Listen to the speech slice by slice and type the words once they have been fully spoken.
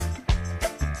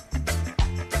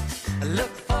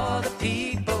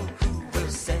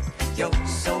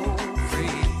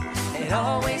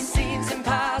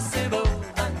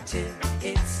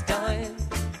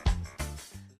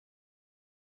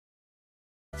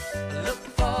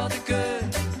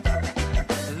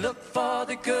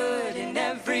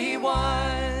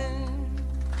everyone.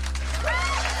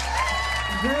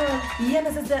 Girl, you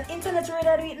know this is the internet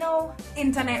radio do it now?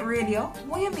 Internet radio?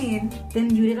 What you mean?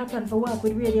 Then you did a plan for work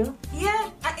with radio? Yeah,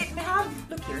 it may have.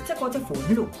 Look here, take out your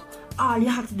phone. Look. All you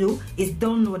have to do is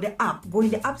download the app. Go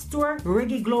in the App Store,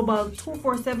 Reggae Global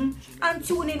 247, and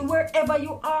tune in wherever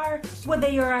you are. Whether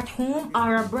you're at home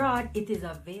or abroad, it is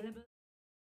available.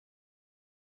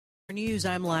 News,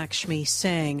 I'm Lakshmi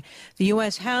Singh. The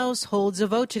U.S. House holds a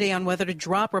vote today on whether to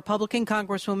drop Republican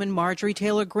Congresswoman Marjorie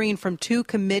Taylor Greene from 2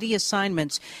 committee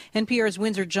assignments. NPR's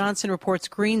Windsor Johnson reports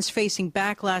Greene's facing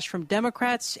backlash from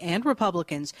Democrats and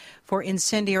Republicans for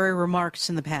incendiary remarks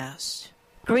in the past.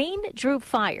 Greene drew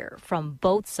fire from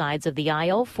both sides of the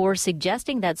aisle for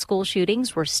suggesting that school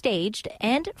shootings were staged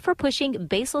and for pushing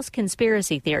baseless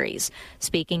conspiracy theories.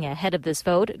 Speaking ahead of this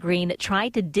vote, Greene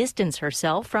tried to distance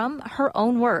herself from her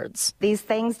own words. These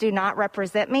things do not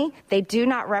represent me. They do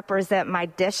not represent my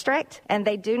district, and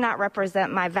they do not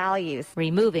represent my values.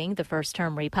 Removing the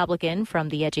first-term Republican from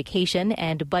the Education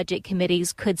and Budget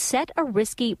Committees could set a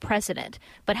risky precedent.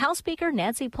 But House Speaker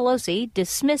Nancy Pelosi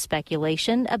dismissed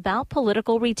speculation about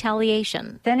political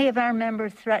retaliation. If any of our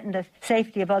members threaten the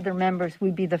safety of other members,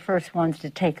 we'd be the first ones to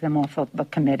take them off of the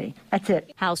committee. That's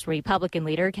it. House Republican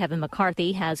leader Kevin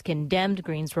McCarthy has condemned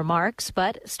Greene's remarks,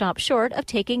 but stopped short of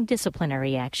taking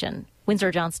disciplinary action.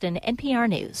 Windsor Johnston, NPR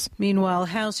News. Meanwhile,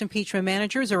 House impeachment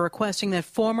managers are requesting that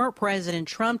former President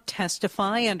Trump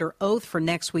testify under oath for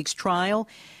next week's trial.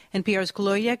 NPR's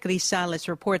Gloria Grisales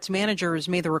reports managers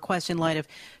made the request in light of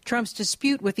Trump's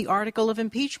dispute with the article of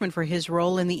impeachment for his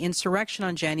role in the insurrection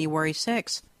on January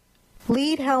 6th.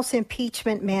 Lead House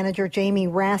impeachment manager Jamie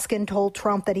Raskin told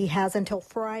Trump that he has until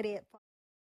Friday at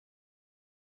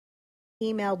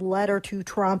emailed letter to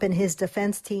Trump, and his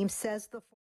defense team says the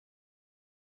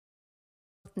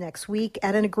next week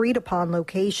at an agreed-upon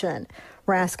location.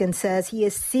 Raskin says he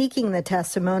is seeking the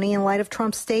testimony in light of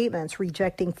Trump's statements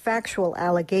rejecting factual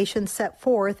allegations set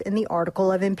forth in the article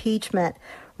of impeachment.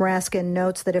 Raskin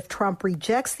notes that if Trump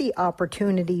rejects the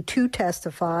opportunity to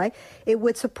testify, it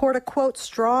would support a, quote,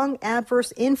 strong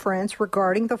adverse inference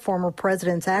regarding the former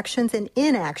president's actions and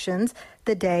inactions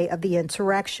the day of the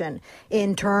insurrection.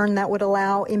 In turn, that would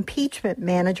allow impeachment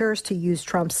managers to use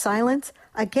Trump's silence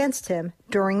against him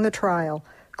during the trial.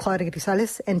 Claudia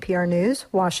Grisales, NPR News,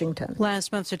 Washington.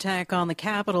 Last month's attack on the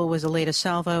Capitol was the latest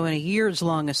salvo in a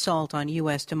years-long assault on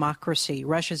U.S. democracy.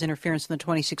 Russia's interference in the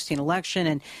 2016 election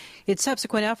and its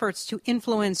subsequent efforts to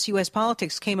influence U.S.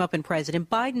 politics came up in President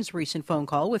Biden's recent phone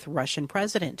call with Russian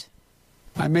President.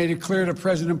 I made it clear to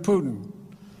President Putin,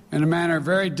 in a manner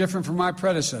very different from my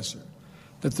predecessor,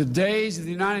 that the days of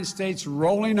the United States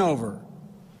rolling over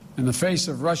in the face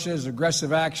of Russia's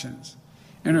aggressive actions,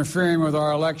 interfering with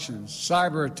our elections,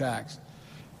 cyber attacks,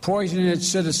 poisoning its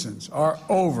citizens, are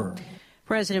over.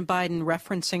 President Biden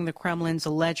referencing the Kremlin's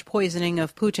alleged poisoning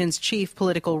of Putin's chief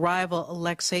political rival,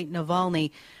 Alexei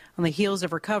Navalny. On the heels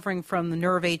of recovering from the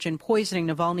nerve agent poisoning,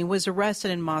 Navalny was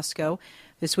arrested in Moscow.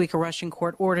 This week, a Russian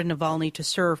court ordered Navalny to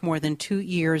serve more than 2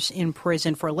 years in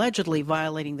prison for allegedly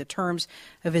violating the terms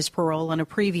of his parole on a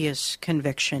previous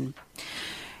conviction.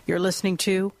 You're listening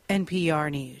to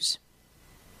NPR News.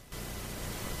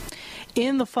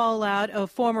 In the fallout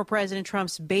of former President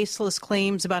Trump's baseless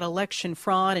claims about election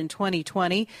fraud in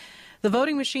 2020, the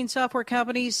voting machine software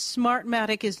company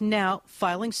Smartmatic is now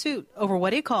filing suit over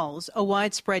what it calls a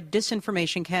widespread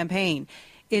disinformation campaign.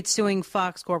 It's suing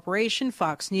Fox Corporation,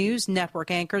 Fox News, network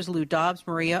anchors Lou Dobbs,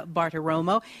 Maria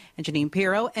Bartiromo, and Jeanine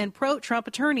Pirro, and pro-Trump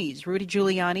attorneys Rudy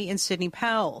Giuliani and Sidney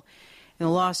Powell. In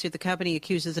the lawsuit, the company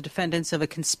accuses the defendants of a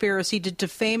conspiracy to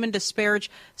defame and disparage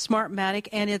Smartmatic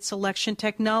and its election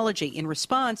technology. In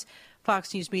response,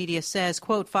 Fox News Media says,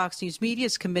 quote, Fox News Media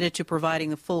is committed to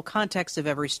providing the full context of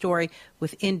every story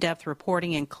with in-depth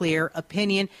reporting and clear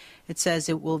opinion. It says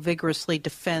it will vigorously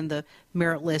defend the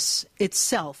meritless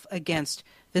itself against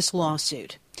this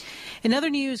lawsuit. In other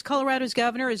news, Colorado's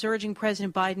governor is urging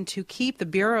President Biden to keep the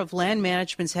Bureau of Land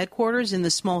Management's headquarters in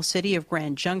the small city of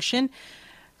Grand Junction.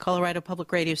 Colorado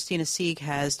Public Radio's Tina Sieg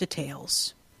has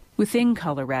details. Within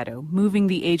Colorado, moving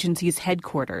the agency's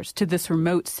headquarters to this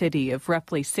remote city of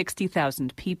roughly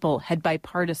 60,000 people had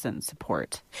bipartisan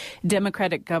support.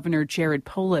 Democratic Governor Jared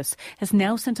Polis has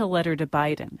now sent a letter to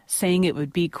Biden saying it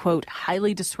would be, quote,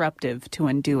 highly disruptive to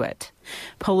undo it.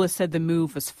 Polis said the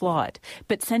move was flawed,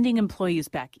 but sending employees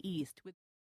back east would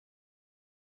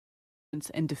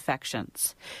and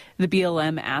defections. The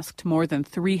BLM asked more than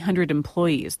 300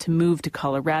 employees to move to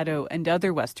Colorado and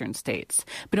other western states,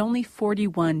 but only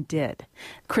 41 did.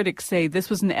 Critics say this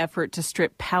was an effort to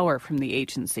strip power from the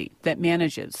agency that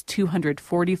manages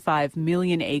 245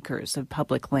 million acres of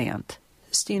public land.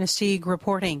 Stina Sieg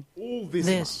reporting. All this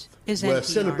month, is we're NPR.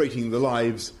 celebrating the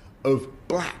lives of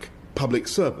black public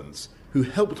servants who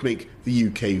helped make the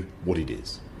UK what it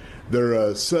is. There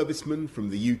are servicemen from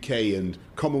the UK and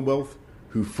Commonwealth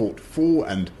who fought for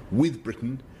and with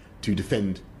Britain to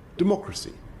defend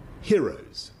democracy.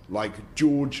 Heroes like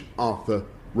George Arthur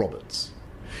Roberts.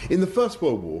 In the First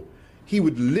World War, he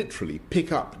would literally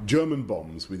pick up German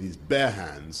bombs with his bare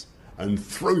hands and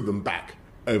throw them back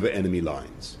over enemy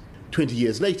lines. 20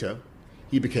 years later,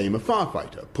 he became a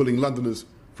firefighter, pulling Londoners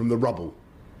from the rubble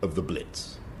of the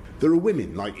Blitz. There are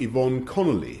women like Yvonne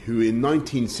Connolly, who in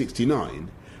 1969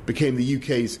 became the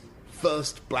UK's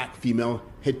first black female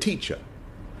head teacher.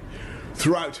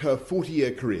 Throughout her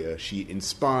 40-year career, she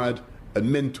inspired and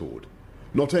mentored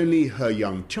not only her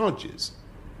young charges,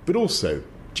 but also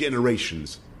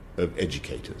generations of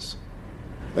educators.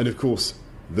 And of course,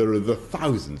 there are the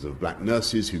thousands of black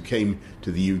nurses who came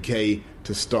to the UK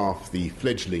to staff the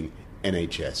fledgling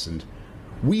NHS, and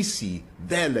we see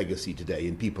their legacy today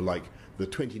in people like the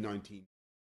 2019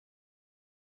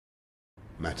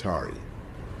 Matari.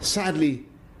 Sadly,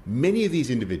 many of these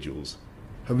individuals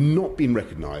have not been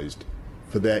recognised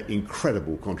for their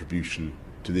incredible contribution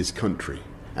to this country,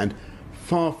 and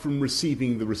far from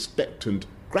receiving the respect and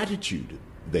gratitude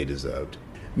they deserved,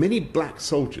 many black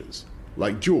soldiers,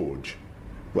 like George,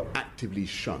 were actively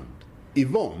shunned.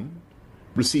 Yvonne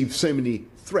received so many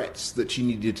threats that she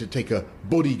needed to take a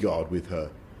bodyguard with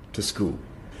her to school.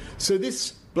 So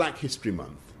this Black History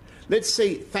Month, let's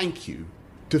say thank you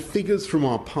to figures from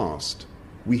our past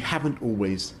we haven't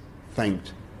always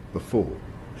thanked before.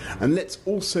 And let's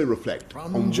also reflect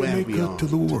on where we are to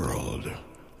the world.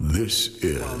 This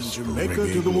is from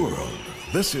Jamaica to the world.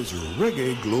 This is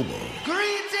Reggae Global.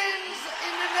 Greetings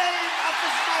in the name of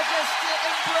His Majesty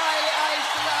Emperor Haile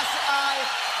Selassie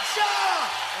Jah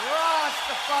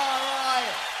Rastafari,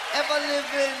 ever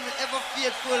living, ever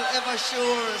faithful, ever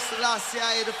sure. Selassie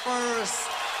I the first.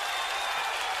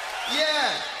 Yeah.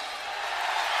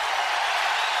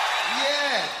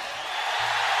 Yeah.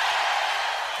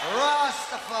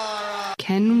 Rastafari.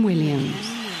 Ken Williams.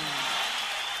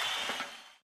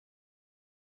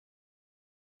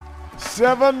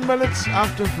 7 minutes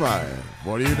after 5.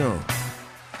 What do you know?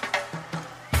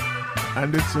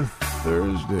 And it's a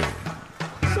Thursday.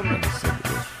 Somebody said it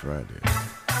was Friday.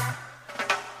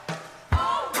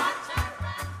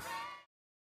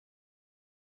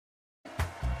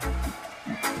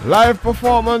 Live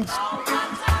performance.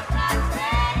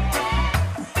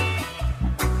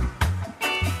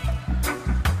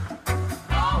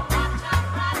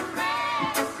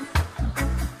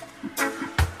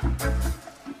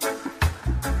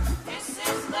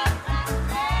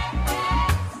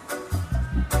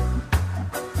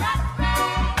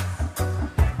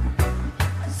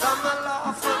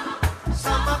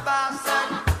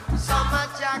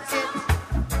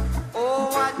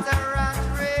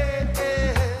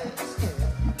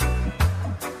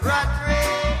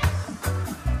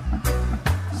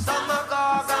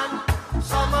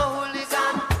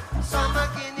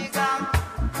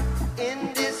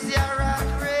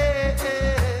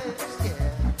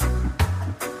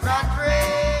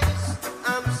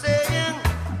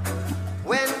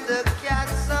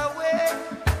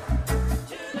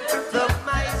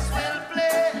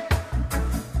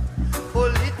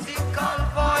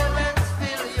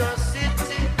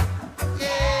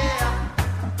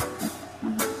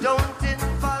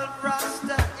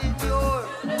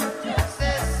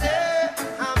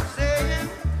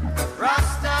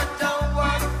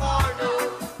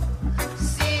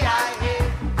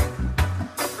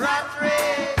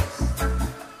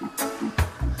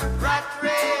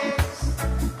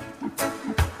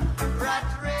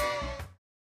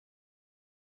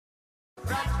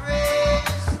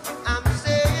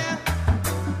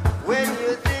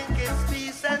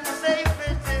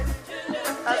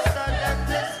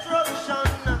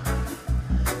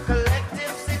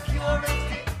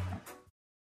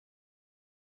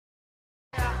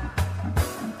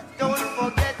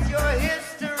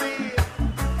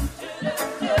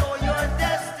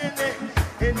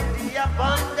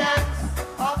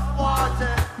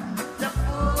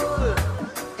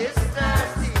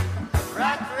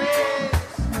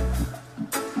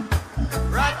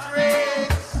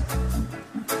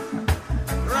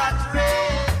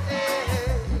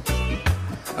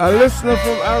 A listener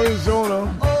from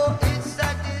Arizona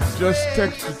just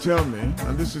texted to tell me,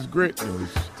 and this is great news,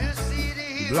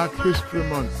 Black History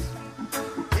Month,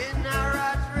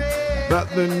 that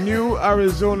the new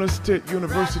Arizona State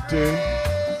University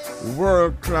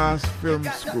world-class film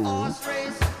school is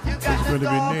going to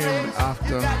be named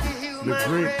after the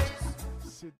great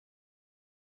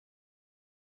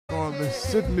called the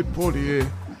Sidney Poitier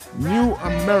New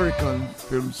American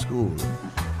Film School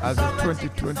as of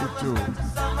 2022.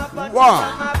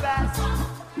 Wow!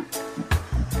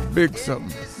 Big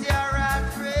something.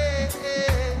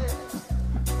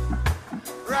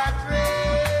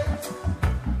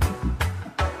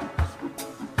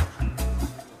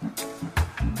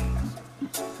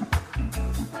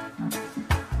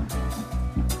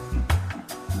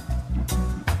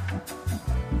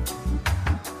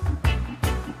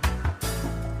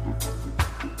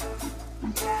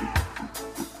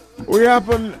 We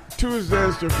happen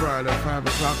Tuesdays to Friday, 5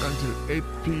 o'clock until 8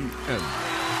 p.m.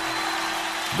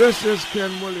 This is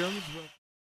Ken Williams.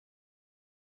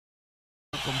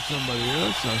 Welcome somebody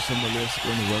else, or somebody else is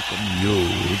going to welcome you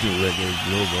to Reggae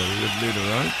Global later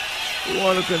on. We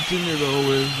want to continue though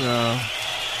with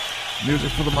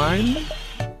music for the mind,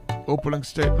 opening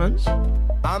statements.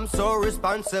 I'm so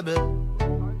responsible.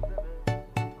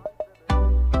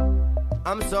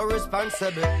 I'm so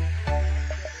responsible.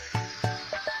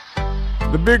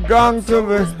 The big gong to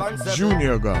the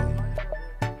junior gong.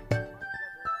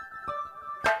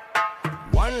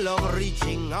 One love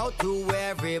reaching out to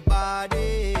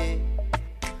everybody,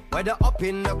 whether up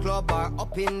in the club or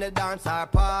up in the dance or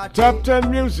party. Top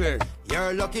 10 music.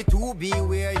 You're lucky to be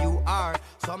where you are.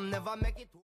 Some never make it.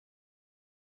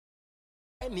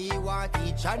 Me want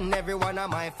each and every one of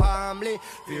my family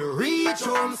to reach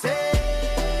home safe.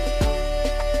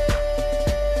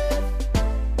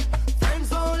 Friends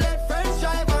don't let friends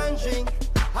drive and drink,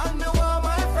 and me want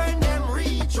my friend them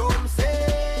reach home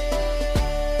safe.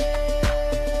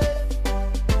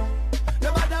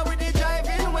 No matter with the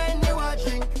driving when you are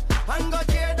drink, and go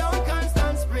tear down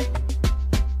Constant Spring.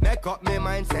 Make up my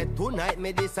mindset tonight,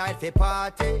 me decide for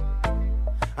party.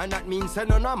 And that means that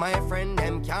none of my friends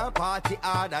them can party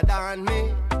harder than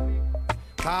me.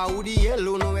 Cause who the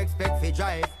hell no expect to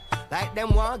drive like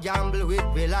them want gamble with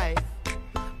me life.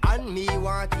 And me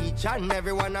want each and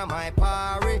every one of my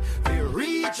party to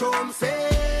reach home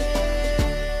safe.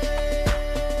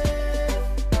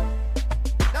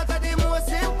 That's the most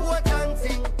important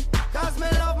thing, cause me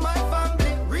love my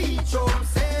family, reach home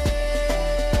safe.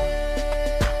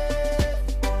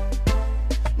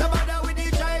 No matter with the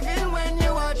driving when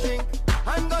you are drink,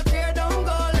 and go tear down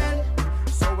Golden.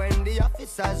 So when the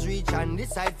officers reach and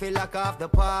decide to lock off the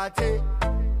party,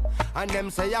 and them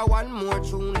say I want more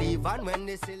tune leave, and when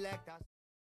they select us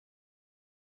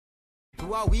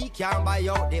to a we can buy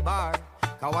out the bar,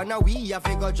 cause when we have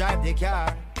to go drive the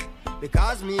car.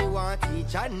 Because me want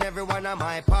each and every one of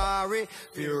my party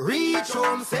to reach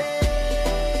home safe.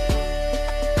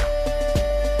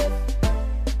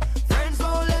 Friends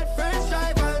don't let friends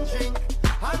drive and drink,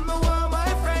 and me want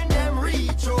my friend them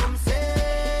reach home safe.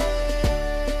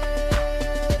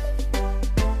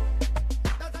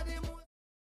 That's the most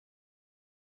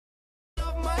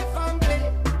of my family.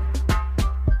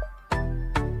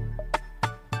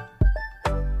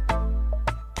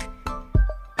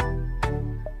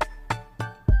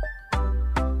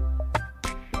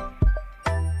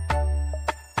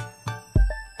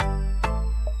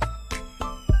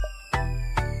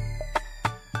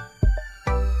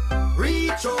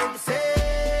 Reach home safe.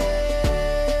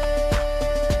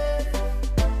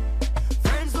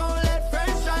 Friends don't let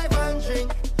friends drive and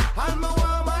drink, and me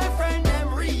want my friend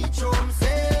them reach home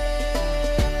safe.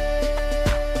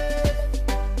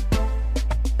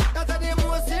 That's the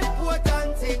most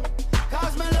important thing,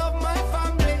 cause me love my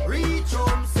family, reach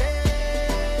home safe.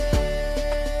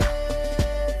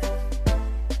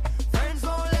 Friends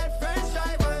don't let friends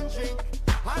drive and drink,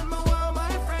 and me want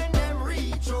my friend them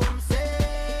reach home safe.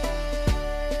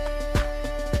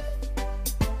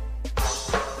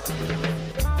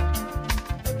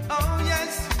 Oh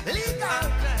yes, legal.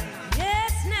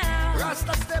 Yes now.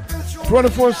 Rasta stepping through.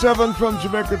 24/7 from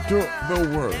Jamaica to the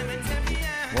world.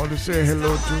 Want to say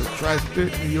hello to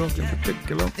Tri-State New York in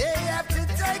particular. They have to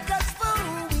take us for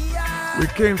who we are. We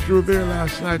came through there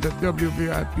last night at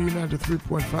WVIP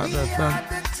 93.5 We FM. are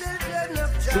the children of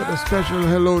Said a Jah. special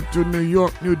hello to New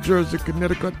York, New Jersey,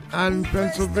 Connecticut, and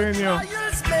Pennsylvania.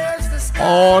 Trials spares the sky.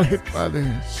 All hit by the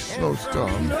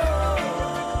snowstorm.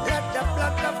 Let the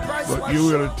blood of Christ But wash you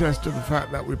will over. attest to the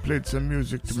fact that we played some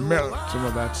music to melt some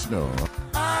of that snow.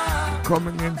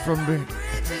 Coming in from the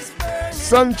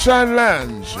Sunshine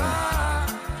Lounge,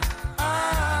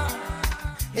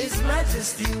 His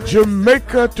Majesty will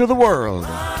Jamaica to the world.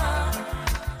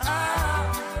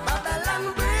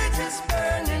 Babylon Bridge is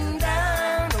burning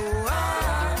down.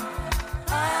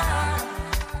 Oh,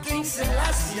 King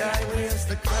Selassie wears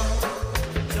the crown.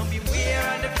 Don't beware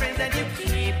of the friends that you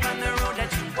keep on the road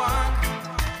that you walk.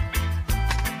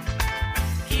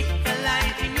 Keep the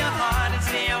light in your heart and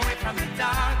stay away from the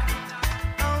dark.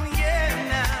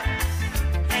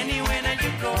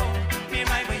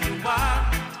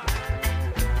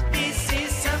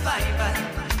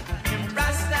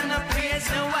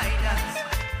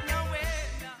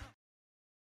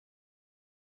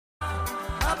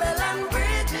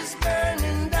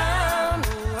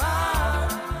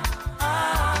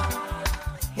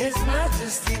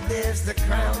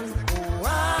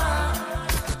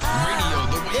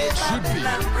 should be the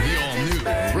all-new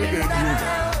Reggae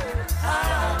Global.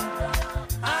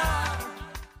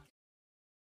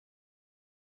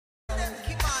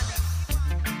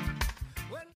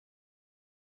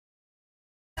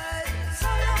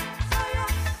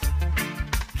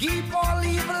 Keep all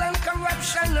evil and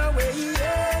corruption away.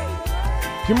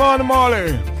 Come on,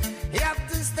 Molly. You have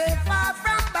to stay far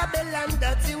from Babylon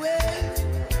dirty way.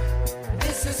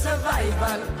 This is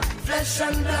survival. Flesh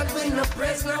and blood, we no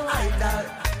praise, no idol.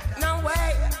 No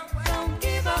way. Don't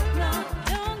give up now.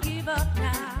 Don't give up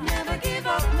now. Never give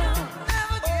up now.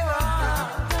 Never give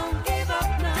up. Don't give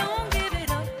up now. Don't give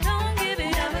it up. Don't give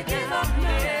it up. Never give up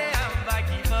now. Never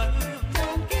give up.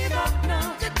 Don't give up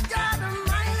now. Good God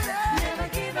Almighty. Never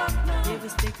give up now. We will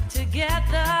stick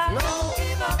together. Don't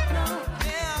give up now.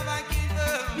 Never give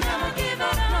up. Never give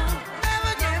up now.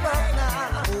 Never give up now.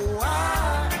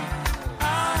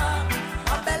 Oh,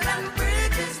 Babylon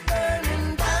Bridge is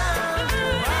burning down.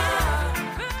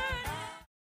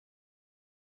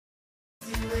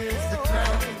 Where's the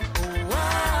crown?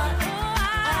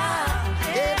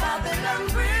 Yeah, Babylon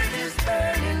Bridge is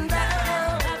burning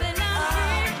down.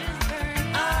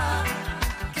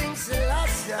 King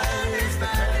Selassie is the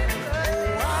crown.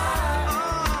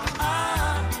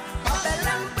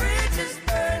 Babylon Bridge is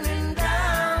burning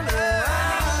down.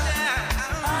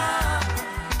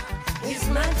 His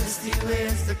Majesty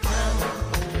wears the crown.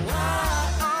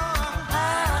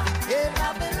 Yeah,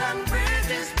 Babylon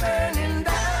Bridge is burning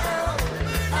down.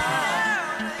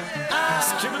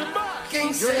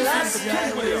 King Selassie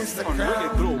wears the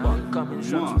crown. Coming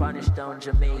from Spanish Town,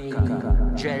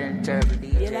 Jamaica. Dread and Turbo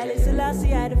DJ. Yeah,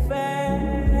 Selassie I the first.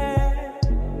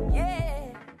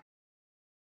 Yeah.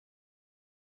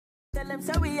 Tell them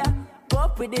so we are. Go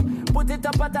up with it. Put it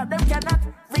up on top. Them cannot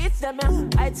reach them.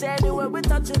 Yeah. I'd say anywhere we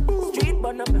touch it. Street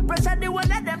burn up. Pressure the one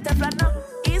let them teflon up.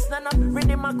 East none up.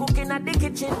 Rhythm a cooking at the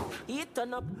kitchen. Heat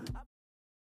turn up.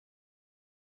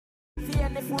 See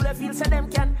any fool I feel so them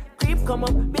can creep come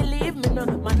up. Believe me no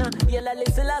man. Yellow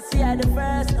little I see I the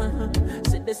first.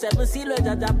 Sit the seven seal with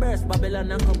that burst.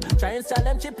 Babylon and come. Try and sell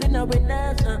them chip in our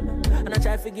nerves. And I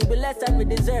try to give you less than we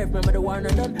deserve. Remember the war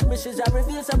not done. Wishes I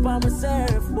reveals upon my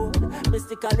surfboard.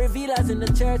 Mystical revealers in the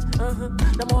church.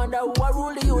 Them wonder who I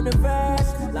rule the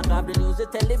universe. Long after the news, the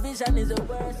television is the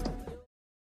worst.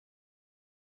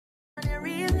 And the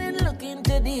reason look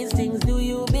into these things, do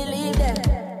you believe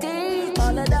that?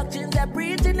 All the doctrines that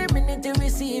preach in the minute to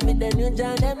receive it, then you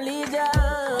join them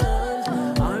legions,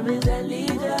 armies and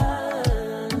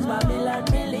legions, Babylon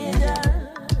religion,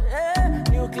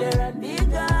 nuclear and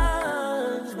big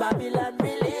guns, Babylon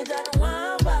religion.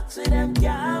 One box with them,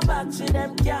 can't box with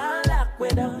them, can't lock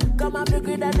with them. Come up the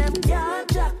grid and them can't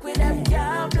jack with them,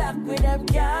 can't block with them,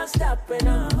 can't stop with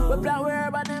them. We plan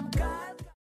wherever them can't.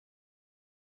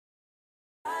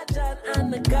 John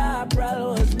and the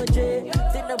corporal was my J.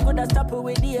 Think them coulda stop it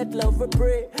with the hate, love we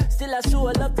pray. Still I show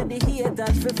love to the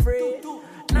haters for free.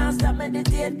 Now stop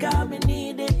meditate, cause me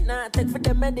need it. Now take for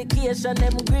the medication,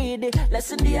 them greedy.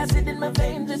 Listen the acid in my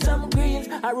veins with some greens.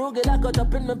 Arugula I cut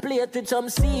up in my plate with some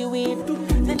seaweed.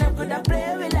 Then them coulda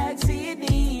play with like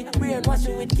CD. Brainwash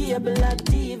it with cable and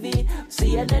TV.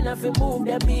 See and then if you move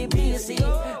the BBC.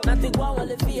 Nothing wrong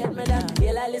with the fear me that.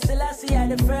 Yeah, like listen, I see I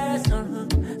the first.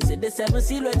 See the seven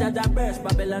seal with that burst.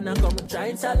 Babylon and come try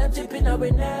and sell them chip in our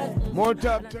nerve. More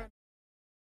top 10.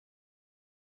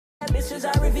 Mysteries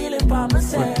are revealing by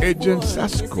myself. With Agent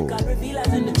Sasko.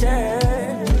 Revealers in the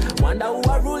church. Wonder who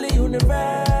I rule the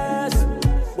universe.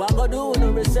 What go do no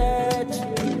research?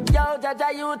 Yo,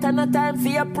 Jaja, youth and no time for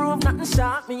your proof. Nothing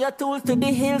sharp me your tools to the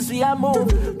hills we are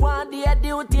move. One day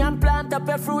duty and plant up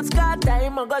your fruits. Got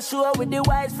time I go show with the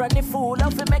wise from the fool. How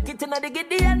to make it in the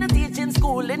giddy and the teaching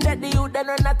school. In that the youth then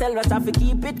run and tell us how to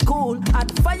keep it cool.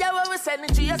 At fire where we send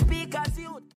it to your speakers,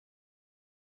 youth.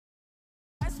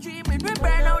 Stream it, we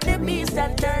burn out the beast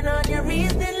and turn on your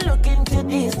reason. Look into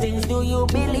these things, do you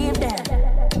believe that?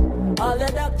 All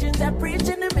the doctrines I preach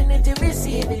in a minute to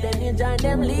receive it, then you join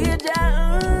them legions,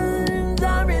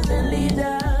 armies and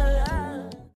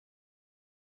legions.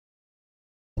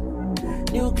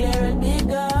 Nuclear and big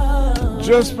guns.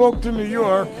 Just spoke to New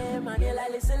York.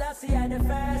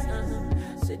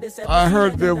 I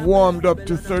heard they've warmed up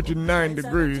to 39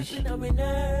 degrees.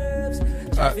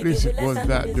 At least it was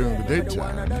that during the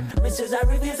daytime. Mysteries I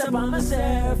reveal upon my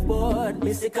surfboard.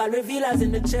 Mystical revealers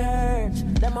in the church.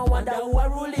 Them I wonder who I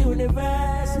rule the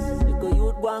universe. Because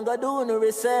youth go and go do no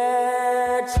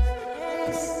research.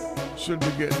 Should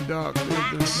be getting dark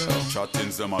just now. Chatting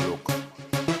them a look.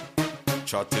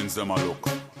 Chatting them a look.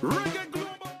 Reggae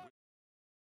Global.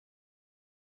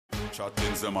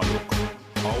 Chatting them a look.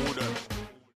 How them?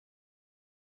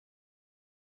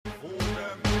 Who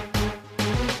them?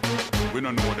 we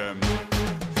don't know them.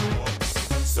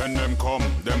 Send them come,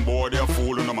 them boy they a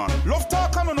fooling the man. Love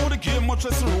talk and I know the game much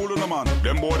less the rule the man.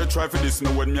 Them boy they try for this me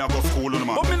when me I go school the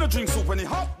man. But me no drink soup when it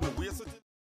hot, me waste it.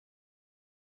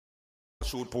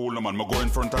 Shoot pool the man, me go in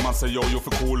front of him and say yo you for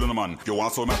cool the man. You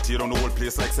want so me tear on the whole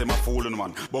place like say me fool the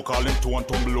man. But call him two and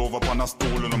tumble over upon a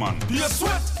stool the man. You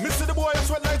sweat, me see the boy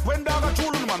sweat like when dog a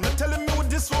tool the man. Me telling me with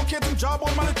dislocating job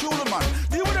on molecule the man.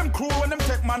 Deal with them crew when them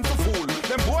take man for fool.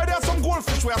 Them boy there are some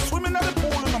goldfish we are swimming in the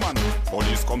pool the man.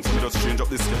 Police come to me just change up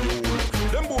the schedule.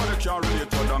 Them boy they can't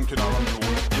relate to a donkey or a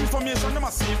mule. Information them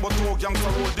a see but two gangster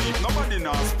roll deep. Nobody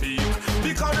now speak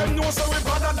because them know so we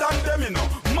better than them you know.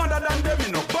 Madder than them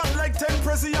you know. But like 10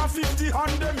 Prezi and 50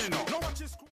 hand them you know. No watch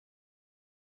is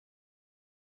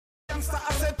gangster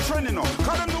asset trend you know.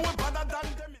 Cause them know we better than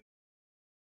them you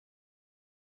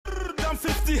know. Than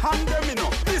 50 hand them you know.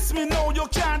 This me know you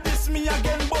can't diss me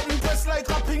again. Button press like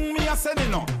a ping me a said you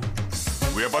know.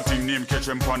 We have a thing name catch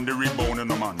him on the rebound in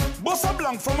the man. Boss a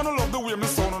blank from and I love the way me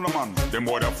sound on the man. Them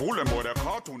boy they fool, them boy they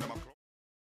cartoon, them a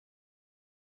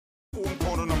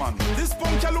on the man. This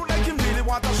punk look like him really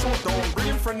want a showdown. Bring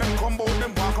him friend them combo,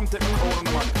 them walk come take a crowd on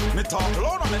the man. Me talk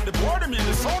loud and make the boy them hear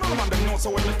the sound on the man. Them know so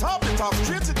when me talk, they talk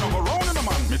straight it never round in the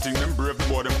man. Me think them brave the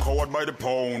boy them coward by the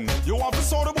pound. You want to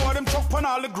saw the boy them chuck on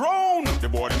all the ground. The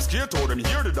boy them scared to them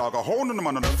hear the dog a hound on the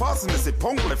man. And the fast and they say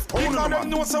punk left town on the man. Because them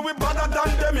know so we better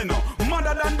than them you know.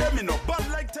 Madder than them you know. Bad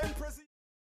like 10 Prezi.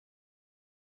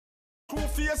 Crew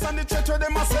face and the church where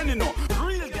them a send you know.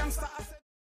 Real gangster asset.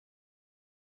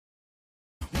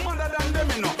 Madder than them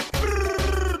you know.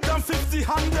 Brrrr, than 50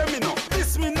 hand them you know.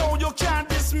 This me know you can't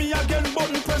diss me again.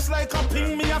 Button press like a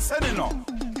ping me a send you know.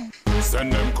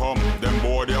 Send them come, them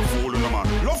boy they a fool in the man.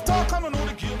 Love talk and I know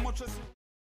the game much as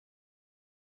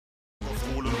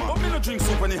but me no drink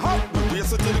soup when it hot. Me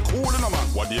waste it till it cool in the man.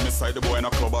 What day me side the boy in a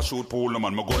club I shoot pool in the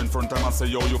man. Me go in front of him and say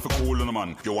yo you for cool in the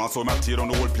man. You want so me tear on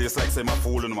the whole place like say me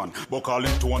fool in the man. But call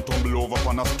him two and tumble over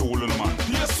upon a stool in the man.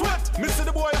 You sweat, me see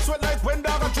the boy sweat like when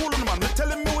dog a jewel in the man. Me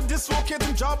telling me with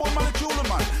dislocating job on molecule in the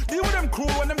man. Deal with them crew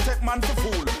when them take man for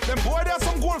fool. Them boy there are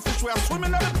some goldfish we are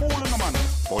swimming in the pool in the man.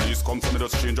 Police come to me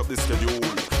just change up the schedule.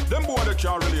 Them boy they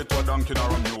can't relate to a donkey or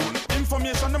a mule.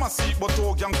 Information them a seek but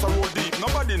two gangster roll deep.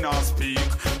 Nobody now speak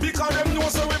because them know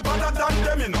so we better than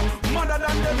them you know. Madder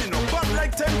than them you know. But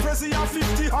like 10 Prezi and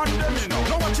 50 hand them you know.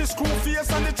 Now watch his crew face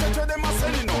and the church where them a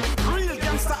send you know. Real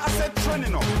gangster asset trend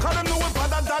you know. Cause them know we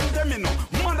better than them you know.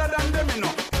 Madder than them you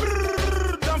know.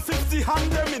 Brrrr, than 50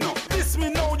 hand them you know. This me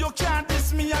know you can't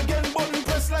diss me again. Button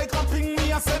press like a ping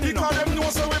me a send you know. Because them know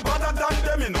so we better than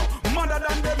them you know. Madder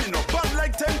than them you know. But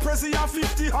like 10 Prezi and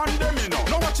 50 hand them you know.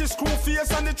 Now watch his crew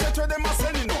face and the church where them a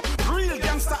send you know. Real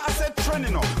gangster asset trend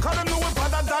you know. Cause them know we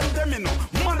better than them you know.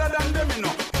 Madder than them you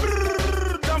know.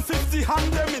 Brrrr, than 50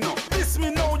 hand them you know. This me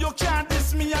know you can't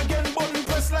diss me again. Button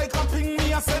press like a ping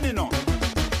me a send you know.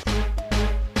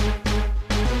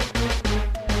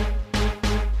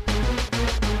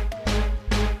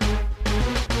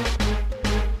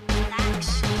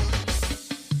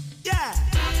 Yeah,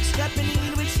 stepping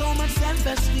in with so much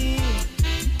self-esteem.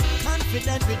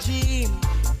 Confident regime.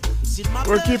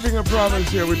 We're keeping a promise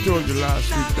here. We told you last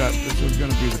week that this was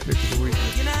going to be the pick of the week.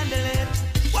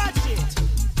 Watch it.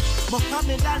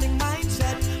 Muhammad Ali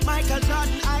mindset. Michael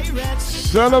Jordan, I read.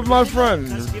 Son of my friend,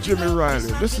 Jimmy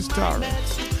Riley. This is Tara.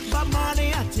 Bob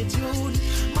Marley attitude.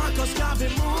 Marcus Garvey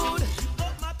mood.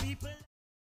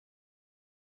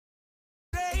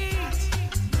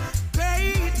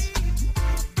 Great.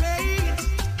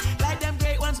 Like them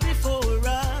great ones before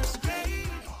us.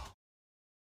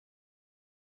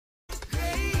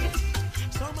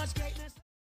 So much greatness.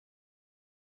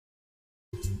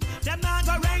 Them not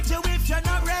gonna rate you if you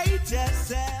not rate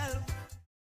yourself.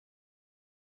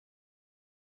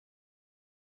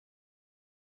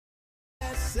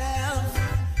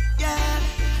 Yeah.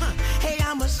 Hey,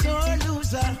 I'm a sore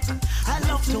loser. I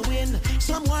love to win.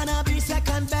 Some wanna be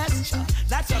second best.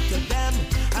 That's up to them.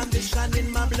 Ambition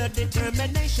in my blood,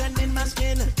 determination in my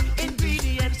skin.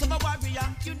 Ingredients of a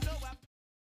warrior. You know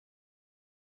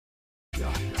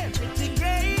everything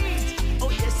great. Oh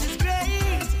yes, it's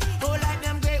great. Oh, like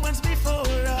them great ones before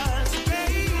us.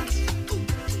 Great.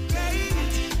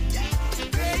 Yeah,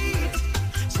 great.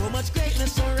 So much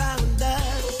greatness around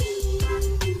us.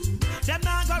 Them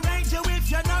not gonna rate you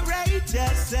if you not rate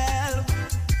yourself.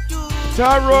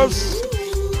 Taros.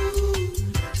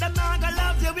 Them not gonna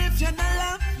love you if you not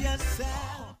love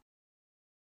yourself.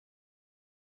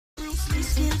 Bruce Lee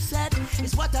skill set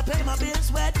is what I pay my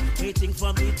bills with. Waiting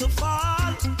for me to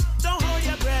fall. Don't hold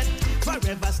your breath.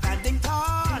 Forever standing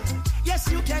tall. Yes,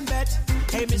 you can bet.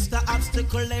 Hey, Mr.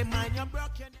 Obstacle, lay mind you're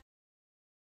broken.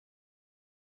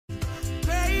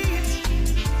 Great.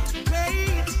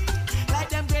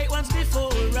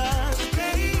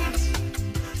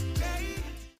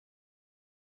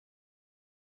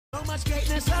 much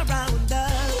greatness around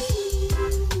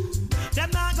us. Them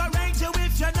not gonna rate you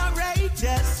if you not rate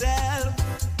yourself.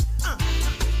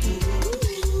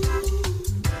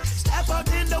 Step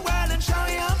out in the world and show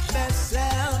your best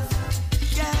self.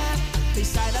 Yeah,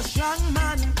 beside a strong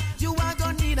man, you are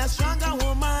gonna need a stronger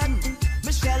woman.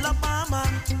 Michelle Obama,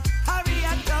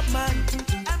 Harriet Tubman,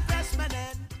 Empress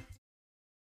Menen.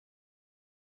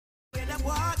 The way them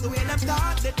walk, the way them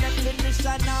talk, the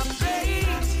definition of great,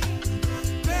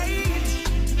 great,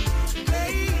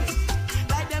 great.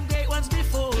 Like them great ones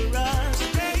before us.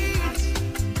 Great,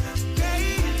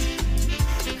 great,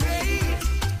 great.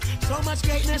 So much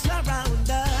greatness around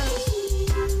us.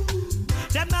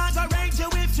 Them not gonna rate you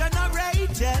if you not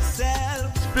rate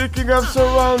yourself. Speaking of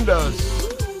surround us,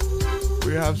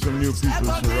 we have some new people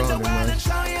surrounding us.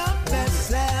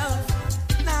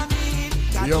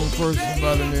 A young person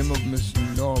by the name of Miss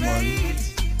Norman.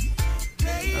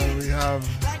 And we have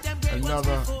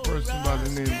another person by the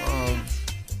name of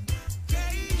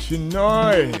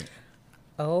Chinoy.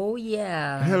 Oh,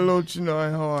 yeah. Hello,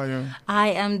 Chinoy. How are you? I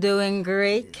am doing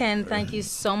great, Ken. Thank you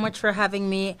so much for having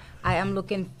me. I am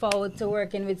looking forward to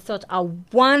working with such a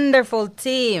wonderful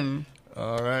team.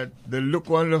 All right. They look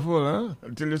wonderful, huh?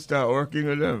 Until you start working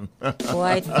with them. Oh,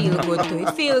 it feel good too.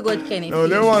 It feel good, Kenny. No,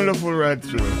 they're wonderful right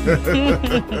through.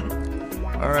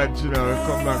 All right, Chinoy, we'll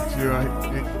come back to you.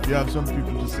 You have some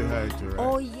people to say hi to, right?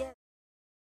 Oh, yeah.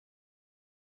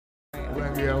 We're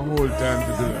going to get a whole time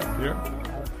to do that, yeah?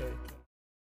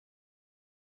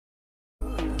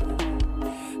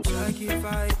 If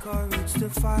I courage to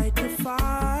fight the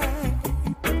fight,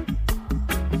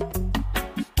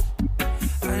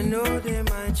 I know they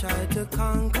might try to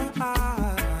conquer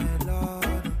I,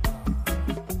 Lord.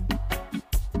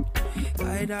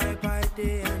 Guide I by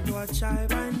day and watch I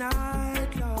by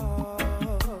night,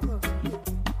 Lord.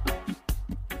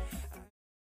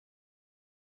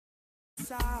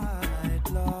 Side,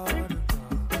 Lord.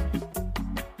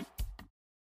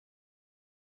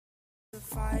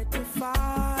 Fight the fight.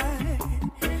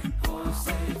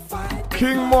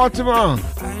 King Mortimer.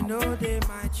 I know they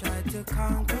might try to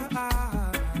conquer I,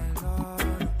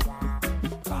 Lord.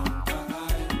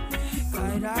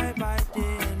 Guide I by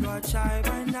day and watch I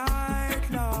by night,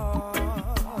 Lord.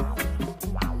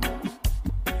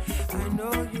 I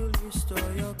know you'll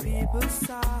restore your people's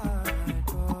side,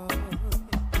 Lord.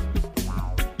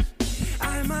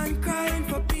 I'm on crying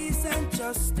for peace and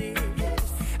justice.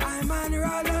 I'm on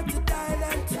roll up to die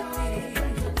and to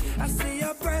leave. I see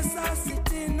your oppressors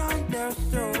sitting on their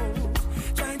throne,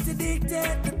 trying to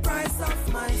dictate the price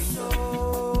of my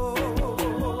soul.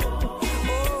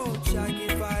 Oh, Jah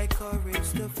give I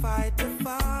courage to fight the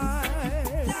fight.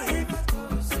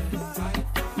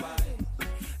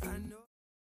 I know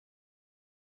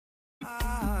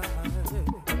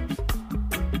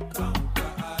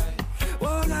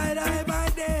oh, night I by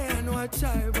day and watch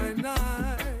I by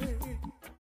night.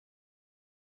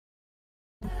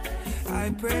 I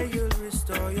pray you'll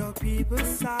restore your people's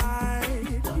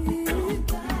sight.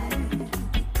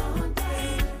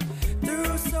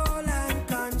 Through soul and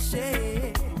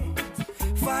conscience,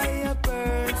 fire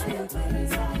burns within.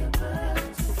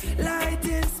 Light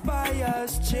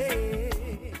inspires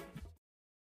change.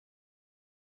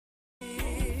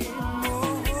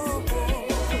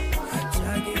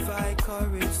 Jah give I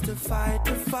courage to fight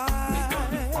the fight.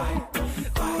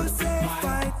 Oh, say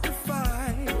fight the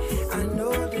fight. I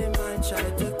know they might try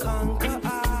to conquer I.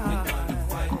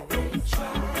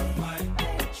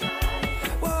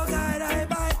 Oh, guide I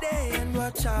by day and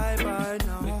watch I by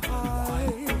night.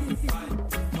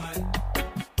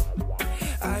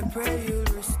 I pray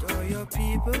you'll restore your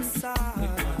people's side.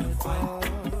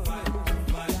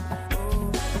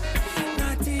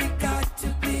 Got to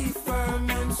be firm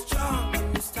and strong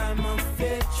in this time of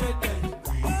hatred.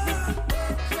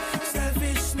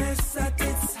 Selfishness at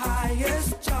its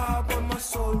highest job, but my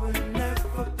soul will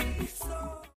never be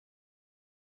so.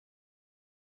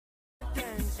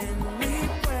 Any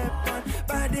weapon,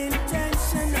 bad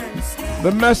intention and sin.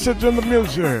 The message and the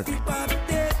music.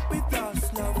 With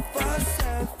us, love for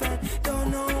self and don't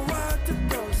know how to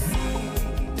proceed.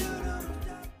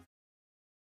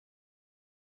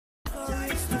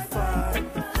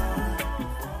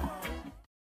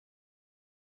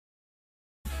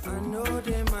 I know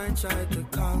they might try to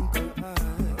conquer us.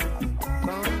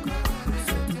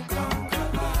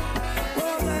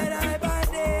 Oh, that I by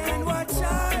day and watch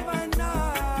I by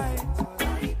night.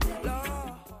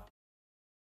 Lord,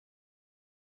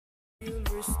 you'll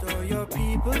restore your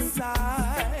people's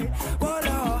side. Oh,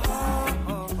 Lord,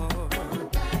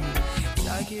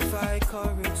 I give I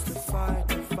courage to fight,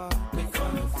 to fight, to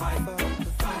fight, to fight, to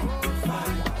fight, to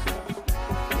fight.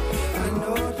 I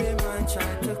know they might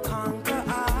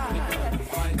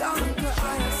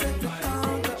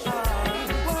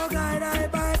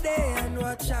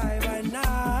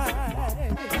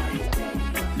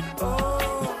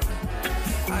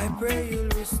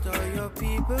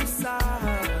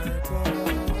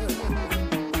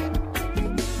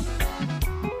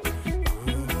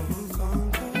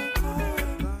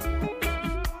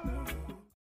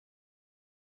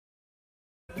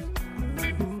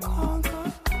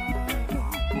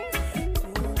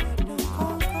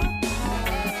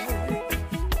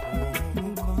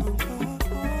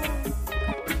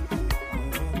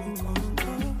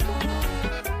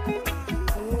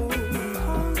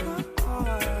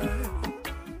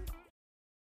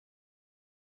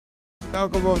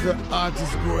Talk about the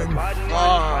artist going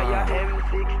far.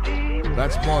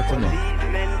 That's Mortimer.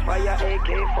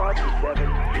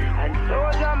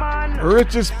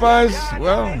 Richie Spice,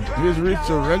 well, he's rich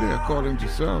already according to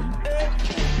some.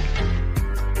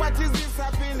 What is this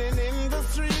happening in the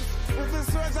street with the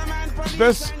soldier man?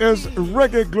 This is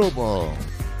Reggae Global.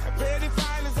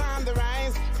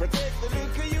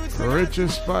 Richie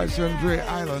Spice and Dre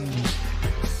Island.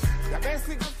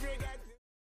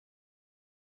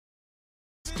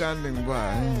 Standing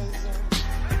by.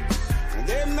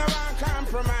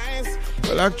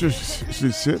 Well, actually,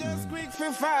 she's sitting.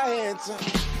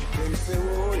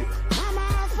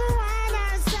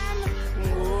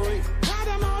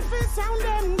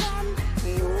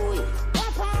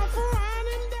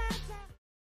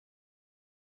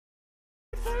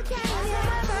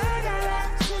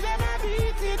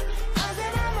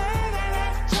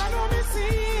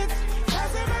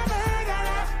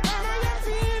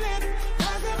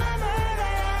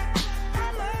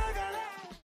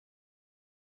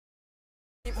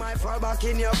 My fall back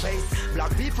in your face.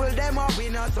 Black people, them are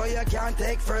winners, so you can't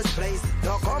take first place.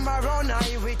 Don't come around now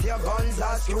with your guns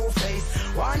or screw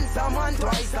face. Once a man,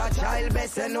 twice a child,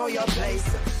 best you know your place.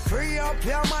 Free up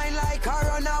your mind like a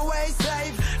runaway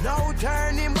slave. No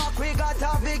turning back, we got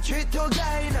a victory to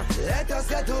gain. Let us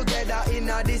get together in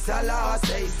a this last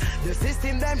days. The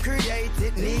system them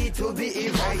created need to be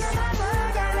erased.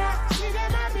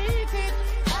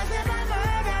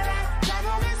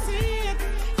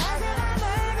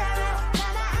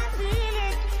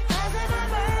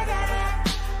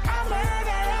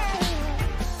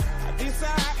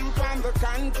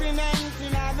 Continent,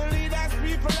 in all the leaders,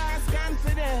 people are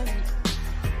confident.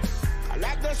 I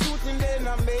like the shooting, they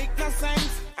don't make no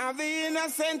sense. And the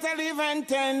innocent are live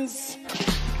tense.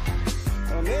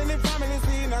 And many families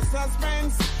in a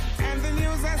suspense. And the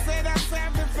news I say that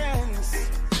self-defense.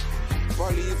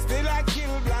 Police still a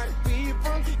kill black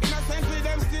people. Innocently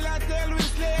them still a tell with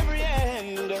slavery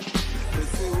end. They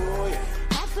say, oh,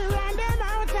 I feel run them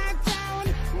out of town.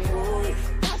 Oh,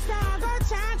 that's how I go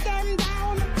chant them down.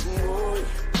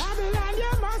 Babylon,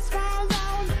 you must fall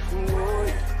down.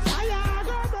 Fire,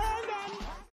 go burn them.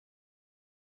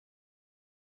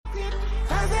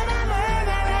 Cause they're a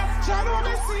murderer. Show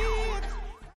me see it.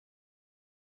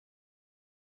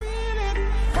 Feel it.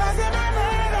 Cause they're a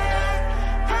murderer.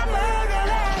 A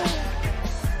murderer.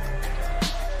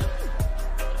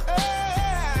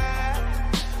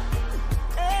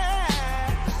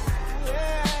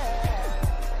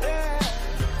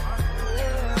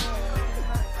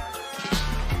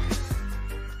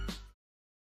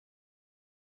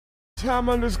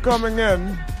 Hammond is coming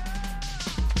in.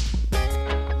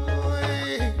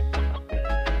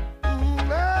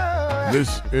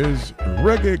 This is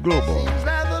Reggae Global. Seems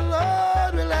like the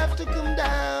Lord will have to come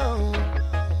down.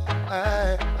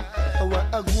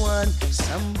 Wagwan,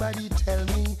 somebody tell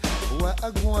me.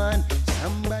 Wagwan,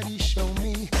 somebody show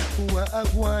me.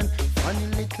 Wagwan, funny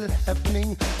little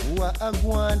happening.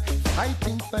 Wagwan,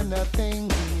 fighting for nothing.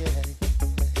 Yeah.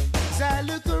 As I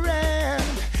look around,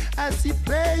 I see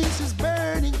places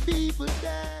burning, people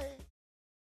die.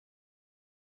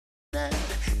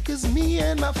 'Cause me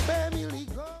and my family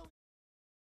go.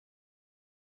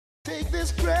 Take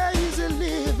this crazy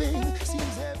living.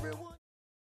 Seems everyone.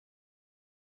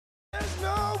 There's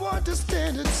no one to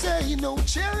stand and say no,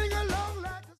 cheering along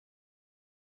like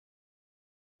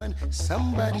a...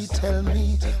 Somebody tell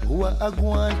me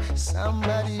wagwan.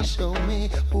 Somebody show me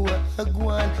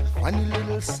wagwan. Funny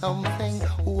little something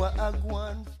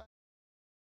wagwan.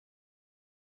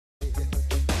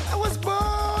 I was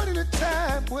born in a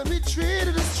time when we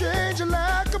treated a stranger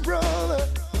like a brother.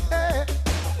 Hey,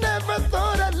 never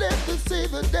thought I'd live to see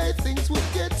the day things would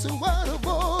get so out of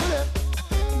order.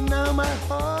 Now my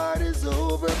heart is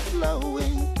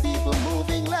overflowing. People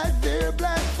moving like they're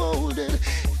blindfolded.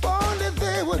 If only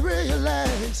they would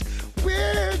realize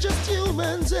we're just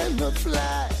humans and not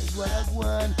flies.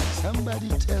 Wagwan, somebody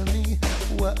tell me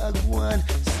wagwan.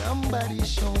 Somebody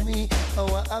show me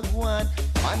wagwan.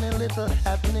 Funny little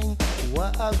happening.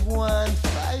 Wagwan,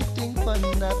 fighting for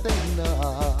nothing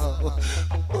now.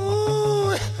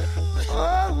 Ooh,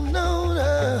 oh no, no.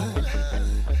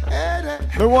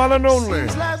 The one and only.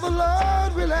 Seems like the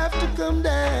Lord will have to come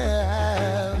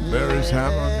down. There is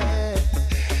Hammond.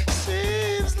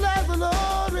 Seems like the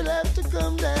Lord will have to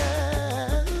come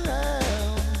down.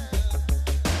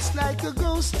 It's like a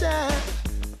ghost town,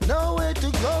 nowhere to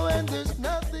go and there's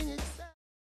nothing except.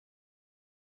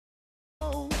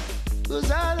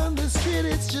 'Cause out on the street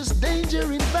it's just danger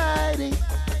inviting.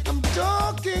 I'm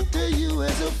talking to you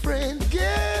as a friend.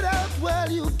 Get out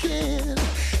while you can.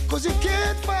 'Cause you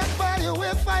can't fight fire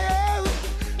with fire.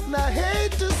 And I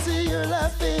hate to see you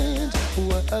laughing.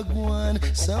 Wagwan,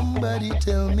 somebody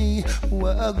tell me.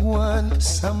 Wagwan,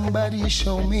 somebody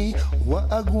show me.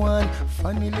 Wagwan,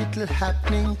 funny little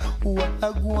happening.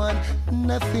 Wagwan,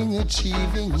 nothing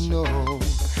achieving, no.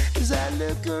 As I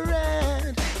look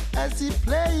around, I see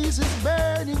places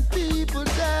burning, people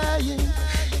dying.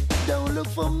 Don't look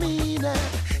for me now,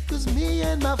 'cause me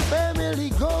and my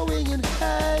family going and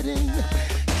hiding.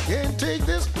 Can't take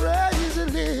this crazy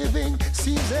living.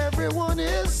 Seems everyone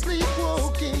is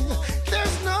sleepwalking.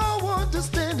 There's no one to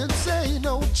stand and say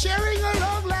no. Cheering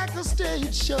along like a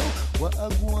stage show.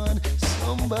 Wagwan,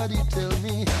 somebody tell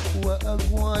me.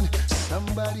 Wagwan,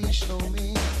 somebody show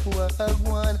me.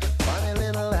 Wagwan, funny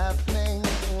little happening.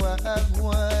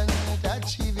 Wagwan,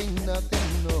 achieving nothing,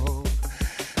 no.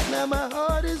 Now my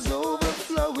heart is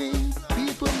overflowing.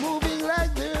 People moving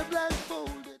like they're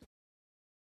blindfolded.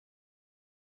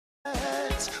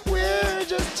 We're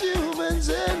just humans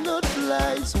and not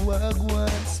flies.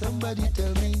 Wagwan, somebody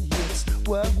tell me yes.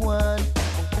 Wagwan,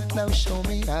 now show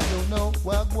me. I don't know.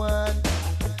 Wagwan,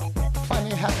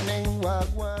 funny happening.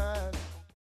 Wagwan,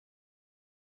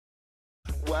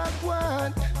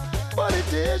 Wagwan,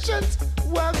 politicians.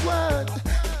 Wagwan,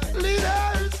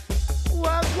 leaders.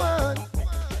 Wagwan.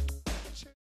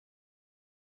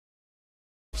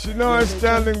 She know I'm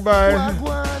standing by,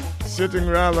 Wagwan. sitting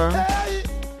rather. Hey,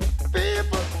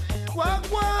 people,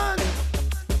 Wagwan.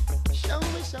 Show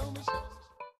me, show me, show me.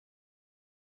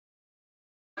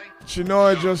 She know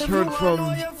I just heard from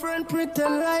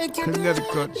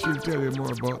Connecticut. She'll tell you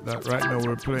more about that. Right now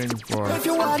we're playing for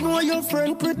Missouri.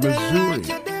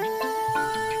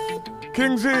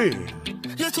 King Z.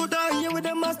 You should have here with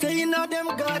them and stay in them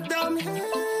goddamn head.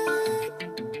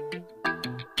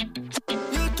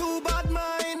 You too bad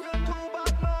mind.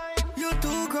 You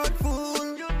too grateful.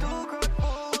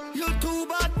 You too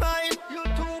bad mind.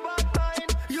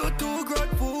 You too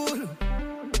grateful.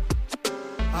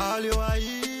 All you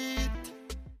eat.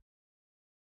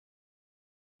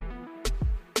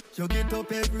 You get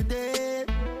up every day.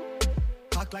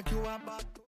 Act like you are bad.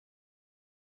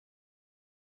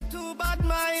 Too bad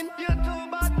mind. You too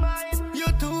bad mind. You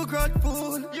too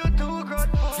grateful.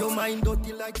 Your mind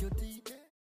dirty like your teeth.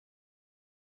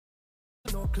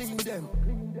 No clean them.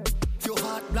 Your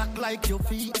heart black like your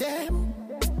feet them.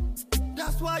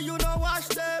 That's why you don't wash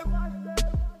them.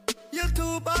 You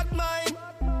too bad mind.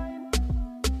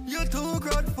 You too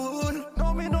grateful.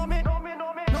 Know me friend.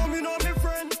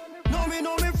 Know me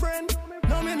friend.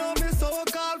 Know me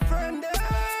so-called friend.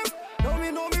 Know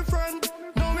me friend.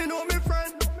 Know me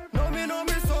friend. Know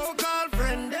me so-called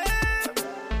friend.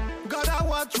 Gotta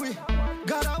watch we.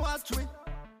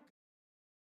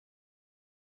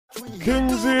 King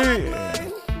Z.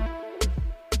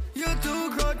 You too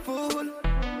grateful.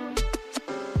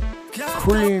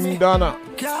 Queen Donna.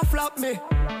 Can't flop me.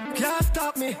 Can't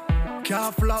stop me.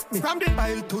 Can't flop me. From the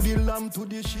aisle to the lamb to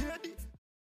the shady.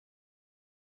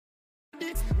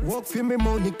 Work for me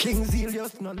money, King Zeal,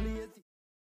 just not lazy.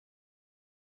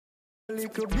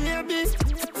 Little baby,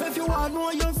 if you want to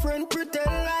know your friend,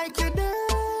 pretend like you're dead.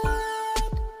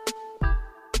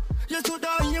 You should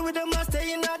have here with them and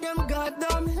stay in them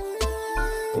goddamn head.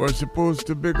 We're supposed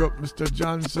to big up Mr.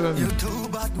 Johnson. You too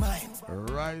bad mind.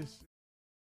 Rice.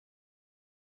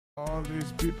 All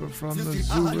these people from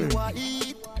Missouri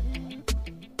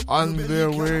on their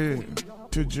way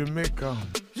to Jamaica.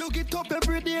 You get up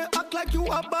every day, act like you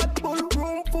a bad bull.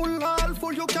 Room full, all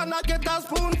full, you cannot get a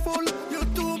spoonful. You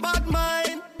too bad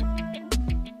mind.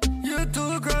 You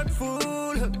too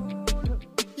grateful.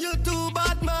 You too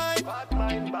bad mind.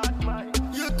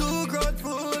 You too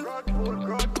grateful.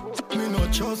 Me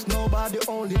not trust nobody,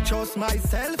 only trust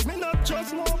myself. Me not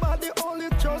trust nobody, only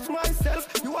trust myself.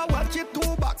 You a watch it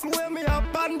too back, where me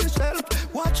up on the shelf.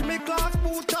 Watch me class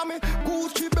boot on me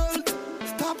Gucci belt.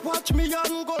 Stop watch me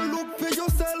and go look for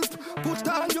yourself. Put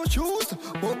on your shoes,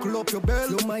 buckle up your belt.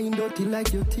 Your mind dirty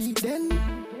like your teeth then.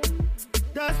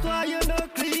 That's why you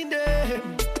not clean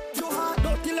them. Your heart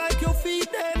dirty like your feet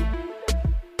then.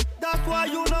 That's why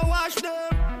you not wash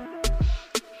them.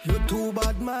 You too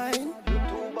bad mind.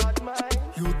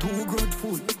 You too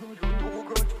grateful.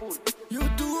 You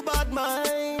too bad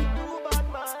mind.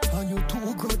 And you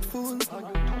too grateful.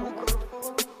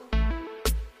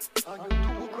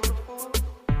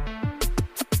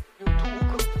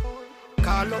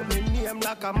 Call up me name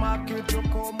like a market you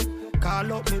come.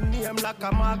 Call up me name like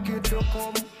a market you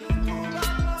come.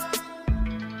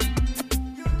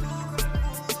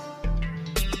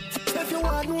 If you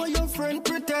want to know your friend,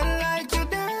 pretend like you're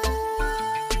dead.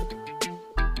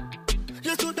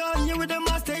 You should have here with them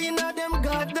and stay in them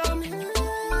goddamn head.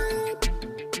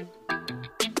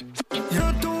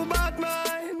 You too bad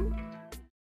mind.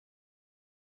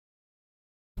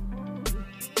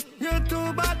 You're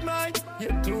too bad, man.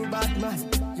 You're too bad, man.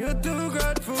 You're too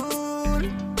grateful.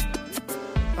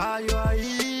 All you are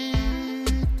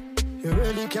eat, you're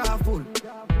really careful.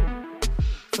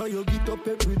 So you get up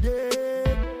every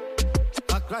day,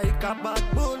 act like a bad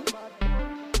bull.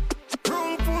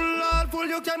 Room full, all full,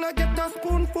 you cannot get a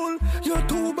spoonful. You're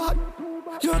too bad.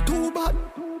 You're too bad.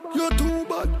 You're too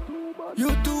bad.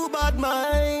 You're too bad,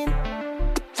 man.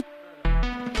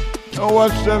 Now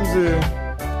watch them say.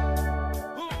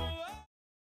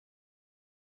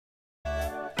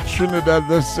 Trinidad,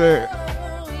 they say,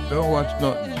 don't watch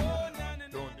nothing.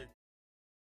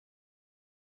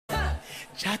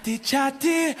 Chatty,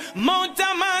 chatty, Mount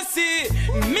Amasi,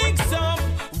 mix up.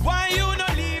 Why you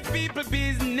not leave people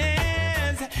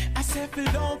business? I said,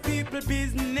 fill people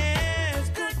business.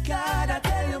 Good God, I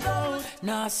tell you about.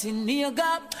 Nah, see near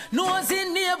gap, nose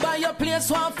in nearby your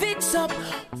place, one fix up.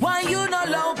 Why you not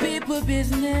allow people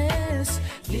business?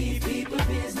 Leave people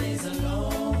business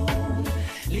alone.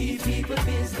 Leave people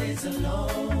business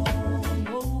alone.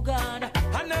 Oh God.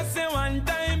 And I say one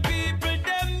time people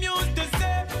them used to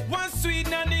say one sweet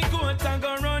nanny goat and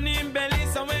go run in belly.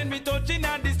 So when we touching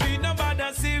at the street,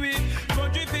 nobody see we. Go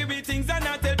drippy with things and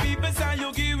I tell people say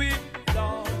you give it.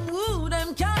 Ooh,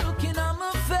 them can't look in on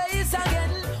my face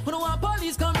again. When one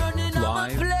police come running on my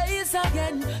place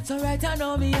again. So right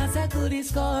now me as I could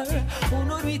score. Who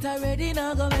know it already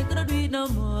now go make no do it no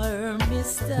more,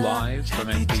 mister. Live from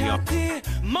NPR.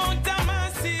 Mount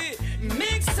Amasi,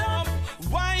 mix up.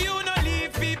 Why you not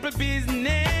leave people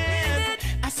business?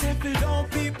 I said fill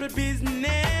people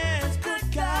business.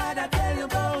 Good God, I tell you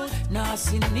about. Now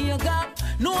see near gap,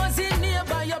 nose in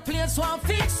nearby your place, one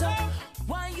fix up.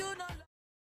 Why you not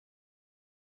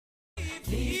leave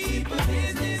people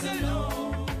business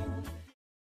alone?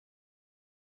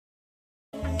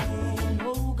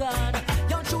 Oh God,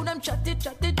 y'all show them chatty,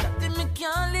 me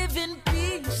can't live in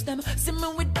peace. Them see me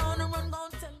with down and run,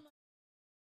 gon' tell me.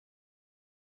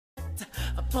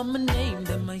 Upon my name,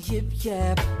 them a yip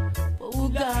yap. Oh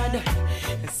God,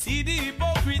 see the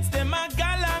hypocrites, them a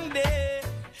galang day.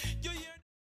 You hear?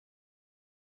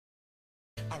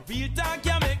 A real talk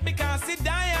can make me can't sit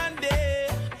down day.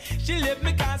 She left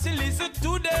me cause she listen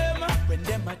to them when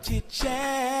them a chit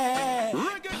chat.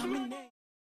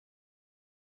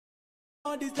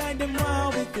 All this time them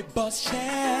wow with the bus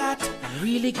chat. I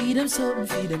really give them something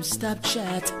for them stop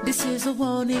chat. This is a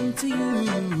warning to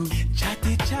you.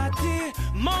 Chatty chatty,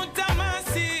 Mount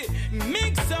Amasi,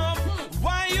 mix up.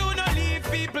 Why you not leave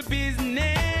people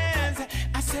business?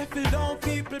 I said fill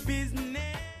people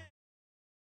business.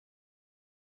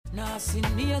 Now see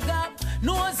near gap,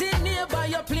 nose in nearby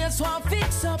your place, one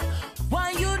fix up. Why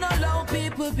you not allow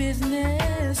people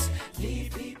business?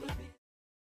 Leave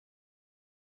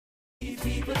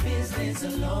people business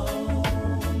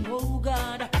alone. Oh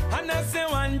God. And I say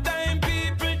one time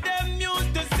people them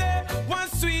used to say one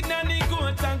sweet nanny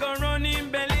goat and go run in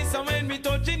belly. So when we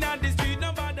touching at the street,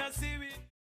 nobody see it.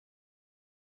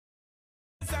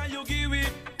 So you give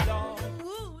it.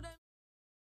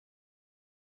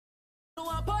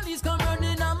 One police come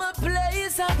running on my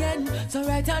place again. So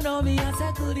right now me as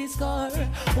I could score.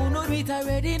 Who know it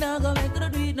already now go make no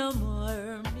do it no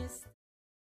more.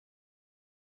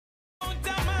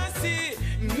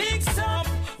 Mix up.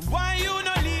 Why you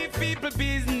not leave people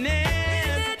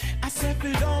business? I said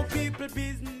fill people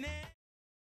business.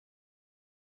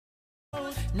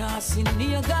 Now see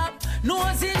near gap,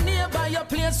 nose in nearby your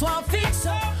place, one fix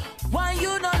up. Why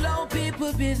you not allow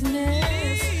people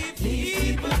business? Leave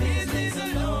people business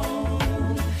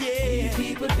alone. Leave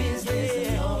people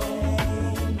business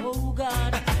alone. Oh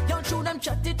God, y'all show them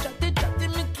chatty,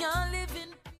 me can't live in.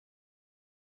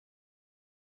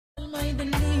 My the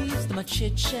leaves, them a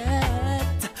chit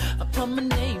chat. Upon my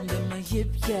name, them a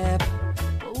yip yap.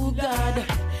 Oh God.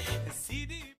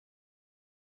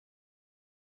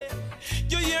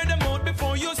 You hear them out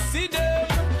before you see them.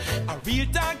 A real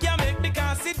talk can make me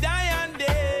can't sit down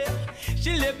day.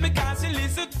 She left me cause she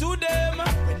listen to them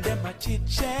when them a chit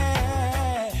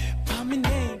chat. For me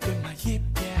name, them a yip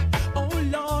yeah. Oh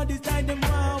Lord, it's like them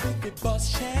wow with the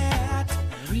bus chat.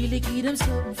 Really give them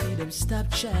something for them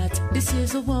stop chat. This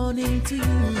is a warning to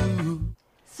you.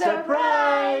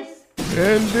 Surprise!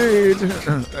 Indeed.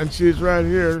 And she's right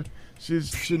here.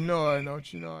 She know I.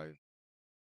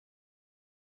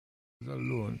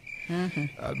 Alone.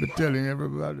 I'll be telling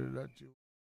everybody that you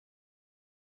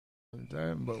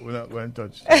time, but we're not going to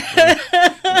touch we're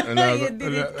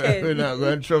not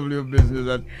going to trouble your business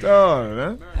at all,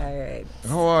 huh? All right.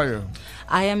 How are you?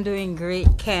 I am doing great,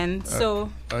 Ken. So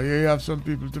you have some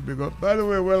people to pick up. By the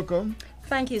way, welcome.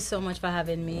 Thank you so much for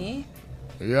having me.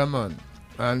 Yeah, man.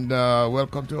 And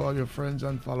welcome to all your friends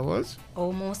and followers.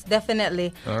 Oh, most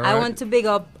definitely. All I right. want to big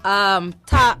up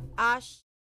Ash,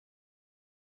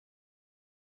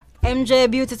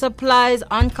 MJ Beauty Supplies,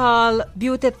 On Call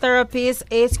Beauty Therapist,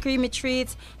 Ace Creamy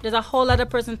Treats. There's a whole lot of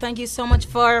person. Thank you so much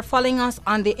for following us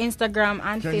on the Instagram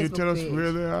and Can Facebook you tell us page.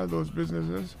 where they are, those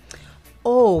businesses?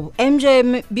 Oh,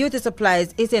 MJ Beauty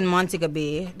Supplies is in Montego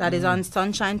Bay. That is on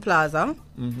Sunshine Plaza.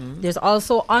 Mhm. There's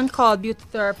also On Call Beauty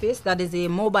Therapist. That is a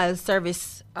mobile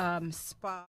service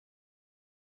spa.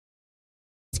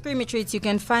 Creamy Treats, you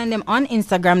can find them on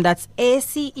Instagram. That's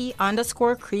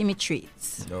ACE_Creamy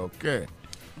Treats. Okay.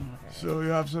 So you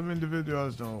have some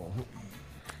individuals now.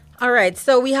 All right,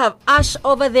 so we have Ash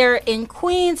over there in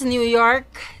Queens, New York.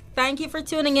 Thank you for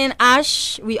tuning in,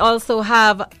 Ash. We also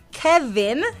have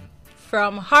Kevin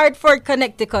from Hartford,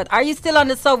 Connecticut. Are you still on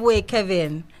the subway,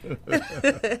 Kevin?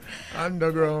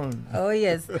 Underground. Oh,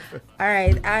 yes. All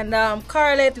right. And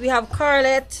Carlette, we have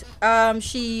Carlette.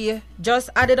 She just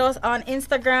added us on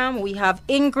Instagram. We have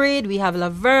Ingrid. We have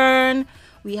Laverne.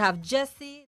 We have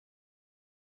Jessie.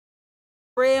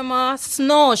 Rama.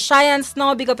 Snow. Cheyenne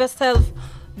Snow. Big up yourself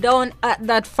down at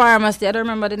that pharmacy. I don't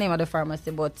remember the name of the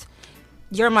pharmacy, but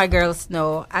you're my girl,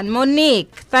 Snow. And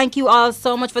Monique. Thank you all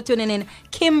so much for tuning in.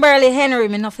 Kimberly Henry.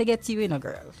 Me not forget you,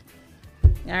 girl.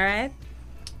 All right.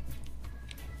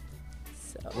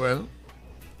 Well,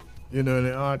 you know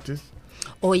the artist.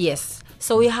 Oh, yes.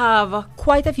 So we have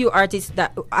quite a few artists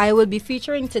that I will be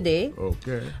featuring today.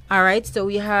 Okay. All right. So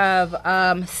we have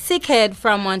Sickhead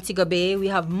from Montego Bay. We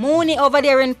have Mooney over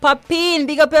there in Papine.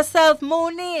 Big up yourself,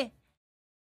 Mooney.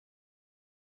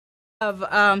 We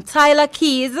have Tyler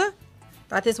Keys.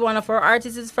 That is one of our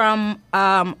artists from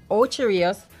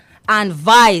Ocherios. And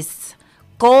Vice.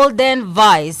 Golden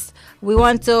Vice. We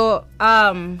want to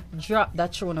drop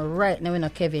that tune right now in a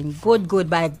Kevin. Good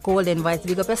by Golden Vice.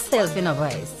 Big up yourself in a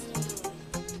Vice.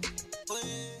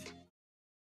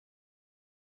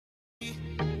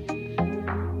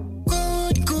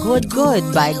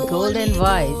 Good by Golden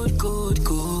Vice.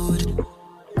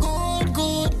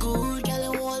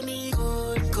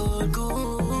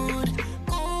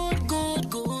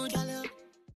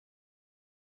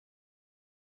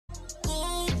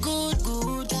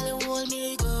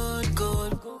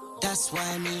 That's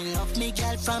why me love me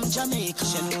girl from Jamaica.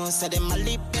 She knows that them a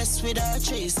lip best with her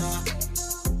chaser.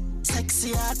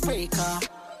 Sexy heartbreaker.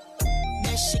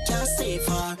 Best she can save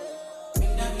her.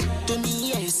 Do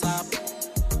me ASAP.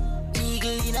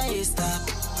 Eagle in a haystack.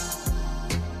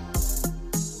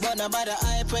 But no bother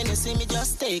hype when you see me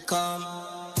just stay calm.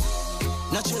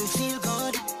 Naturally feel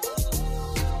good.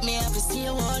 Me have to stay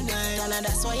all night. And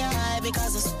that's why I high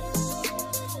because it's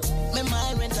my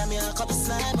mind when I'm a couple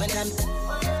slide when I'm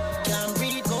can't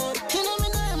breathe good. You know me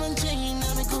diamond chain,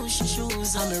 I'm a Gucci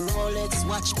shoes, I'm a Rolex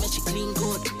watch, make you clean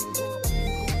good.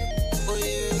 Oh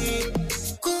yeah,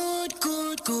 good.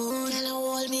 Girl, you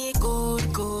hold me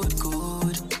good. Good. Girl,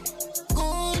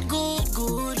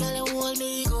 you hold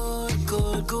me good.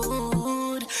 Good. Girl, you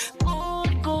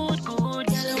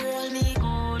hold me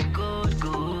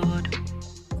good.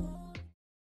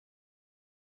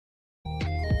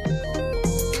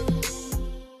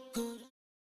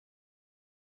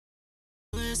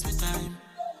 Time.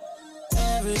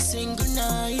 Every single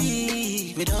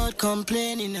night without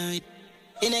complaining night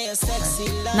in a sexy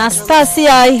life. Nastasia,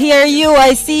 I hear you.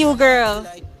 I see you, girl.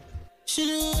 She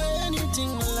do anything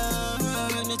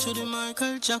alone. It to the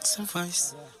Michael Jackson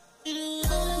voice.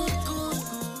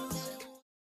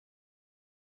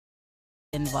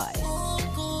 Invite.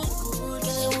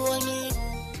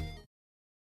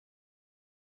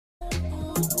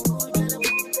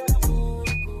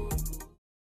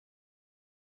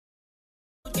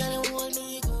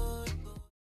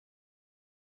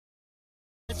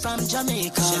 From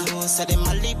Jamaica, she knows that them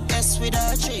a lip best with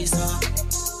her chaser.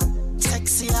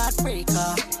 Sexy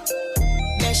heartbreaker,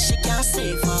 best she can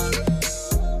save her.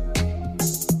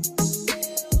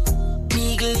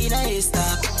 Eagle in a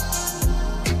haystack.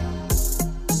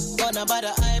 But no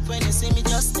bother hype when you see me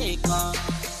just take on.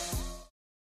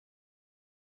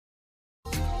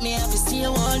 Me have to stay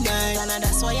all night, and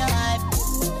that's why I hype.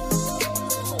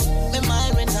 Me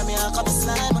mind when I'm a couple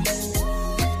slime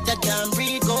that can't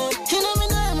breathe good. You know me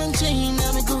diamond chain,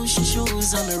 I'm a Gucci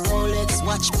shoes, I'm a Rolex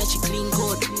watch, make you clean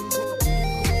good.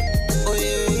 Oh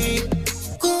yeah.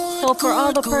 So for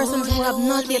all the persons who have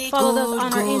not yet followed us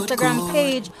on our Instagram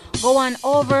page, go on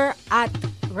over at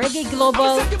Reggae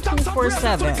Global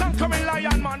 247. Coming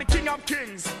lion man, the king of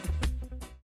kings.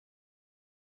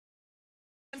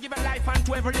 Give a life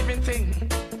unto every living thing.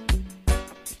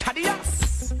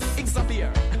 Thaddeus,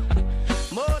 Xavier,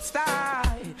 Most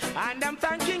High, and I'm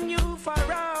thanking you for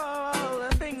all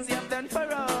the things you've done for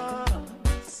us.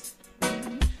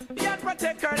 never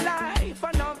take her life.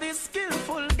 And all this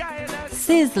skillful guidance.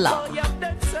 Sizzler. Oh, you've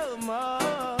done so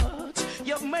much.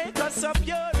 You've made us so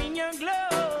pure in your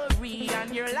glory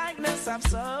and your likeness of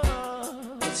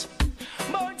such.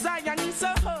 Mount Zion is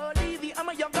so holy, the arm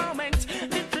of your garment.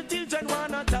 Little children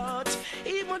wanna touch,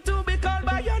 even to be called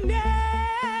by your name.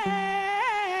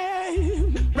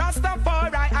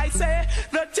 Rastafari, I say,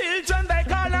 the children they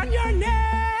call on your name.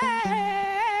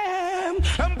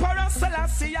 Emperor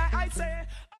Selassie, I say.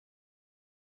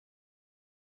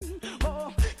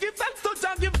 Oh, give thanks to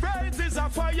Jah, give praises a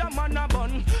fireman a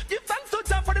bun. Give thanks to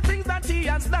Jah for the things that he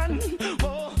has done.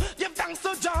 Oh, give thanks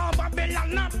to Jah,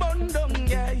 Babylon a bun down,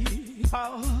 yeah.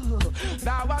 Oh,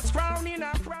 thou was crowning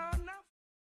a crown.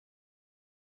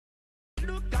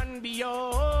 Look and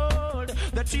behold,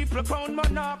 the triple crown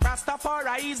monarch,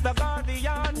 Rastafari is the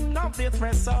guardian of the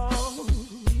threshold.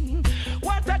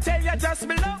 What I tell you, just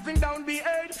be loving, don't be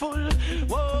hateful.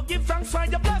 Whoa, give thanks for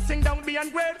your blessing, don't be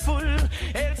ungrateful.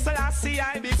 El Selassie,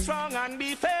 I be strong and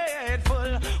be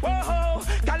faithful. Whoa,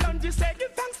 Kalonji said,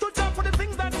 give thanks to Jah for the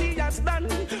things that he has done.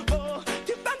 Whoa,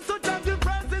 give thanks to Jah, give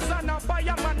praises and a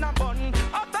fireman a bun.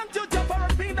 Oh, thank you, Jah, for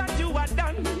everything that you have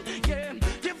done. Yeah,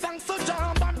 give thanks to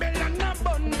Jah, Babylon a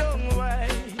bun, don't way.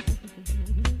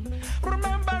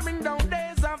 Remembering down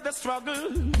days of the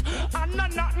struggle. And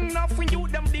not enough when you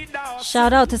them did that.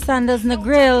 Shout out to Sanders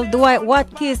Negril, Dwight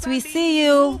Watkins, we see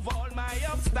you.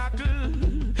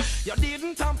 You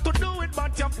didn't have to do it,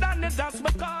 but you've done it just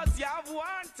because you have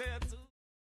wanted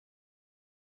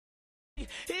to.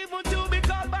 Even to be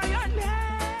called by your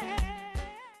name.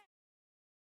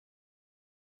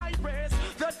 I praise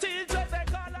the children they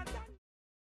call on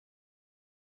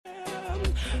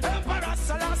Emperor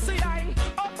Selassie.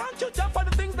 Oh, thank you, Jah, for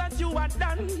the things that you have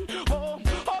done. Oh,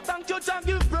 thank you, Jah,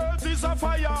 give praises of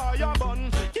fire, your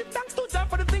bun. Give thanks to Jah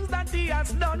for the things that he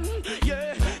has done.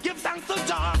 Yeah, give thanks to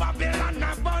Jah, Babylon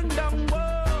abundant.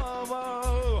 Whoa,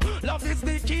 whoa. Love is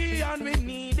the key and we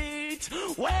need it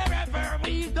wherever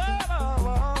we go.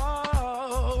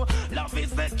 Love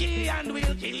is the key and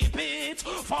we'll keep it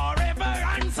forever.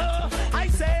 And so I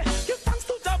say, give thanks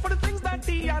to Jah for the things that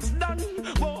he has done.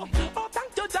 Whoa. Oh,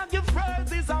 thank you, Jah, give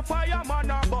praises of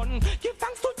fireman a bun. Give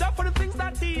thanks to Jah for the things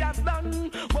that he has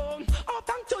done. Whoa. Oh,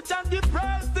 thank you, Jah, give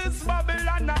praises,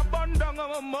 Babylon abundant,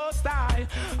 most high.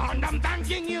 And I'm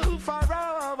thanking you for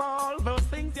all those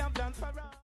things you have done for us.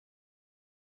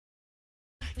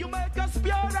 You make us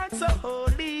pure and so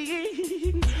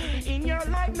holy in your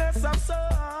likeness of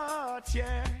such,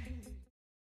 yeah.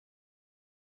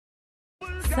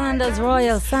 Sanders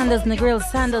Royal, Sanders Negril,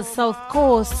 Sanders South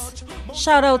Coast.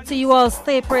 Shout out to you all.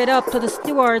 Stay prayed up to the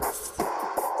stewards.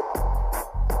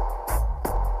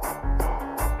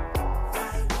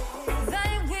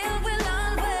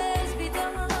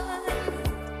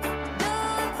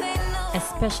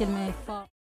 Especially my father.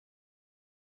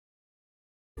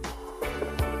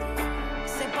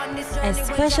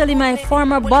 Especially my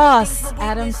former boss,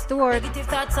 Adam Stewart. Negative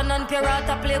thoughts and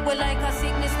non-pirata playboy like a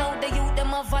sickness. Now the youth them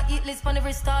have a eat list on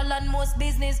every stall and most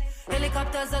business.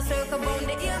 Helicopters are circle round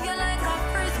the area like a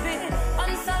frisbee.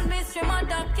 Unsolved mystery, my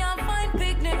dog can't find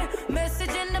picnic.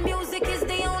 Message in the music is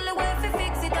the only way to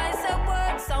fix it. I say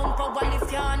word, sound power,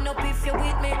 lift your hand up if you're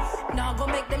with me. Now go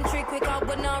make them trick quick out,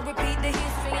 but now repeat the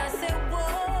history. I say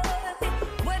word.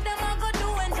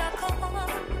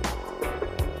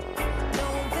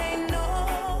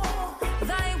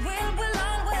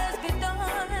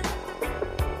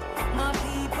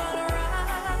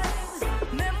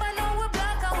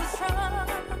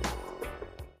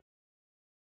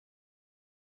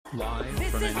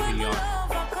 Live from NPR.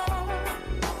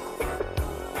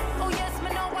 Oh yes, me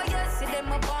know why yes, see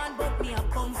them a born, but me a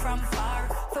come from far.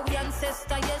 For we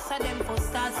ancestor, yes, and them for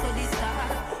stars to the star.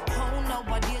 Oh,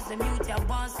 nowadays the mute ya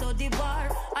born to the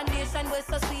bar. A nation where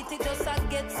so sweet, it just a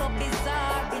get so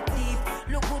bizarre. It deep,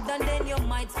 look good and then you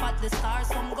might spot the stars.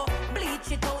 Some go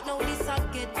bleach it out, now this a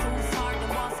get too far. Them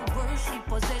want to worship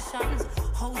possessions,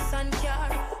 house and car.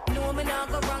 No, me not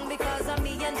go wrong because of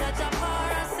me and Judge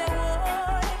Apar. I say, whoa.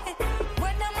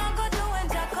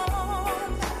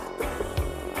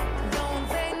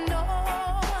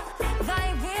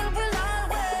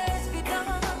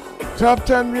 Top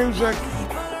 10 music.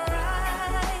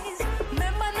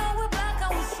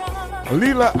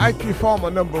 Leela Ike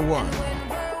Farmer, number 1.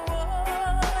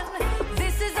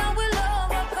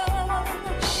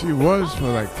 She was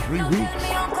for like 3 weeks.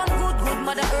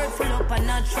 Mother Earth full up a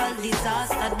natural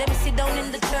disaster. Them sit down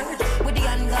in the church with the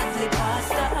ungodly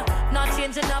pastor. Not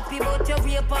changing up, but you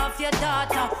rape off your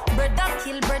daughter. Brother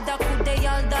kill, brother could they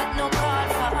all that no call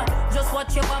for. Just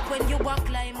watch your back when you walk,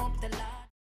 climb up the ladder.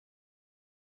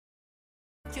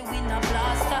 You win a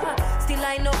blaster. Still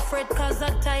I no fret cause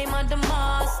of time of the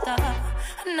master.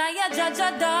 Now you judge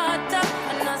a daughter.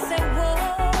 And I say,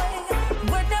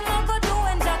 boy, what them I go do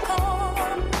when you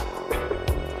come?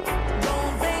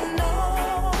 Don't they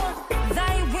know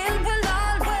thy will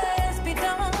always be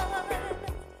done?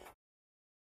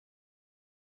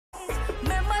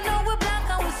 Remember now we're black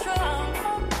and we're strong.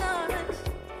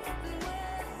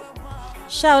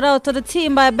 Shout out to the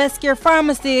team by Best Care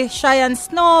Pharmacy. Cheyenne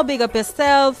Snow, big up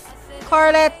yourself.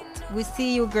 Carlette, we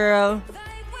see you, girl.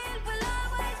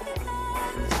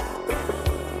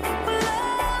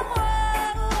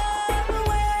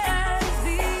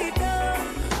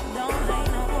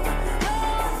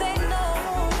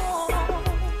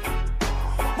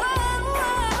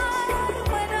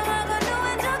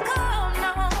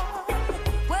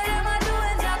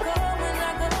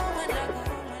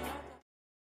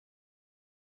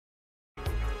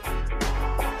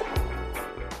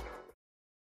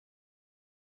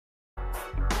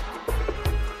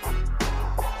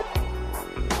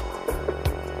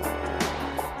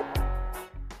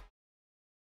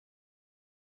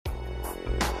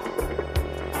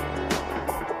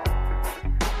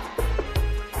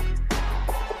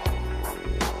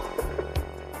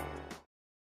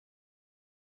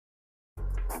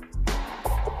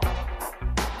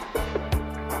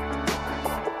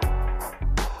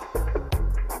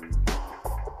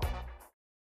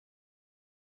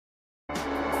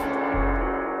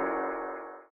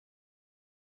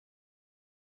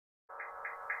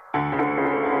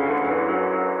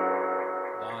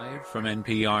 From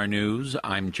NPR News,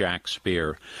 I'm Jack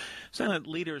Speer. Senate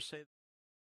leaders say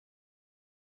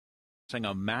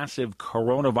a massive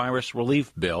coronavirus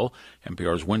relief bill.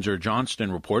 NPR's Windsor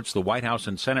Johnston reports the White House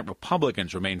and Senate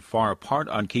Republicans remain far apart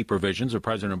on key provisions of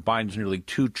President Biden's nearly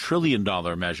 $2 trillion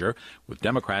measure, with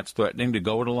Democrats threatening to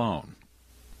go it alone.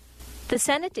 The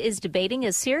Senate is debating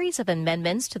a series of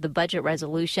amendments to the budget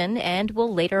resolution and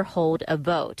will later hold a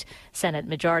vote. Senate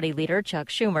Majority Leader Chuck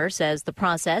Schumer says the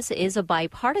process is a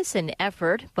bipartisan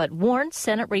effort, but warns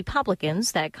Senate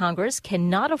Republicans that Congress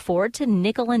cannot afford to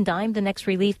nickel and dime the next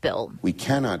relief bill. We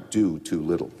cannot do too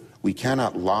little. We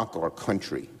cannot lock our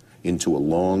country into a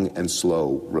long and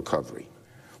slow recovery.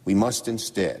 We must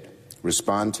instead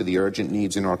respond to the urgent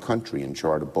needs in our country and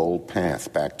chart a bold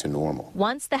path back to normal.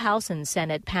 Once the House and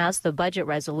Senate pass the budget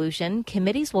resolution,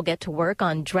 committees will get to work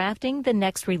on drafting the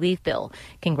next relief bill.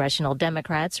 Congressional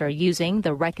Democrats are using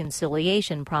the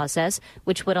reconciliation process,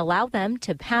 which would allow them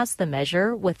to pass the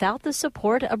measure without the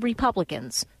support of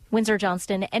Republicans. Windsor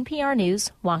Johnston, NPR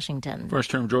News, Washington.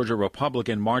 First-term Georgia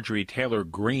Republican Marjorie Taylor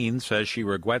Greene says she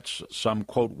regrets some,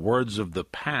 quote, words of the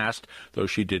past, though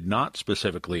she did not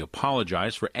specifically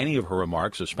apologize for any of her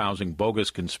remarks espousing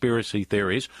bogus conspiracy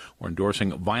theories or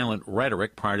endorsing violent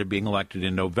rhetoric prior to being elected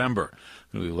in November.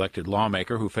 The newly elected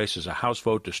lawmaker, who faces a House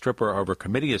vote to strip her of her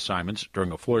committee assignments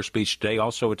during a floor speech today,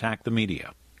 also attacked the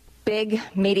media. Big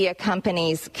media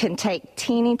companies can take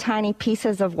teeny tiny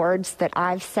pieces of words that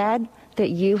I've said, that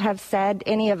you have said,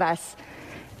 any of us,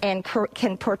 and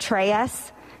can portray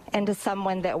us into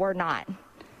someone that we're not.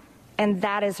 And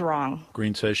that is wrong.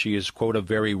 Greene says she is, quote, a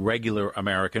very regular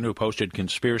American who posted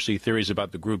conspiracy theories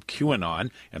about the group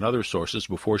QAnon and other sources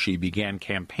before she began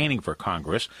campaigning for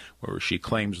Congress, where she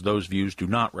claims those views do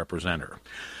not represent her.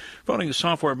 Voting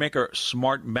software maker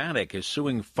Smartmatic is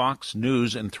suing Fox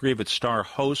News and three of its star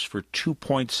hosts for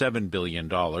 $2.7 billion.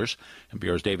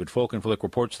 NPR's David Folkenflik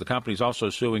reports the company is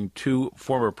also suing two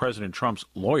former President Trump's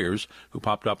lawyers who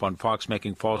popped up on Fox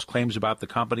making false claims about the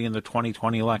company in the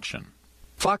 2020 election.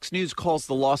 Fox News calls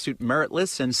the lawsuit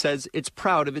meritless and says it's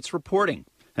proud of its reporting.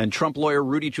 And Trump lawyer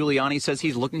Rudy Giuliani says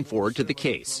he's looking forward to the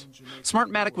case.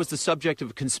 Smartmatic was the subject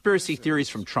of conspiracy theories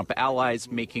from Trump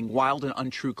allies, making wild and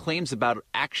untrue claims about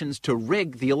actions to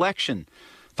rig the election.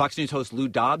 Fox News host Lou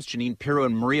Dobbs, Janine Pirro,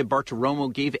 and Maria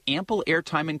Bartiromo gave ample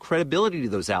airtime and credibility to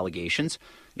those allegations.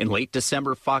 In late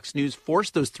December, Fox News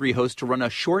forced those three hosts to run a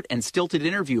short and stilted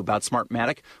interview about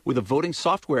Smartmatic with a voting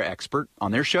software expert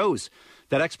on their shows.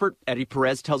 That expert, Eddie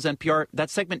Perez, tells NPR that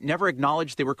segment never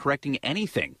acknowledged they were correcting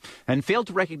anything and failed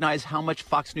to recognize how much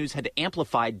Fox News had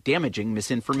amplified damaging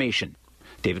misinformation.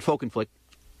 David Folkenflik,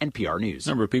 NPR News.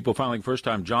 The number of people filing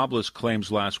first-time jobless claims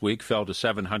last week fell to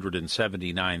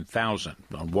 779,000.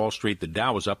 On Wall Street, the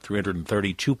Dow was up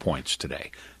 332 points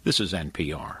today. This is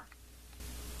NPR.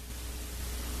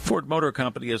 Ford Motor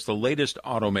Company is the latest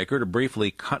automaker to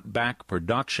briefly cut back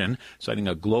production, citing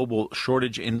a global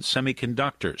shortage in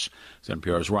semiconductors. As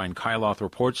NPR's Ryan Kyloth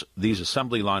reports, these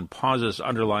assembly line pauses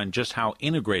underline just how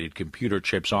integrated computer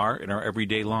chips are in our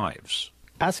everyday lives.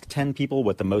 Ask 10 people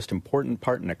what the most important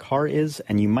part in a car is,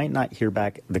 and you might not hear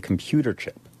back the computer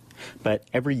chip. But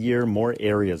every year, more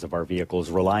areas of our vehicles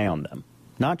rely on them,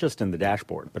 not just in the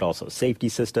dashboard, but also safety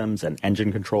systems and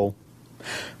engine control.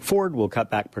 Ford will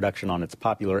cut back production on its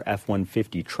popular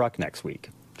F-150 truck next week,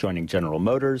 joining General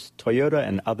Motors, Toyota,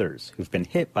 and others who've been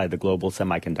hit by the global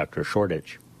semiconductor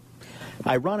shortage.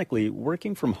 Ironically,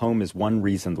 working from home is one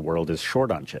reason the world is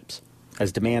short on chips,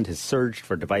 as demand has surged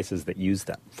for devices that use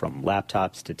them, from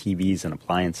laptops to TVs and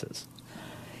appliances.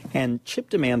 And chip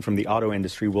demand from the auto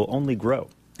industry will only grow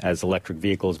as electric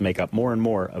vehicles make up more and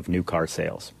more of new car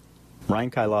sales.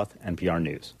 Ryan Kyloth, NPR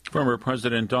News. Former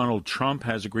President Donald Trump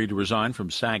has agreed to resign from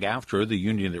SAG-AFTRA, the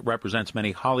union that represents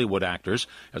many Hollywood actors,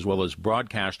 as well as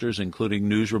broadcasters, including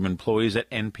newsroom employees at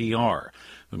NPR.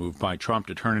 The move by Trump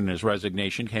to turn in his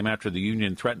resignation came after the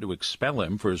union threatened to expel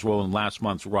him for his role in last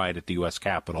month's riot at the U.S.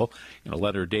 Capitol. In a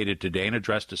letter dated today and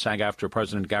addressed to SAG-AFTRA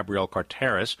President Gabriel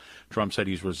Carteris, Trump said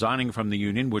he's resigning from the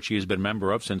union, which he has been a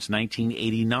member of since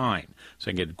 1989,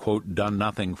 saying it had, quote, done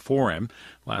nothing for him.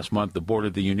 Last month, the board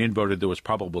of the union voted there was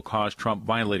probable cause Trump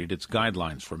violated its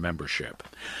guidelines for membership.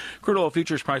 Crude oil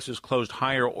futures prices closed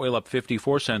higher, oil up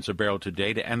 54 cents a barrel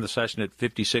today to end the session at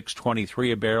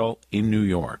 $56.23 a barrel in New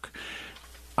York.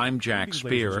 I'm Jack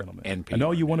Spear, NPR. And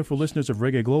all you wonderful listeners of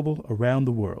Reggae Global around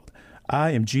the world.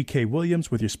 I am G.K. Williams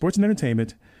with your sports and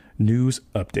entertainment news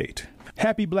update.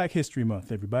 Happy Black History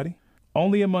Month, everybody.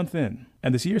 Only a month in,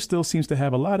 and this year still seems to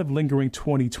have a lot of lingering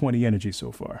 2020 energy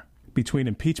so far. Between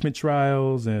impeachment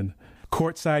trials and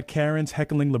courtside Karens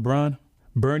heckling LeBron,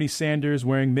 Bernie Sanders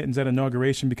wearing mittens at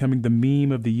inauguration becoming the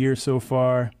meme of the year so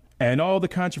far, and all the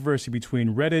controversy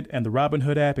between Reddit and the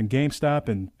Robinhood app and GameStop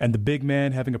and the big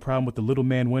man having a problem with the little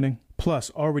man winning, plus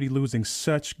already losing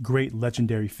such great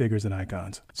legendary figures and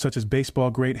icons, such as baseball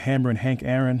great Hammer and Hank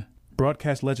Aaron,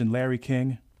 broadcast legend Larry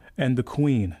King, and the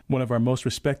Queen, one of our most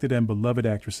respected and beloved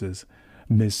actresses,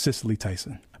 Ms. Cicely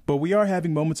Tyson. But we are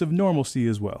having moments of normalcy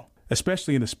as well,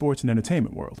 especially in the sports and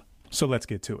entertainment world. So let's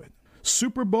get to it.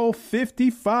 Super Bowl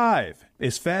 55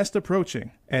 is fast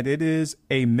approaching, and it is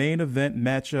a main event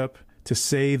matchup to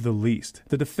say the least.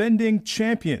 The defending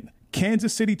champion,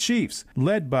 Kansas City Chiefs,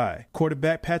 led by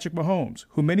quarterback Patrick Mahomes,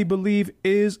 who many believe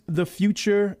is the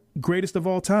future greatest of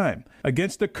all time,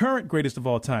 against the current greatest of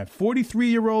all time,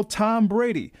 43-year-old Tom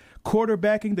Brady,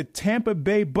 quarterbacking the Tampa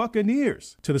Bay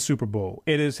Buccaneers to the Super Bowl.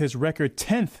 It is his record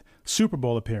 10th Super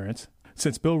Bowl appearance.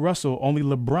 Since Bill Russell, only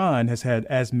LeBron has had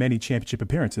as many championship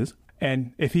appearances.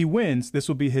 And if he wins, this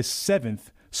will be his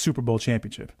 7th Super Bowl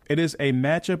championship. It is a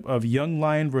matchup of young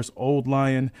lion versus old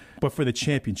lion, but for the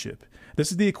championship.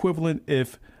 This is the equivalent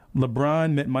if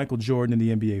LeBron met Michael Jordan in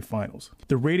the NBA Finals.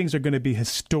 The ratings are going to be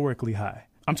historically high.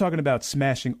 I'm talking about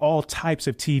smashing all types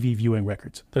of TV viewing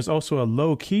records. There's also a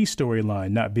low-key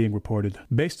storyline not being reported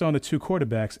based on the two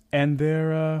quarterbacks and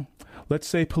their, let's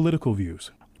say, political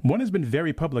views. One has been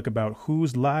very public about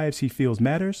whose lives he feels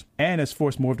matters and has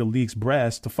forced more of the league's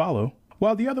brass to follow,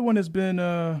 while the other one has been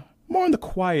more on the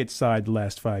quiet side the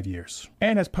last 5 years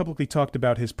and has publicly talked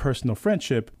about his personal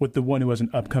friendship with the one who has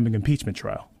an upcoming impeachment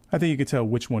trial. I think you can tell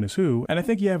which one is who, and I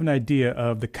think you have an idea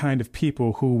of the kind of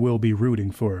people who will be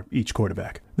rooting for each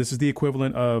quarterback. This is the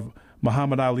equivalent of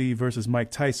Muhammad Ali versus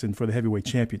Mike Tyson for the heavyweight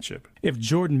championship. If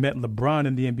Jordan met LeBron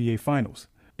in the NBA Finals,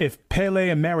 if Pele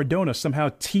and Maradona somehow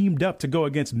teamed up to go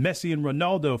against Messi and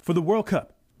Ronaldo for the World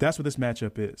Cup, that's what this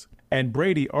matchup is. And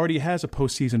Brady already has a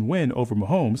postseason win over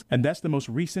Mahomes, and that's the most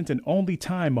recent and only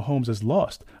time Mahomes has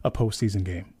lost a postseason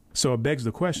game. So it begs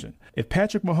the question, if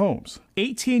Patrick Mahomes,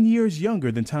 18 years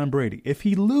younger than Tom Brady, if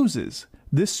he loses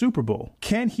this Super Bowl,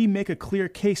 can he make a clear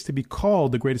case to be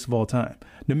called the greatest of all time,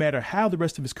 no matter how the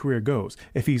rest of his career goes,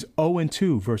 if he's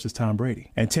 0-2 versus Tom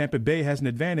Brady? And Tampa Bay has an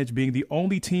advantage being the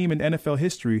only team in NFL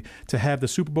history to have the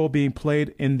Super Bowl being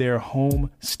played in their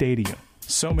home stadium.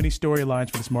 So many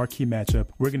storylines for this marquee matchup.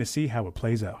 We're going to see how it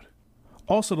plays out.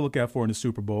 Also to look out for in the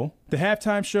Super Bowl, the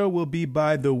halftime show will be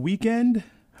by The Weeknd.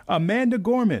 Amanda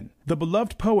Gorman, the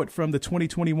beloved poet from the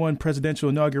 2021 presidential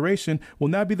inauguration, will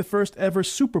now be the first ever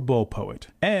Super Bowl poet.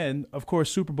 And, of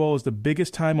course, Super Bowl is the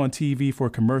biggest time on TV for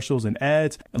commercials and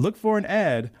ads. And look for an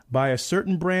ad by a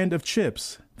certain brand of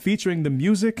chips featuring the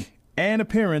music and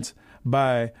appearance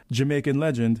by Jamaican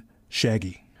legend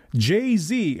Shaggy.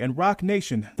 Jay-Z and Roc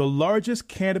Nation, the largest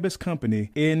cannabis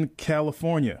company in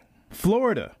California.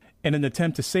 Florida, in an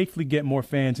attempt to safely get more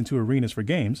fans into arenas for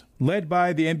games, led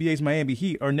by the NBA's Miami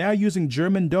Heat, are now using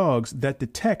German dogs that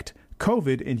detect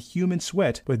COVID in human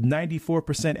sweat with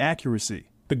 94% accuracy.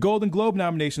 The Golden Globe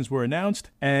nominations were announced,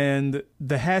 and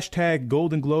the hashtag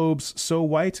Golden Globes So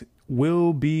White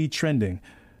will be trending.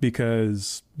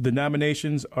 because the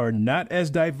nominations are not as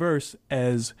diverse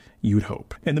as you'd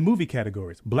hope. In the movie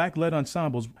categories, Black-led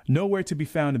ensembles nowhere to be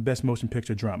found in Best Motion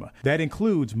Picture Drama. That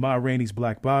includes Ma Rainey's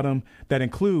Black Bottom. That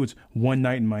includes One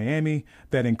Night in Miami.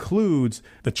 That includes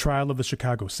The Trial of the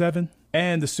Chicago 7.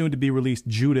 And the soon-to-be-released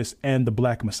Judas and the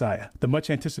Black Messiah, the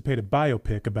much-anticipated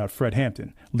biopic about Fred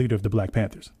Hampton, leader of the Black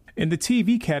Panthers. In the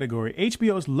TV category,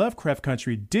 HBO's Lovecraft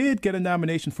Country did get a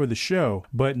nomination for the show,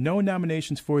 but no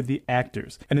nominations for the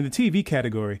actors. And in the TV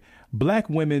category, black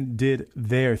women did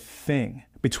their thing.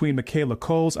 Between Michaela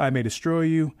Cole's I May Destroy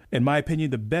You, in my opinion,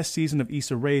 the best season of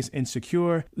Issa Rae's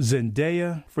Insecure,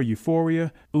 Zendaya for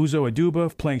Euphoria, Uzo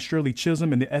Aduba playing Shirley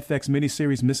Chisholm in the FX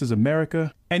miniseries Mrs.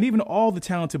 America, and even all the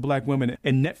talented black women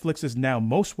in Netflix's now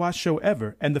most watched show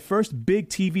ever and the first big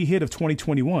TV hit of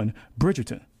 2021,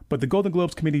 Bridgerton. But the Golden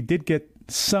Globes committee did get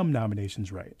some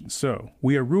nominations right. So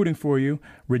we are rooting for you.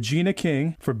 Regina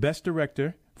King for Best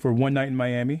Director for One Night in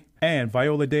Miami, and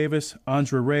Viola Davis,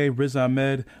 Andra Ray, Riz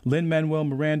Ahmed, Lin-Manuel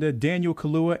Miranda, Daniel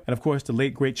Kaluuya, and of course the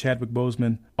late great Chadwick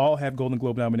Boseman all have Golden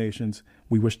Globe nominations.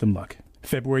 We wish them luck.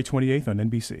 February 28th on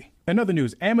NBC. In other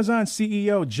news, Amazon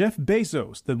CEO Jeff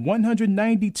Bezos, the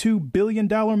 $192 billion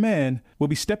man, will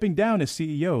be stepping down as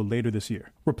CEO later this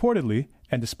year. Reportedly,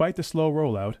 and despite the slow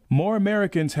rollout, more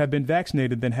Americans have been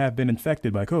vaccinated than have been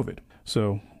infected by COVID.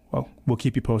 So, well, we'll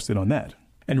keep you posted on that.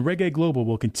 And Reggae Global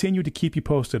will continue to keep you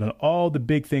posted on all the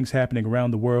big things happening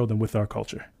around the world and with our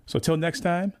culture. So till next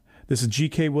time, this is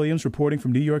G.K. Williams reporting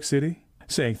from New York City,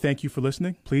 saying thank you for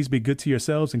listening. Please be good to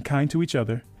yourselves and kind to each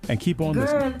other, and keep on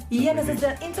listening. Girl, yeah, this is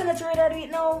the internet radio do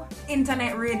it now.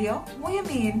 Internet radio? What you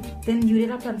mean? Then you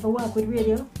did a plan for work with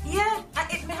radio? Yeah,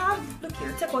 it may have. Look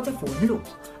here, take out your phone, look.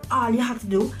 All you have to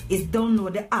do is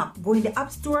download the app, go in the App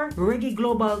Store, Reggae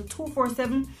Global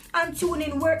 247, and tune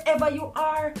in wherever you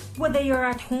are. Whether you're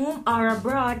at home or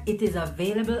abroad, it is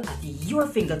available at your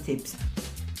fingertips.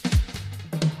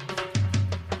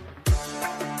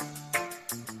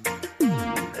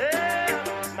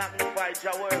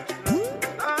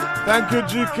 Thank you,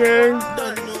 GK.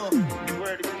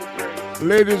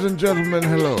 Ladies and gentlemen,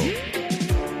 hello.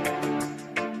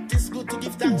 It's good to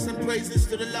give thanks and praises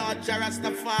to the Lord Jah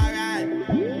Rastafari.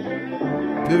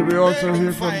 Did we also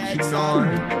hear from Kinoy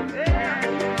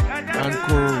and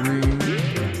Corrine?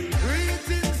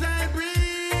 Greetings I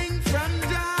bring from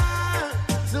Jah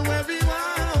to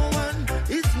everyone.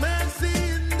 His mercy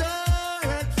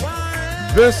endureth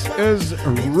forever. This is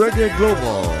Reggae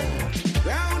Global.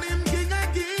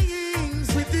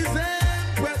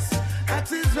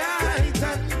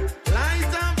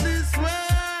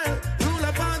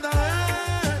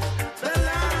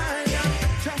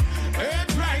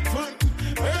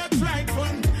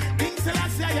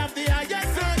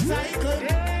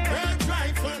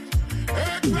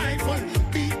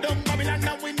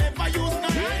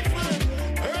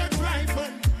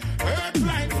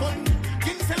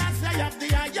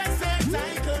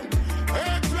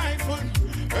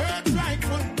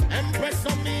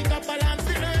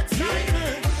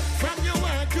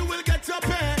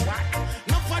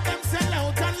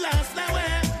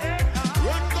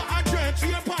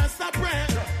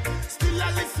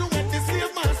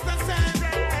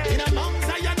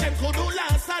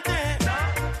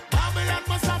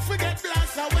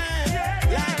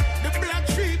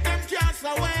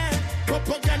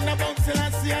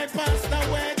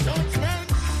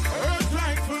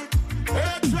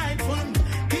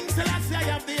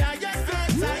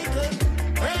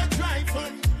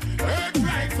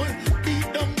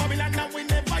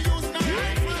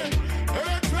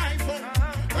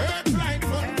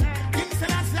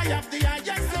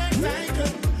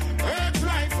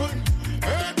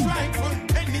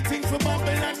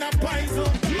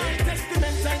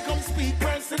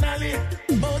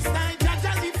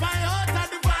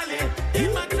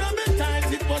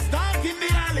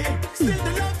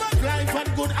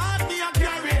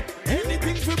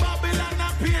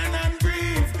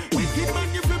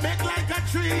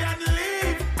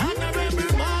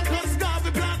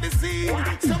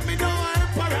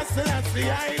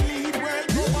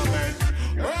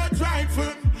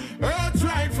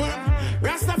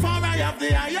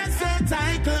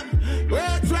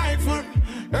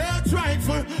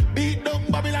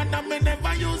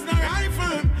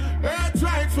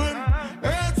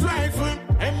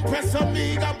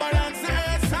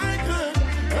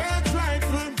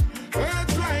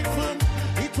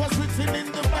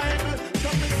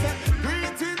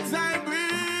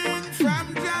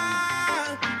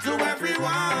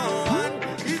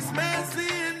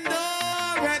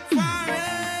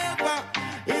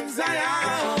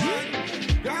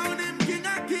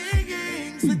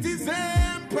 With his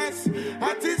empress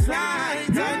at his right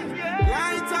hand.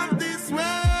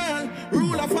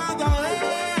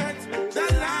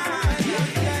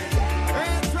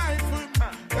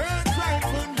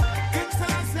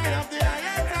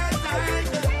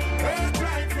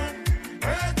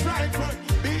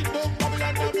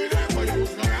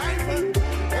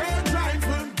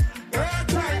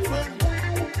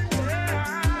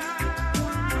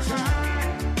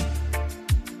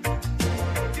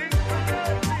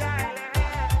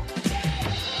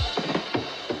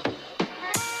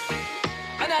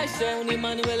 I say only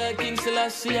Manuel I King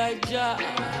Selassie I Jah.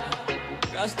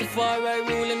 Rastafari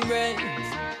ruling reigns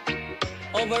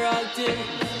over all things.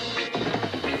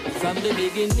 From the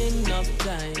beginning of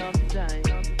time,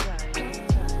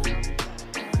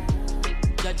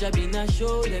 Jaja been a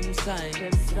show them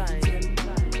signs.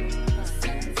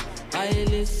 I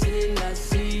listen, I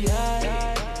see,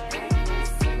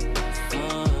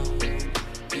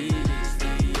 he is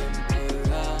the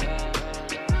emperor.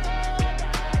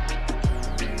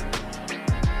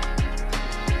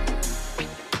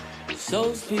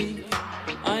 So speak,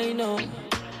 I know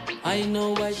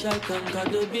I shall conquer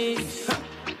the beast.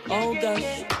 Oh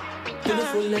gosh, to the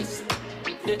fullest,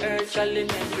 the earth shall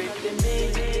inherit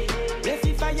me. If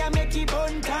the fire make it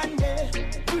burn candle,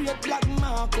 great black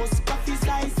Marcus, coffee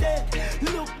size.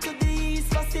 Look to the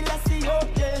east, for still I see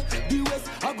up there. The west,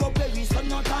 I go Paris, so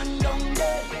not turn down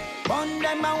there. Burn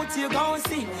them out, you gon'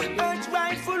 see. Earth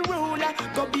rightful ruler,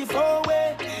 go before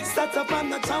way. Start up on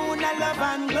the town of love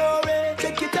and glory.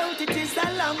 Check it out, it is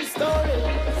a long story.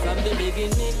 From the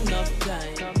beginning of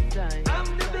time,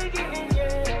 from the beginning,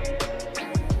 yeah.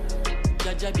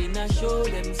 Jaja been a show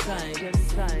them signs.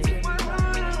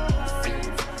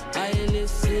 I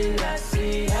listen, I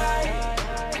see,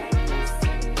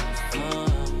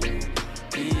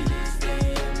 he is the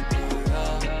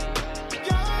emperor.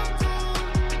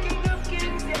 King of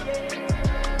kings, yeah.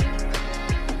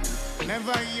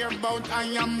 Never hear about I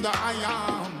am the I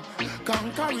am.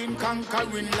 Conquering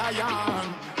lion.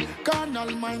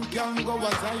 Carnal mind can go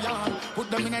as Zion. Put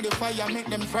them in the fire, make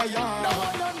them fire.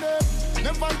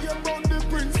 Never hear about the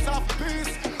Prince of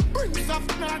Peace. Prince of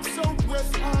North, South,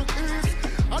 West, and East.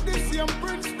 And the same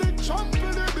Prince, the champ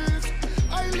of the beast.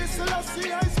 I listen, I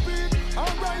see, I speak.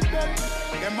 Alright then.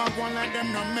 Them a go like them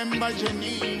no member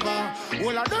Geneva.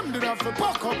 All of them did have to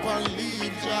pack up and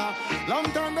leave, ja. Long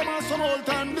time them are some old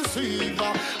time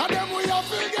deceiver. And them we have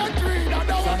to get rid of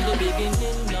them. From the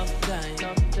beginning of time,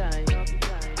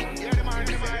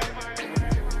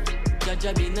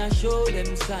 Jaja been a show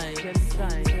them signs.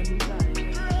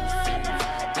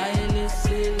 I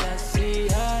listen, I see,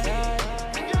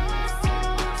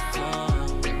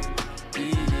 he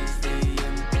is the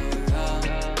emperor.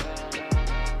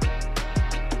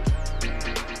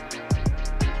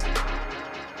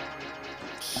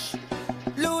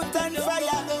 Loot and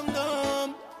fire,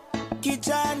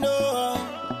 Kichano.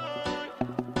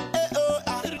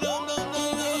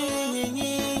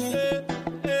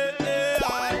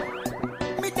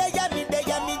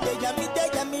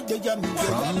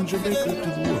 From Jamaica to the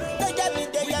world,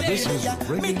 this is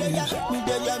reggae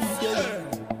music.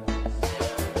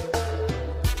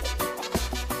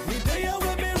 Me there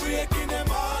when me wake in the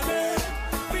morning.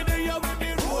 Me there when me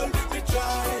roll with me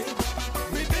child.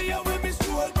 Me there when me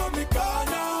stroll from me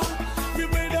corner. Me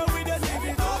brother with us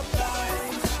living up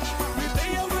time. Me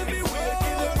there when me wake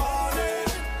in the morning.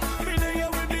 Me there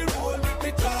when me roll with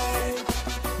me child.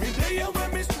 Me there when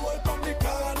me stroll from me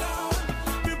corner.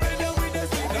 Me brother with us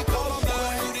living up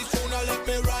time. This tune let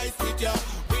me rise with ya.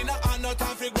 We not have no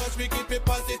time for guts, we keep it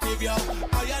positive, yeah.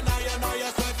 I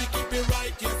strive to keep it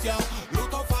right, yes, yeah.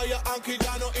 Look on fire and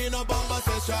Kijano in a bomber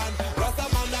session. Rasta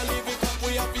man, I live it up,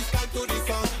 we have to scan to the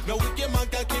sun. No wicked man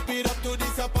can keep it up to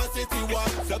this a positive one.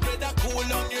 So better cool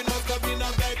on, you know, so we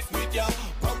not vex with ya.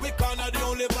 Public corner, the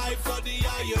only vibe for the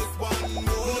highest one. We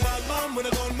no bad man, we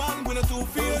no gun man, we no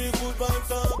two-fear. The good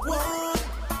vibes are one.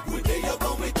 We take your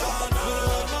gun, we corner. We no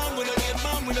bad man, we no hate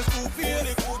man, we no two-fear.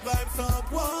 The good vibes are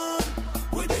one.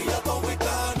 We take your gun, we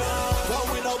corner. Cause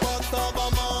we no backstab a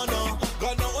man.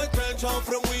 Got no attention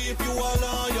from we if you are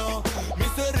liar.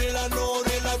 Mr. Real and no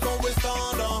real, that's how we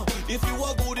stand. If you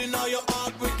are good in your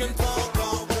heart, we can talk,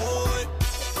 boy.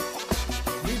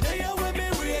 Me there when me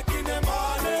wake in the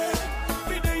morning.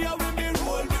 Me there when me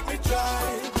roll with me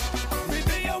child. Me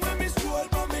there when me stroll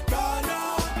from me corner.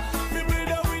 Me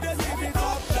brother with us living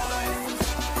up lines.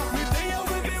 Me there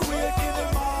when me wake in the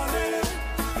morning.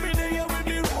 Me there when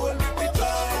me roll with me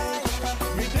child.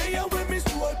 Me there when me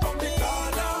stroll from me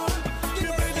corner. Me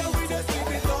brother with us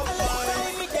living up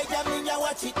lines. Me there me a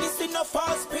watch it. Listen no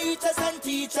false preachers and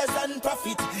teachers and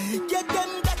prophet. Get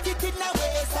them got it in a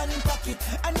waist and pocket.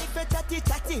 And if you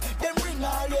chatty, them bring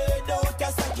all your head out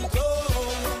your socket. Oh,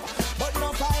 but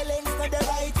no violence, no the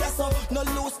right, yeah, so. No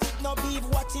loose lip, no beef,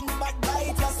 watching back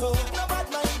bite, yeah, so. No bad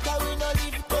mind, cause we no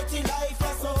live dirty life,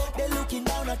 yeah, so. They looking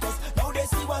down at us, now they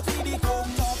see what we become.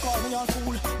 No call me a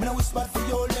fool, me no whisper for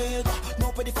your leg.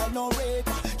 No pedophile, no rape,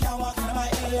 can't walk in my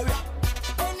area.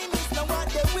 Enemies know what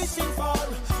they wishing for.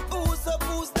 Who's up,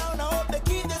 who's down, I hope they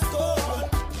keep the score.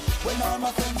 When all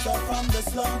my friends are from the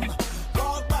slum,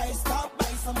 walk by, stop by,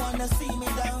 someone to see me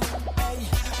down. Hey,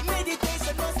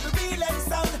 meditation must be real and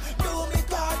sound. Do me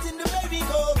God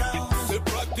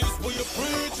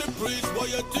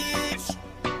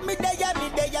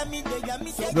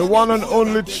The one and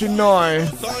only Chinoy.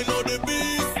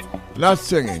 Not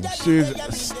singing, she's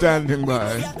standing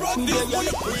by,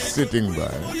 sitting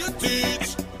by.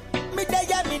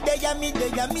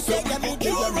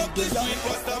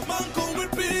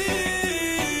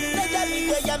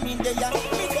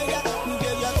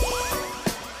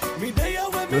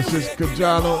 This is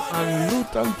Kajano and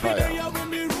Lutan Fire.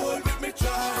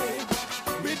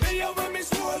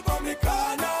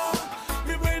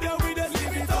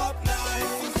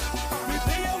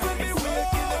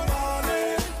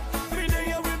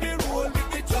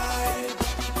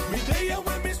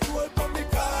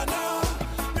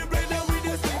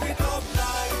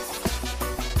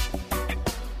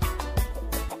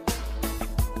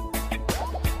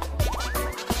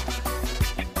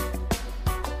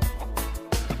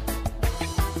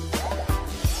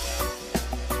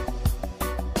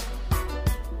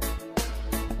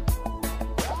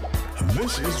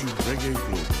 This is Reggae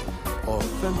Global,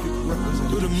 authentic representation.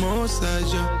 To the Most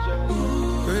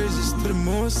High, praises to the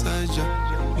Most High.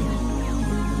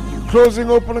 Closing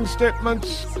opening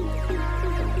statements.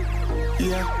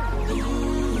 Yeah.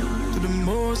 To the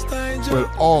Most High. Well,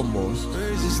 almost.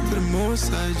 Praises to the Most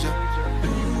High.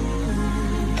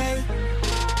 Hey.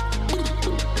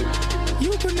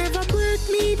 You could never break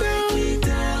me down.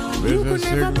 You could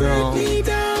never break me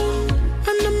down.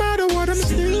 And no matter what, I'm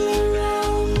still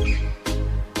around.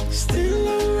 Still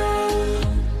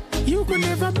around. You could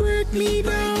never break me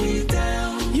down.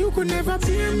 You could never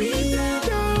tear me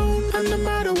down. And no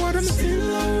matter what, I'm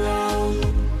still around.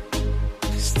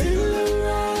 Still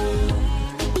around.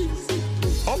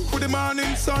 Up with the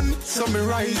morning sun, so me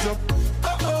rise up.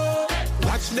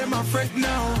 Watch them a fret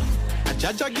now. A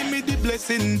Jaja give me the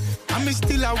blessing, and me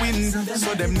still a win.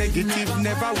 So them negative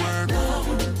never work.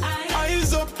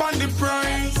 Eyes up on the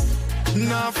prize.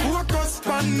 Nah, focus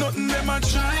on nothing, them a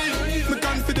try. Me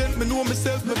confident, me know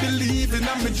myself, me believe in,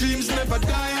 and my dreams never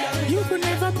die. You could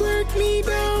never break me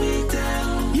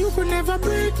down. You could never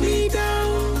break me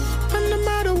down. And no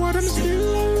matter what, I'm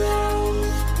still around.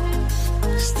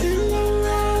 Still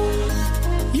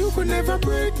around. You could never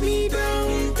break me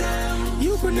down.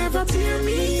 You could never tear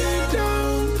me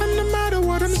down. And no matter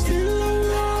what, I'm still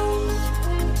around.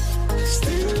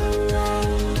 Still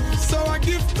around. So I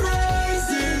give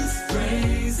praises.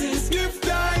 Praises. Give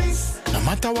thanks. No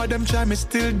matter what them try, me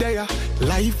still there.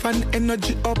 Life and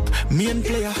energy up, main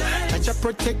player. Jah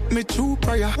protect me through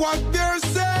prayer. What they're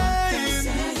saying,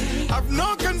 have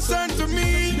no concern to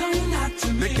me.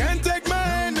 They can't take my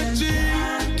energy.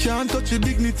 Can't touch the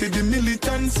dignity, the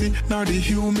militancy, nor the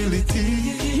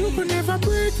humility. You could never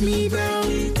break me down.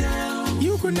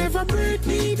 You could never break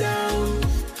me down.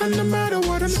 And no matter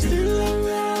what, I'm still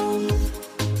around.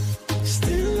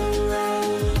 Still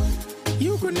around.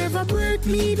 You could never break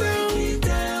me down.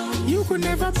 You could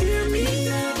never tear me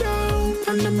down.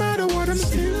 And no matter what, I'm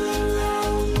still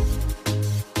around.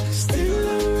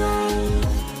 Still around.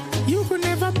 You could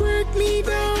never break me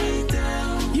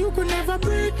down. You could never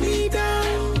break me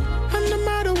down. And no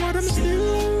matter what, I'm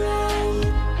still around.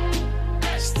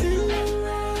 Still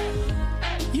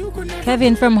around. You could never.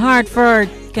 Kevin from Hartford,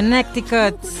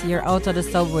 Connecticut. You're out of the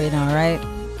subway now, right?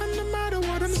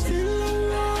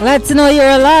 Let's know you're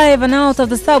alive and out of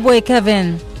the subway,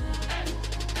 Kevin.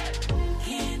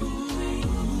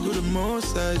 To the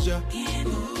Most High,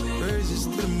 praises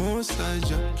to the Most High.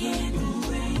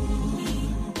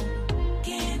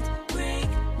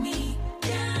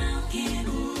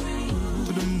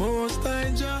 To the Most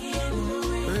High,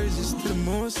 praises to the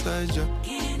Most High.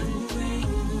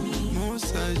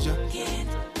 Most High.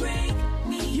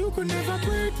 You could never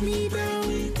break me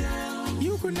down.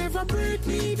 You could never break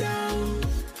me down.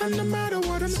 And no matter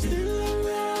what, I'm still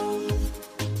around.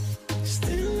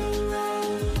 Still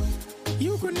around.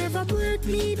 You could never break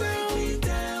me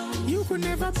down. You could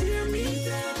never tear me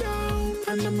down.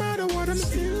 And no matter what, I'm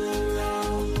still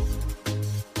around.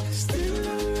 Still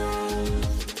around.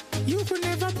 You could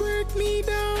never break me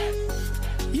down.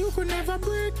 You could never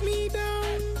break me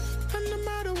down. And no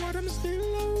matter what, I'm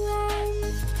still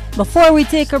around. Before we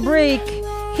take a break,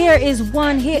 here is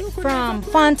one hit from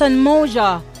Fontaine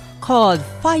Moja called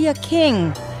Fire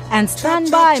King. And stand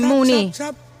by, Mooney,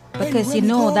 because you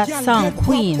know that song,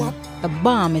 Queen, the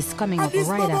bomb is coming up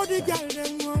right after.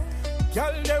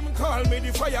 Girl, them call me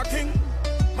the Fire King.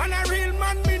 Man, a real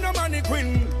man, me no money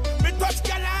queen. Me touch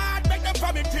girl hard, make them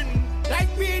for me tin. Like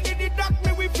we did it, dock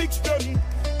me, we fix them.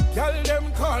 Girl,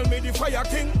 them call me the Fire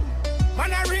King.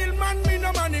 Man, a real man, me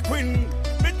no money queen.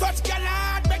 Me touch girl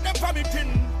hard, make them for me tin.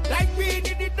 Like we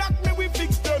did it, dock me, we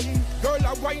fix them. Girl,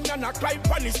 a wine and a climb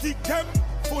on the stick them.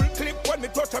 Full clip when me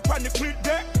touch up on the clip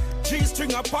there.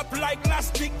 G-string a pop like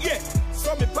plastic, yeah.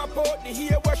 So me pop out the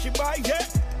hair where she buy, yeah.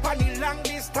 On the long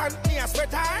distance, me a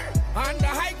sweater. And the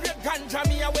high grade ganja,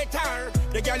 me a wetter.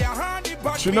 The girl ya handy,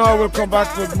 but You know we'll come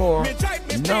back with more.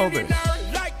 Know this.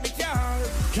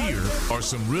 Here are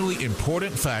some really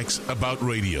important facts about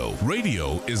radio.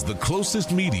 Radio is the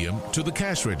closest medium to the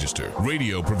cash register.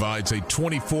 Radio provides a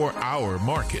 24-hour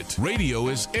market. Radio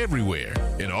is everywhere,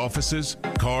 in offices,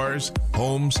 cars,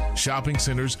 homes, shopping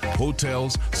centers,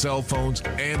 hotels, cell phones,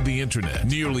 and the internet.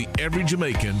 Nearly every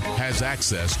Jamaican has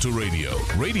access to radio.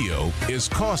 Radio is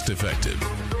cost effective.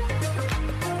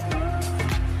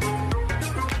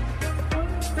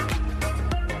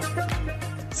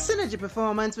 Synergy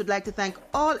Performance would like to thank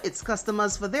all its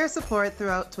customers for their support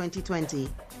throughout 2020.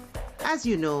 As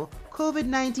you know,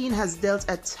 COVID-19 has dealt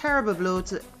a terrible blow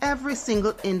to every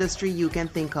single industry you can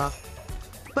think of.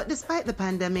 But despite the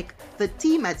pandemic, the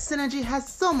team at Synergy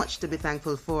has so much to be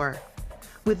thankful for.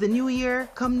 With the new year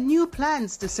come new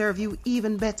plans to serve you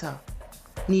even better.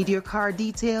 Need your car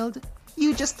detailed?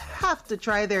 You just have to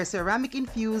try their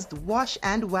ceramic-infused wash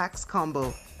and wax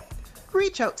combo.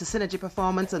 Reach out to Synergy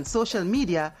Performance on social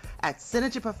media at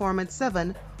Synergy Performance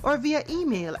 7 or via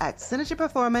email at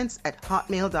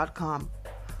synergyperformance@hotmail.com.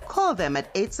 Call them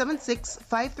at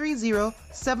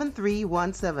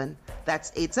 876-530-7317.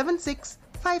 That's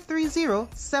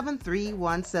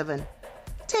 876-530-7317.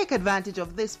 Take advantage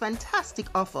of this fantastic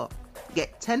offer.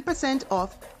 Get 10%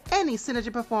 off any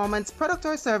Synergy Performance product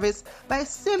or service by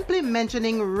simply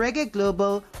mentioning Reggae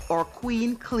Global or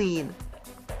Queen Clean.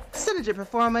 Synergy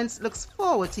Performance looks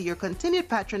forward to your continued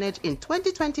patronage in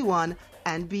 2021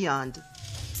 and beyond.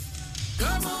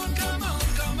 Come on, come on,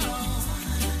 come on,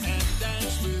 and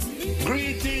dance with me.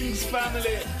 Greetings,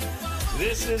 family.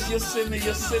 This is Yosemite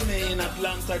in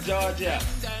Atlanta, Georgia.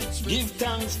 Give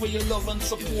thanks for your love and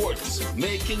support,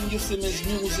 making Yosemite's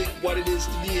music what it is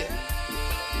today.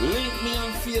 Link me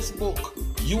on Facebook,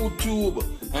 YouTube,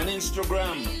 and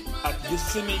Instagram at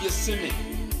Yosemite.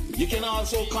 You can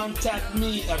also contact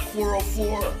me at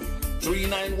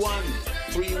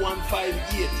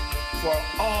 404-391-3158 for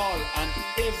all and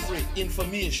every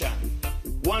information.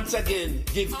 Once again,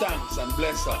 give thanks and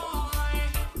bless her.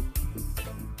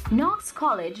 Knox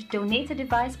College Donate a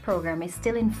Device program is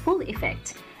still in full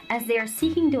effect, as they are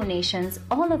seeking donations,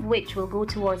 all of which will go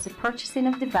towards the purchasing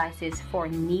of devices for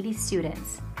needy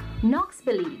students. Knox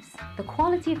believes the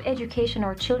quality of education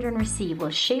our children receive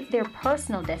will shape their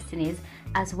personal destinies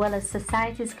as well as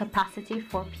society's capacity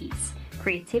for peace,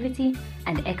 creativity,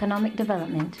 and economic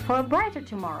development for a brighter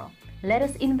tomorrow. Let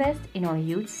us invest in our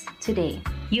youths today.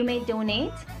 You may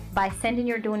donate by sending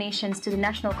your donations to the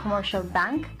National Commercial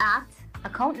Bank at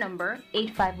account number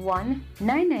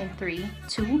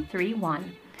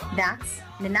 851-993-231. That's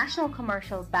the National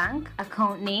Commercial Bank,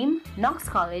 account name Knox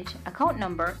College, account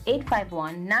number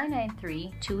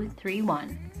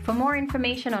 851-993-231. For more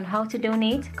information on how to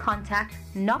donate, contact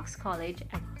Knox College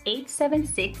at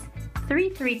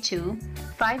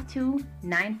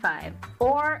 876-332-5295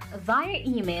 or via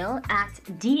email at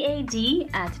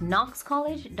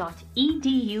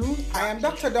dad@knoxcollege.edu. I am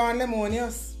Dr. Dawn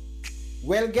Lemonius.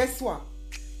 Well, guess what?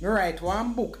 Me write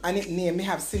one book and it name me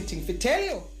have something to tell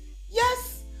you.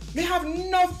 Yes, me have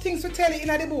enough things to tell you in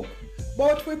the book.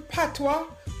 But we patois,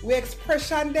 we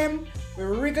expression them, we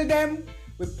wriggle them,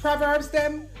 we proverbs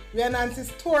them, we Nancy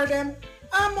store them,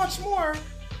 and much more.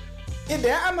 In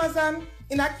the Amazon,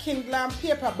 in a Kindle and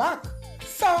paperback.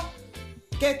 So,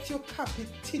 get your copy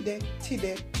today.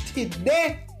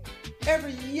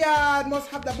 Every yard must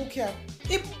have the book here.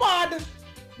 If bad,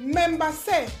 member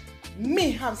say,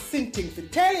 me have something to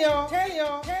tell you.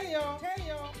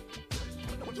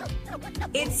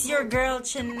 It's your girl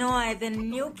Chinoy, the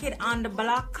new kid on the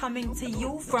block, coming to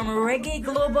you from Reggae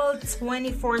Global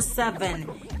 24/7.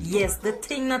 Yes, the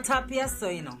thing not up here, so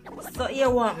you know. So you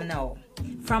want me now.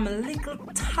 From little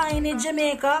tiny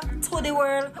Jamaica to the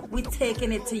world, we're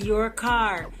taking it to your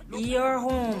car, your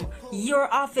home,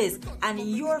 your office, and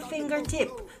your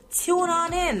fingertip. Tune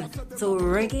on in to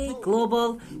Reggae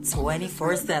Global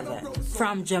 24/7.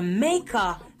 From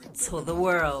Jamaica to the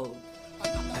world.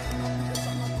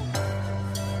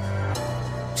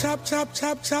 Chop, chop,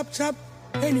 chop, chop, chop.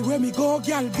 Anywhere me go,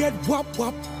 girl get wop,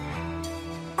 wop.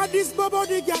 And this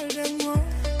body, girl them,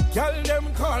 girl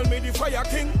them call me the fire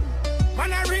king.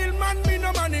 Man a real man, me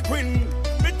no money queen.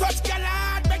 Me touch girl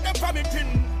hard, make them for me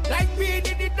tin. Like we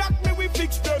did the doc, me we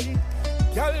fix them.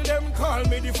 Girl them call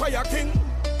me the fire king.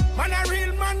 Man a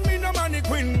real man, me no money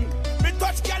queen. Me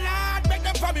touch girl hard, make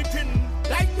them for me tin.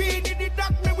 Like we did the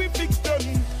doc, me we fix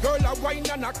them. Girl a wine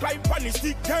and a climb on the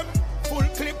stick them. Full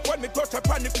clip when me touch up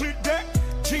on the clip there.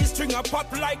 G-string a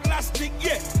pop like plastic,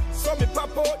 yeah. So me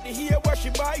pop out the hair where she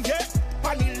buy, yeah.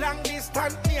 Panny long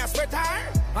distance, me a sweater.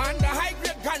 And the high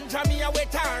grade ganja, me a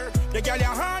wetter. The girl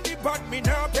ya handy, but me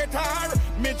no better.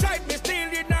 Me drive, me steal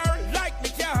in her like me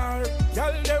car.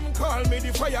 Girl them call me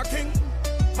the fire king.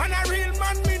 Man a real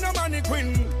man, me no money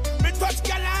queen. Me touch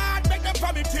girl hard, make them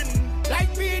for me tin.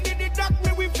 Like me did the doc,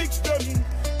 me we fix them.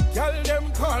 Girl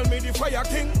them call me the fire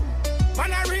king.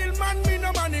 Man a real man, me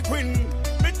no money queen.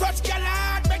 Me touch girl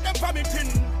hard, make them for me tin.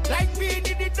 Like me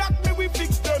did the doc, me we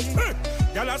fix them.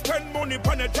 Girl I spend money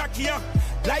pon a jackie.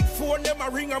 Like phone them a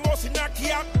ring a mouse in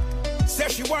Nokia. Say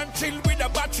she want chill with a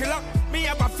bachelor. Me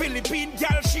have a Philippine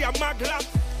girl, she a magla.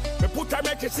 Me put her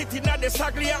make her sit in at the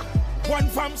Saglia. One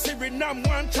from Suriname,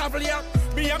 one travel here.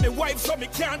 Me and my wife, so me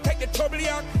can't take the trouble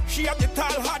here. She have the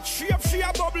tall hot shape, she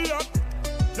a bubble up.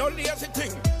 No lazy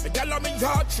thing, the girl on me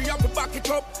yard, she have to back it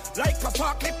up. Like a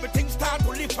forklift, me things start to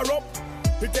lift her up.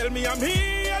 She tell me I'm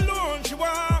here alone, she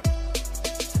walk.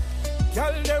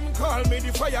 Girl them call me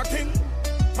the fire king.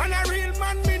 Man a real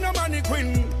man, me no money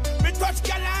queen. Me touch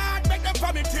girl hard, make them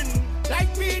for me tin.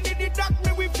 Like me did the doc,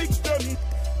 me we fix them.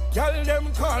 Girl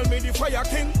them call me the fire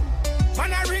king.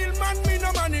 Man a real man, me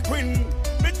no money queen.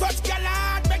 Me touch girl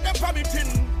hard, make them for me tin.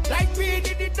 Like me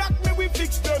did the doc, me we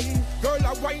fix them. Girl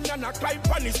a wine and a climb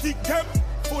on the stick them.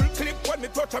 Full clip when me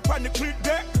touch up on the clip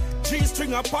there.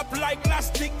 G-string a pop like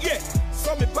plastic, yeah.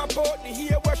 So me pop out the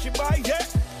hair where she buy, yeah.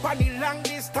 Panny long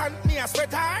distance, me a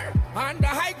sweater. And the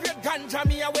high grade ganja,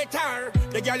 me a wetter.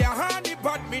 The girl ya honey,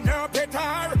 but me no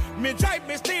better. Me drive,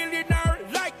 me steal in her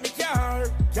like me car.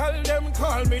 Girl them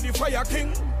call me the fire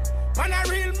king. Man a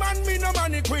real man, me no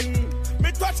money queen.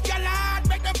 Me touch girl hard,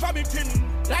 make them for me tin.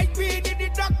 Like me did the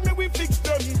doc, me we fix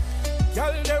them.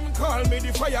 Girl them call me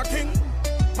the fire king.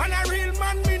 Man a real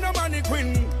man, me no money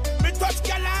queen. Me touch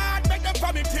girl hard, make them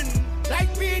for me tin.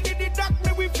 Like me did the doc,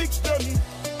 me we fix them.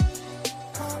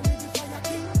 Call me the fire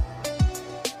king.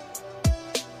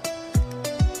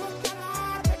 Touch girl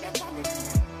hard, make them for me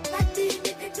tin. Like me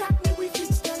did the doc, me we fix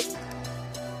them.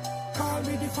 Call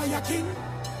me the fire king.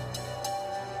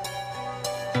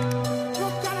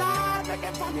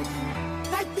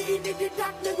 Like me did the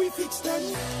doc, me we fix them.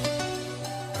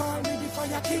 Call me the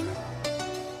fire king.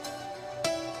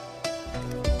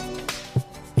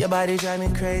 Your body drive me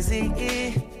crazy.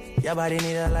 Your body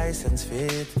need a license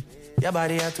fit. Your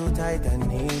body are too tight and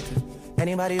neat.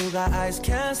 Anybody who got eyes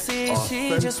can't see.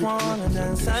 She just wanna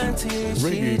dance and tease.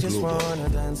 She just wanna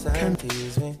dance and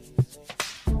tease me.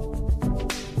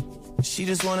 She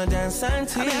just wanna dance and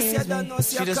tease me.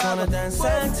 She just wanna dance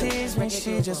and tease me.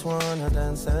 She just wanna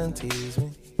dance and tease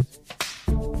me.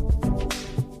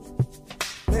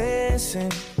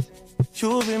 Listen,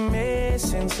 you've been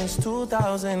missing since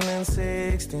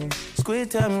 2016.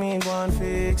 Squid tell me one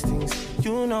fix things.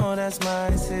 You know that's my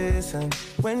assistant.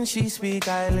 When she speak,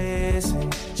 I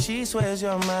listen. She swears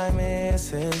you're my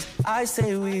missus. I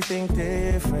say we think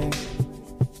different.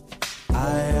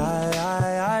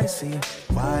 I see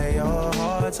why your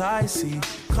heart's icy.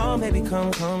 Come baby,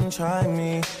 come try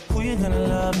me. Who you gonna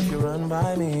love if you run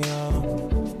by me,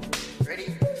 oh?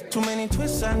 Ready? Too many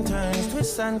twists and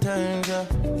turns, yeah.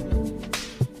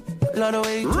 Love the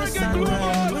way you twist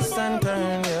and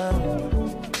turn, yeah.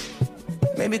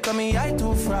 Maybe call me I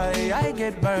too fry, I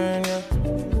get burned, yeah.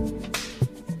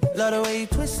 Love the way you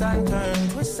twist and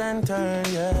turn,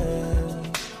 yeah.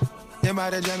 Your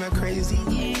body drive me crazy.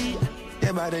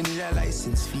 Your body need a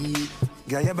license fee.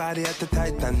 Got your body at the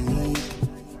tight and neat.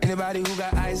 Anybody who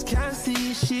got eyes can't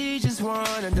see. She just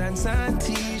wanna dance and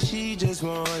tease. She just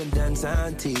wanna dance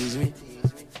and tease me.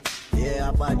 Yeah,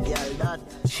 a bad girl that.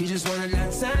 She just wanna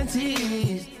dance and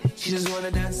tease. She just wanna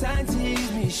dance and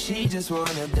tease me. She just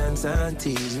wanna dance and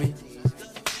tease me.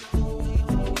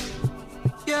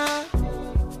 Yeah,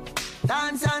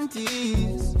 dance and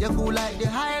tease. You cool like the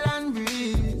Highland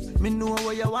breeze. Me know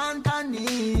what you want and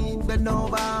need. Bend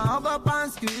over, hug up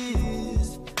and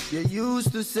squeeze. You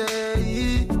used to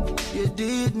say you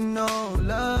didn't know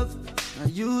love. I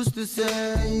used to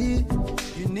say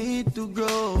you need to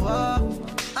grow up.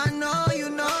 I know you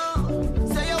know.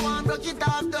 Say you want broke it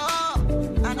off though.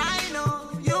 And I know,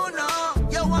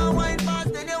 you want wine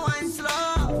fast and you wine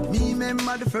slow. Me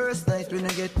remember the first night when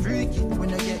I get freaky,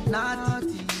 when I get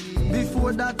naughty.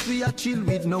 Before that we a chill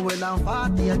with Noel and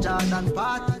party, a Jordan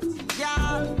party.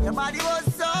 Yeah, your body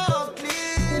was so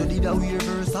clean. You did a weird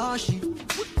Versace.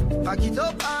 Back it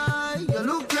up high, you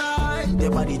look right.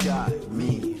 Your body drive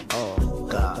me, oh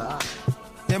God.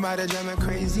 Your body drive me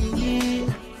crazy.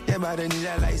 Your body need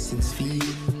a license fee.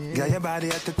 Got your body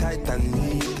at the tight and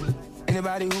neat.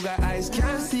 Anybody who got eyes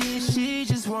can't see. She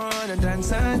just wanna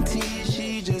dance and tease.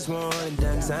 She just wanna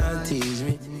dance and tease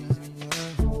me.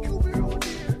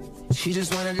 She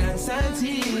just wanna dance and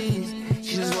tease.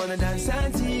 She just wanna dance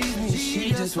and tease me.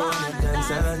 She just wanna dance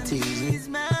and tease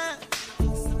me.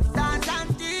 Dance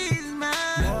and tease me.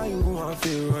 Now you want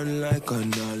to run like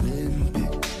an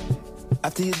Olympic.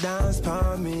 After you dance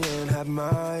upon me and have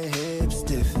my hips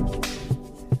stiff.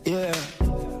 Yeah.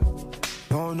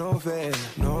 No fair,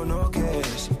 no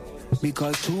cash.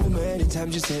 Because too many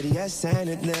times you said yes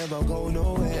and it never go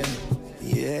nowhere.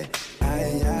 Yeah,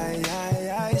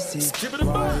 I see. Skip it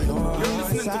about. You're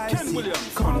listening to Ken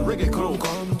Williams. Come on, reggae, come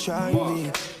try me.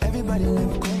 Everybody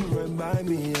never come right by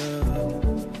me.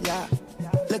 Yeah,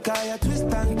 look how you twist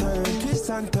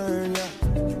and turn, yeah.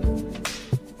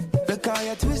 Look how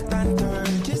you twist and turn,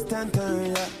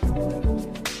 yeah.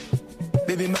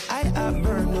 Baby, my eye up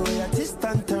burn, no, you twist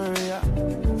and turn, yeah.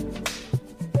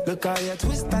 Look how you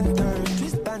twist and turn,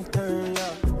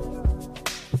 yeah.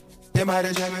 Your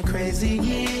body drive me crazy,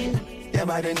 yeah. Your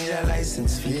body need a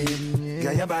license fee.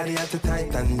 Got your body at the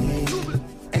tight and me.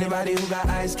 Anybody who got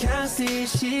eyes can't see.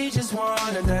 She just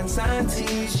wanna dance and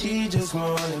tease. She just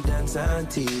wanna dance and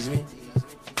tease me.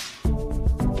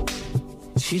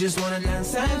 She just wanna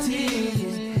dance and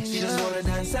tease. She just wanna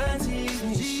dance and tease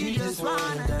me. She just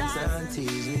wanna dance and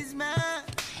tease me.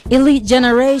 Elite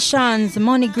Generations,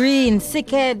 Money Green,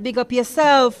 Sickhead, big up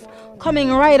yourself.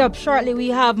 Coming right up shortly, we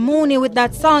have Mooney with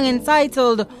that song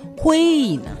entitled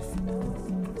Queen.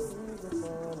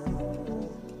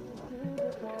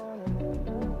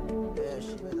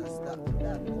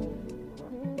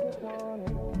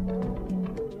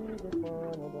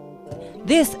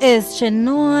 This is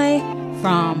Chenoy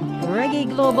from Reggae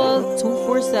Global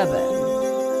 247.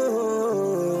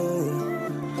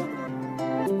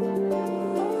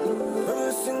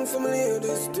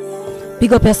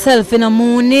 Big up yourself in a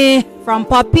Mooney from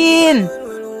Popin.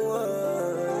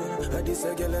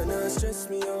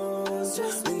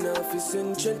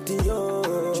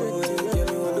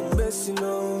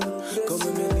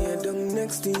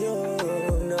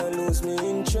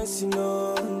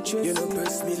 You know,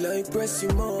 press me like press you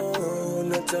more.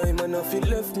 No time and I feel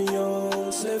left me on.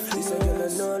 This a girl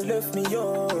and not left me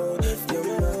on.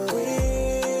 You're my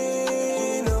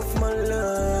queen of my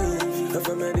life. If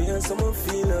I'm ready and someone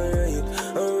feel alright,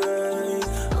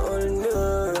 all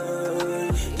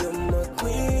night. You're my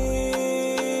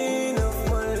queen of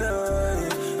my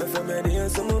life. If I'm ready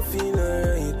and someone feel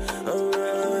alright,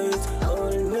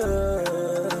 all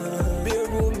night. Bare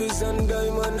rubies and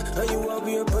diamond, and you are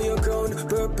wear upon your crown.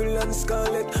 Purple and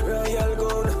scarlet, royal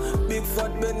gown. Big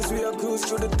fat Benz, we are cruise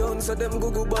through the town. So them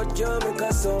Google but can't make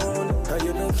a sound. And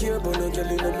you don't care about no girl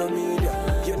in no media.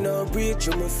 You know breach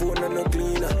on my phone and no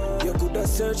cleaner. You could have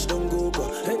searched on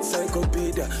Google,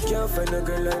 encyclopedia. Can't find a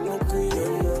girl like no queen.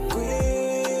 I'm a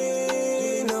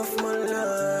queen of my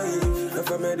life. If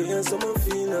I'm ready and someone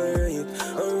feel alright,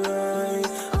 all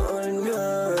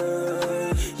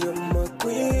night. You're my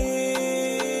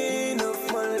queen of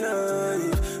my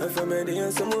life. If I'm ready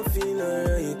and someone feel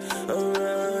alright,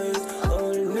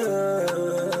 all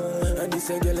night. And this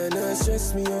a girl and I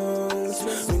stress me out.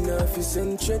 Me not fi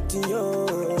send threat to you.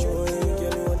 Girl,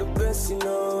 you want the best, you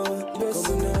know. Come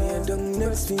on here, down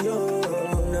next to you.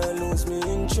 Now lose me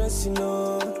interest, you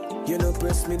know. You know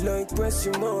press me like press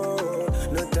you more.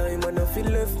 No time and I feel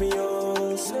left me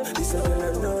out. This a girl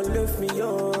and not left me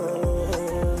out.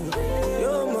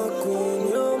 You're my queen,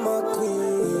 you're my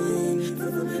queen.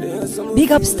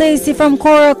 Big up Stacy from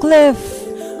Coral Cliff.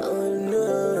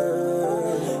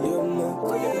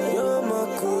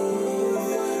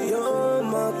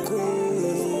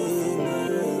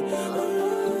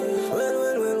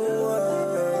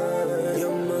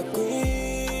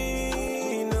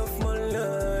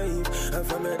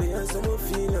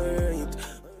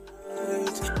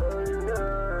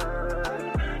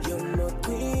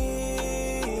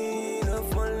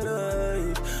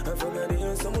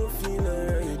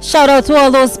 Shout out to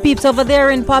all those peeps over there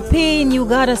in Papine. You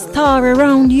got a star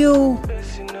around you.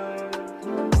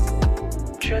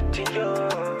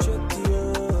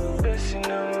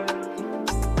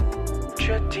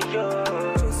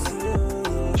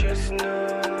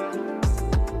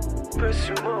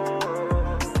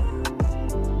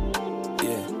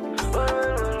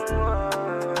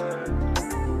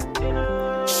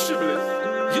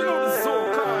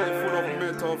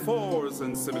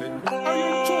 And simile. Are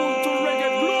you tuned to Reggae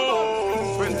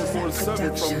Global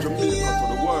 24/7 from Jamaica to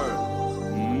the world?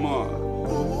 Man.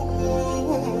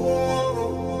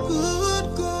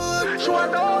 Good. She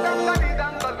want to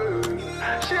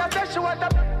she said she want to.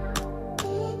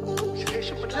 She said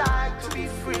she would like to be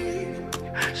free.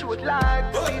 She would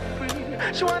like to be free.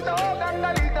 She want to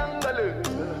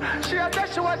she said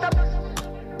she want to.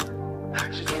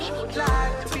 She said she would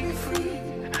like to be free.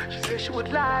 She said she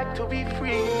would like to be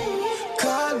free.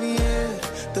 Call me, yeah.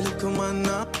 The little man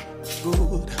not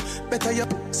good. Better you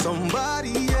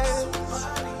somebody else.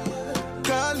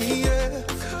 Call me, yeah.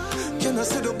 Can I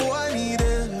say the boy need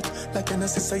it? Like can I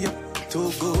say you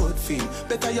too good feel?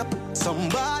 Better you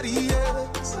somebody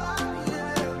else.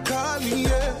 Call me,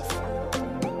 yeah.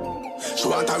 She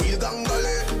want a real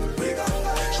gangale.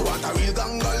 She want a real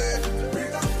gangale.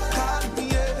 Call me,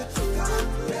 yeah.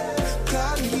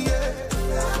 Call me, yeah.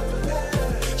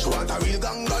 She want a real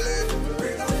gangale.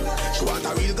 She want a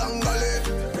real gangale.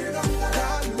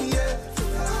 Call me, yeah.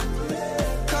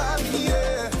 Call me,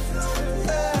 yeah.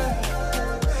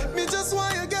 Me just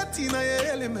want you get in your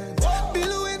element. Bill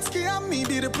Lewinsky and me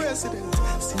be the president.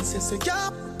 Since you say yeah,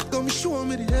 come show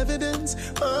me the evidence.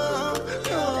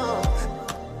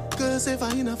 Cause if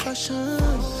I in a fashion,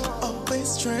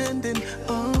 always trending.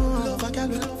 Love a gal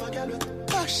with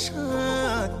passion.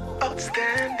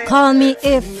 Outstanding. Call me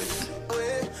if.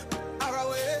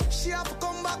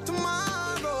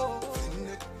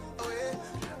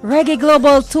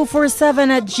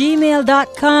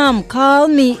 ReggaeGlobal247@gmail.com. Call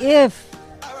me if.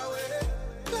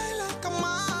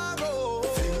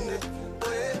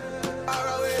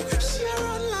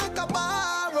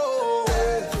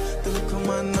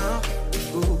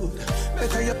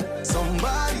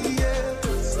 Somebody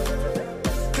else.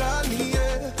 Call me,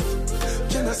 yeah.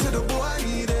 Can I say the boy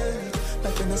need it?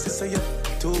 Like can I say you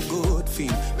too good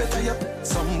feel? Better you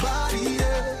somebody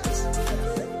else.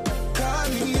 Call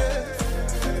me, yeah.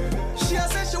 She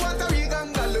said she want a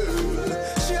regangaloo.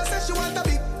 She said she want a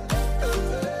big.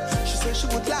 She said she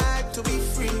would like to be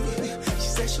free. She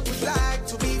said she would like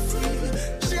to be free.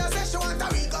 She said she want a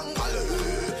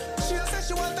regangaloo. She said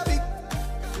she want a big.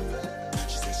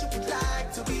 She said she would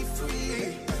like to be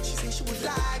free. She said she would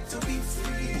like to be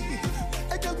free.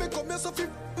 I tell me come here so feel,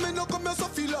 me no come here so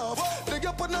feel love. They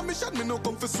get on a mission, me no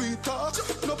come for sweet talk.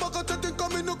 No bag to think,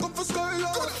 me no come for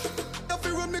skylark. If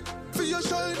you run me for your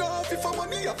shine off, if I'm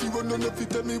money, if you run on, if you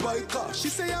tell me why car. She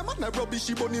say I'm on a rubbish,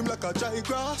 she burn him like a dry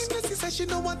grass. She say she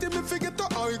don't want him to forget the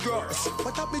eyeglass.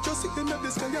 But I be just sitting in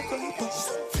the sky, I can't pass.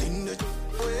 Fling it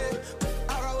away,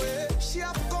 away. She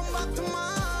have to come back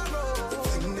tomorrow.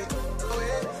 Fling it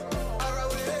away,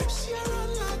 away. She run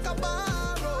like a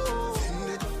barrow. Fling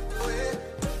it away.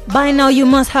 By now, you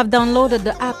must have downloaded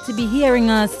the app to be hearing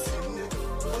us.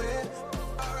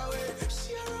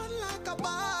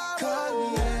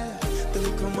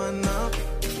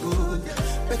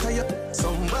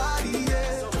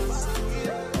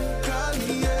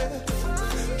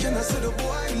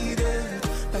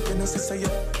 Say you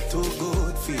too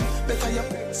good feel. Better you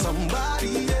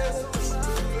somebody else.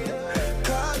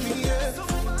 Call me, yeah.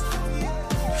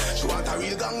 She want a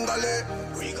real gangale.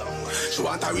 She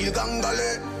want a real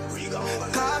gangale.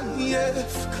 Call me, yeah.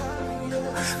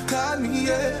 Call me,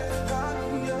 yeah.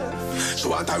 She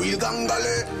want a real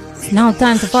gangale. Now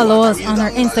time to follow us on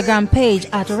our Instagram page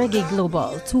at Reggae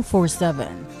Global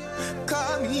 247.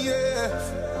 Call me, yeah.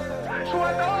 She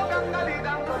want a gangale.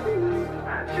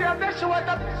 She said she want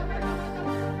a.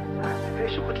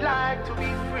 She would like to be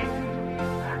free.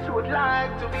 She would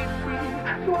like to be free.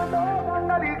 She want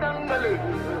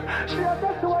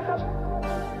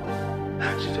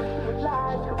She said she would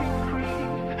like to be free.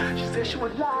 She said she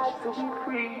would like to be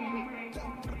free.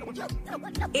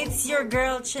 It's your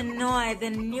girl Chinoy, the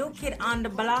new kid on the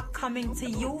block, coming to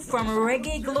you from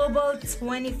Reggae Global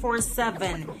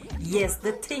 24/7. Yes,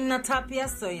 the thing not up here,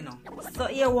 so you know. So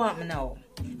you want me now.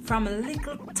 From a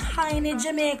little tiny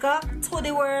Jamaica to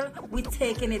the world, we're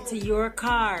taking it to your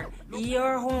car,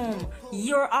 your home,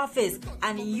 your office,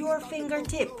 and your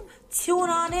fingertip. Tune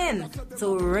on in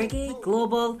to Reggae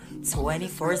Global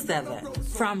 24/7.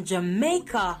 From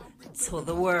Jamaica to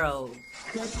the world.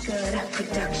 Good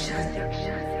production.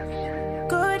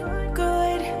 Good.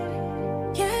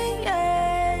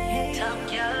 Yeah. Top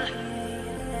girl.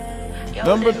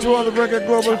 Number 2 on the Reggae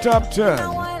Global Top 10.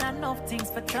 Enough things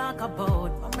for talk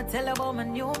about. I'ma tell about my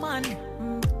new man.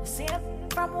 See it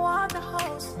from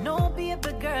Waterhouse. No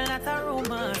baby girl, that's a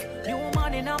rumor. New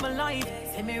man in my life.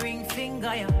 See me ring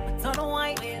finger, yeah. But don't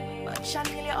white. But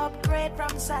Chanel upgrade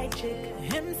from side chick.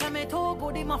 Him say me too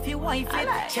good, him off your wife.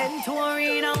 Chen to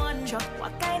arena one drop.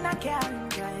 What kind of car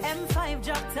drive? M5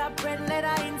 drop top, red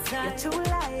leather inside. You're too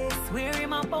light. Swear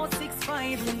him about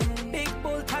 6'5". Big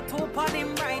bull tattoo on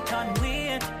him right on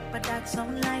weird. But that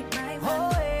sound like my man.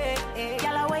 Oh, hey.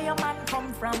 Yalla, where your man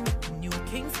come from? New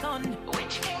Kingston.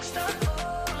 Which Kingston?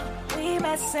 We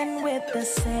messing with the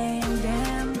same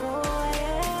damn boy,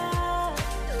 yeah.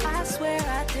 I swear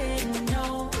I didn't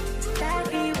know that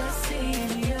he was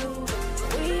seeing you.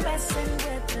 We messing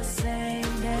with the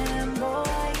same damn boy,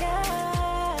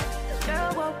 yeah.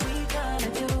 Girl, what we got?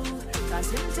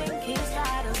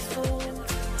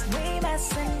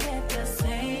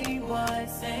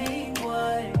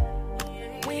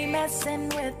 messing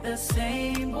with the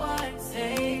same boy,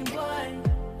 same boy.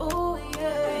 Oh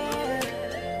yeah.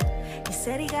 He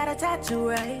said he got a tattoo,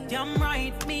 right? Damn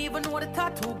right, me even know the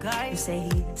tattoo guy. You say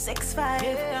he 6'5",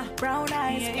 yeah. brown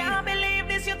eyes. Yeah. Can't believe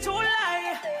this, you're too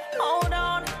lie. Hold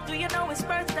on, do you know his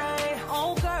birthday?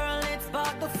 Oh girl, it's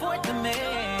about the 4th of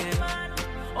May.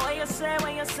 What you say,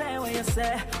 what you say, what you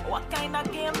say? What kind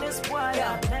of game this boy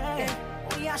play?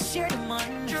 We are share the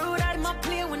man. True that my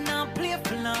play when I play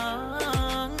for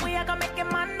long. We are gonna make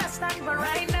him understand, but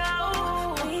right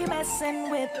now we messing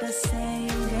with the same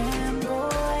damn boy,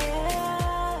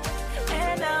 yeah.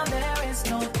 And now there is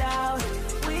no doubt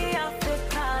we have to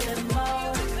call him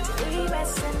out. We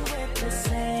messing with the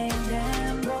same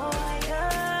damn boy,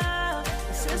 yeah.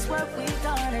 This is what we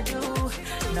gonna do.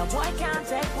 No boy can't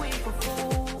take we for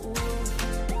fool.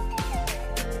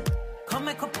 Come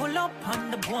make a pull up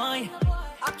on the boy.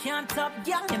 I can't stop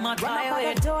yelling my Run up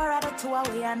at the door at the 2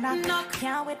 away and knock.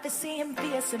 Can't wait to see him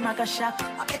face him like a shock.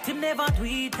 I bet him never do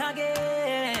it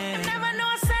again. I never know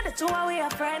I said the 2 away a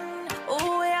friend.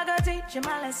 Oh, we are gonna teach him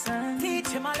a lesson. Teach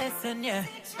him a lesson, yeah.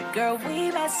 Girl, we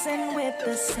messing with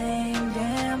the same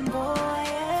damn boy,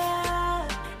 yeah.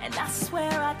 And I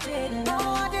swear I didn't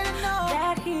know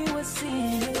that he was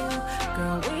seeing you.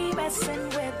 Girl, we messing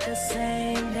with the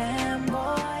same damn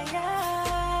boy,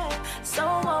 yeah. So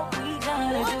what we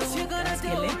gonna what do? You gonna do?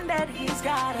 Kill him that he's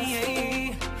got us.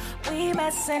 Yeah. We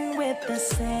messing with the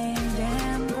same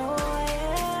damn boy,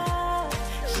 yeah.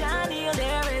 Shani,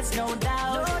 there is no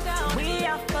doubt. We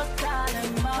have to call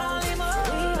him out.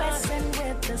 We messing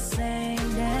with the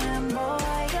same damn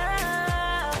boy,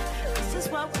 yeah. This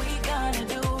is what we gonna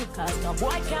do. Cause no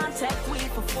boy can't take we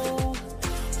for fool.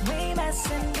 We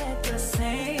messing with the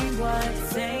same boy,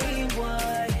 same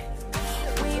boy.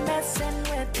 We messing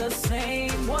with the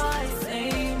same boy,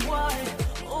 same boy.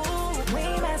 Ooh, we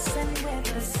messing with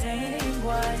the same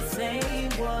boy, same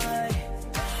boy.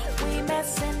 We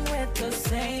messing with the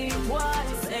same boy,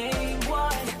 same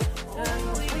boy.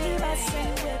 Ooh, we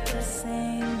messing with the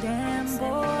same damn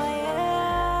boy,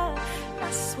 yeah.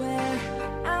 I swear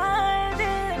I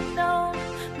didn't know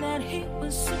that he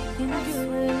was seeing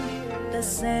you. The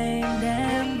same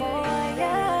damn boy,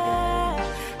 yeah.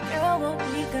 Girl, what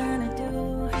we gonna do?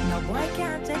 No boy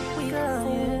can't take we girl,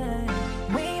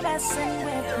 yeah. We messing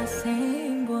with the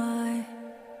same boy.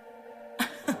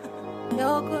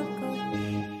 Yo, good, good.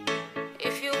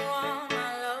 If you want my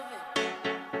love,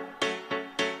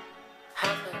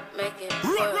 have to make it.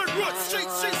 Run,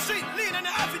 street, lean on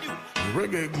the avenue.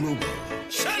 Reggae Global.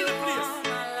 Shut the place.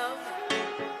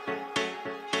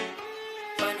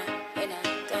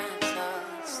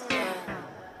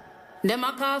 Them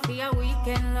a call for your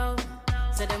weekend love.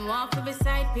 So them want for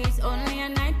beside piece, only a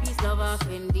night piece love off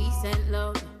indecent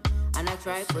love. And I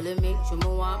try fully make sure me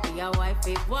want be your wife,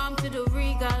 if warm to the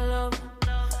regal love.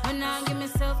 When I give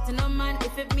myself to no man,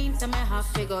 if it means I may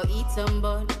have to go eat some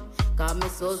bun. Got my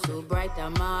soul too bright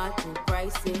and my heart too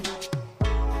pricey.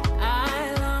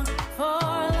 I long for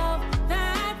love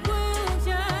that will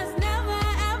just never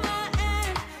ever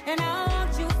end. And I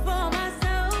want you for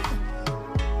myself.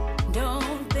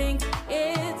 Don't think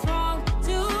it's wrong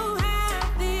to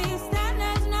have these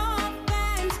standards, no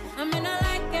offense. I mean, I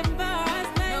like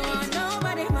embarrassment. No one,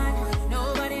 nobody man,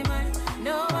 nobody man,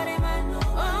 nobody man.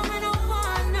 Oh, I don't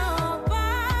want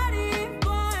nobody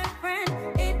boyfriend.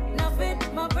 It no fit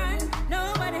my brand.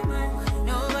 Nobody man,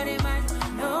 nobody man,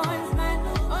 no one's man.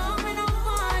 Oh, I don't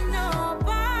want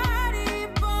nobody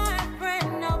boyfriend.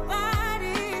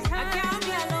 Nobody's high. I can't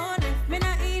be alone if me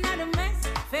not in the mess.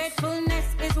 Faithfulness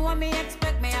is what me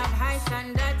expect. Me have high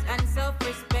standards and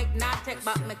self-respect. Not take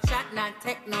back my chat, not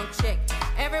take no check.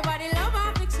 Everybody love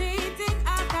off me cheating.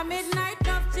 After midnight,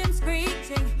 enough gym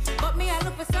screeching. But me, I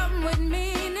look for something with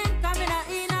meaning. Coming out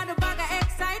in the bag of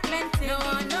excitement. No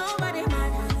one, nobody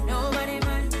man, nobody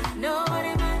man,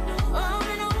 nobody man. Oh,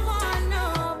 I don't want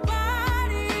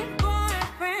nobody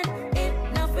boyfriend. It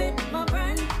no fit my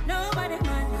brand. Nobody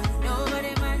man,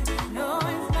 nobody man, no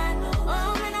one's man.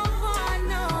 Oh, I don't want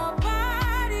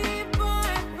nobody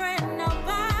boyfriend.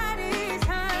 Nobody's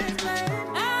husband.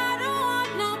 I don't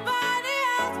want nobody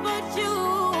else but you.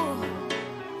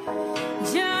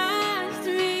 Just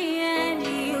me and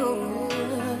you.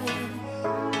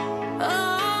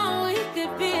 Oh, we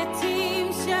could be a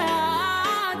team, share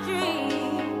our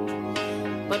dreams.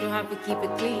 But we have to keep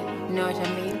it clean, you know what I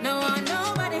mean? No one,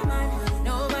 nobody man,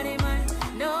 nobody man,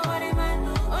 nobody man.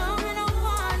 Oh, I don't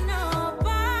want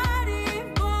nobody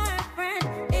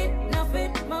boyfriend. It no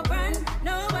fit my brand.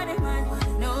 Nobody man,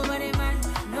 nobody man,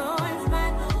 no one's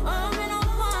man. Oh, I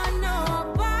don't want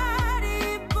nobody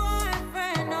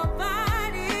boyfriend.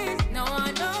 Nobody's, no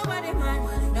one, nobody man,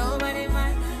 nobody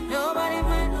man, no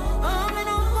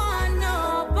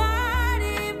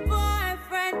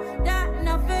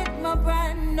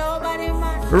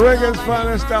Reggae's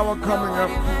finest hour coming up.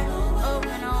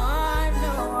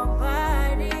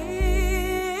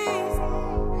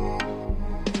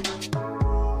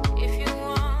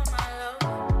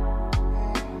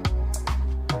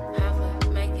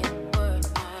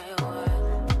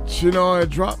 You know, I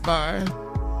dropped by.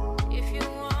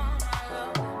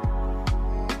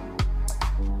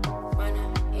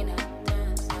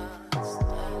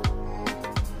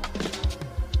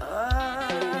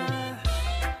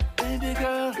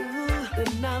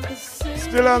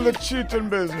 Still on the cheating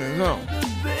business, no?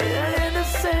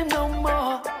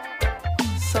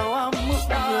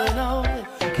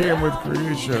 Came with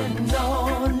creation.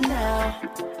 No, now.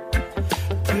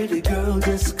 Pretty girl,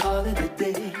 just call it a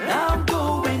day. I'm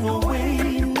going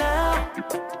away now.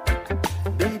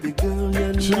 Baby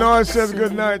girl, She know I said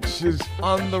goodnight. She's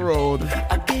on the road.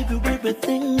 I gave you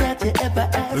everything that you ever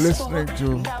asked listening for.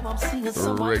 to Now I'm singing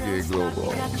Reggae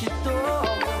Global.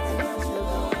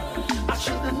 I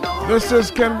should've known. This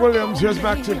is Ken Williams. Here's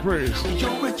Back to Praise.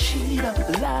 You're a cheater,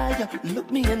 liar.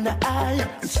 Look me in the eye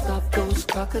and stop those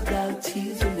crocodile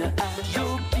tears in your eyes.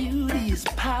 Your beauty is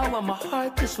power. My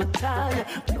heart just retire.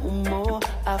 No more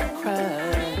I've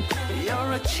cried.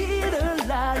 You're a cheater,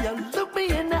 liar. Look me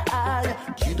in the eye.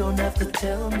 You don't have to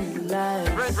tell me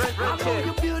lies. I know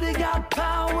your beauty got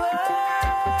power.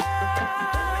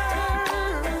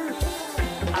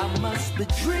 I must be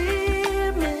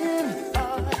dreaming.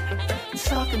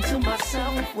 Talking to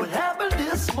myself, what happened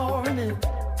this morning?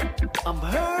 I'm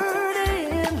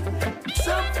hurting,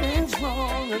 something's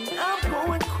wrong, and I'm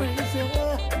going crazy.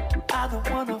 I don't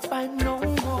wanna fight no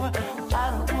more,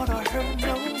 I don't wanna hurt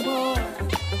no more.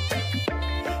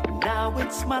 Now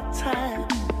it's my time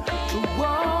to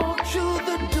walk through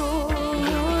the door.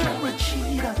 You're a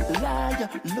cheater, liar,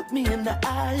 look me in the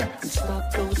eye and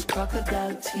stop those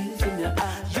crocodile tears in your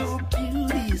eyes. Your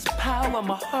beauty is power,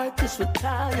 my heart just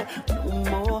retire. No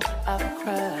more I've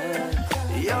cried.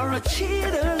 You're a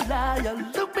cheater, liar,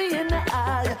 look me in the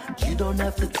eye. You don't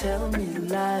have to tell me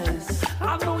lies.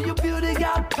 I know your beauty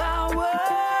got power.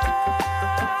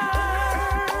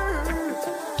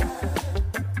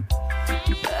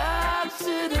 I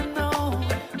should've known.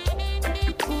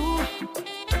 Ooh,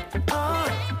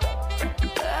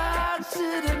 I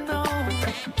should've known.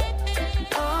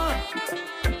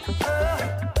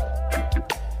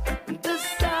 This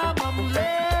time I'm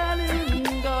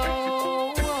letting go.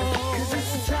 'Cause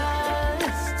it's time.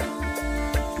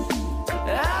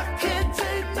 I can't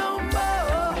take no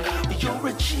more. You're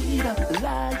a cheater,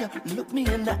 liar. Look me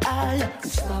in the eye.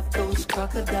 Stop those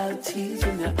crocodile tears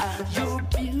in your eyes. Your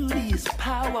beauty is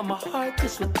power. My heart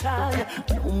just retire.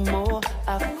 No more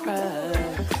I've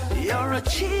cried. You're a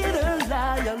cheater,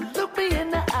 liar. Look me in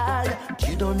the eye.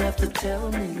 You don't have to tell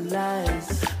me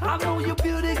lies. I know your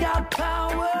beauty got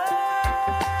power.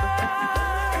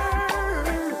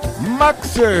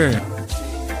 Maxi.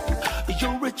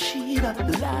 You're a cheater,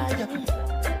 liar.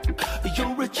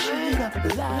 You're a cheater,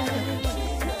 liar.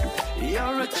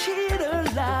 You're a cheater,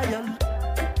 liar.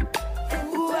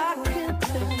 Ooh, I can't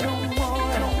take no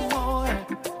more, no more.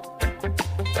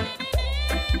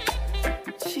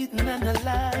 Cheating and a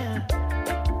liar.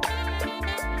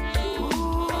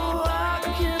 Ooh, I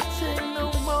can't take no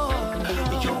more.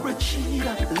 You're a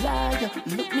cheater, liar.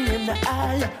 Look me in the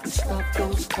eye. Stop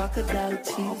those crocodile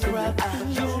tears in your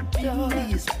eyes. Your beauty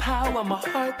is power. My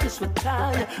heart just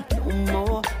retire. No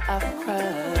more I've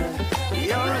cried.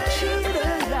 You're a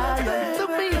cheater, liar.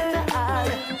 Look me in the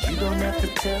eye. You don't have to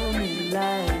tell me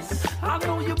lies. I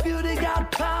know your beauty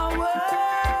got power.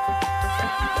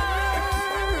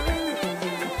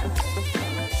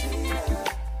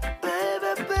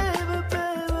 Baby, baby,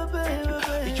 baby, baby.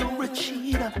 You're a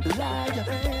cheater, liar.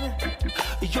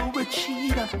 You're a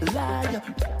cheater, liar.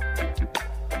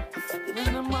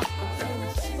 Feeling in my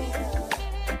heart.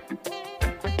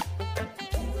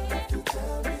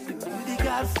 You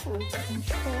got full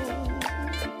control.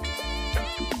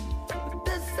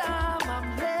 This time I'm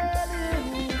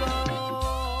letting go.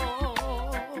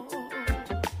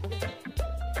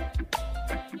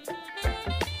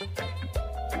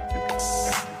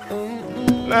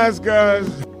 Nice guys.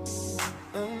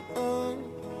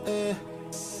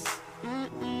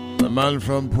 The man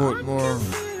from Portmore.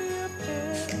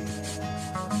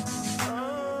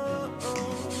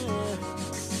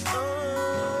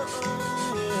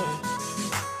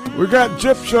 We got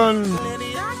Egyptian.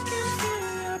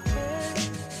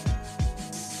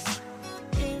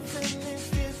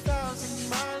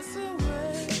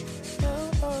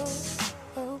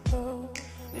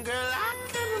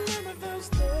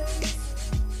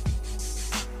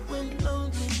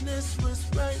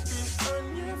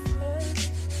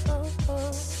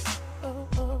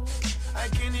 I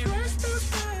can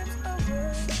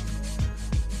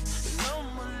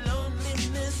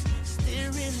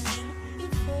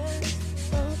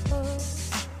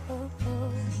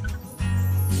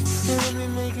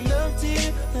talk to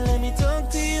you, let me talk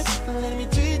to you, let me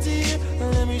treat to you,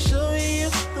 let me show you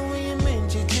the way you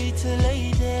meant to treat a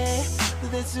lady.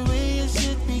 That's the way you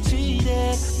should be treated.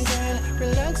 Girl,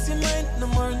 relax your mind, no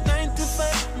more 9 to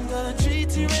 5. I'm gonna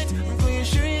treat you right, I'm gonna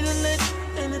show you the light,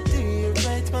 and I do you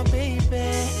right, my baby.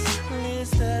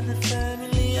 Let's start the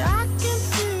family. I can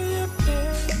feel your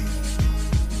pain,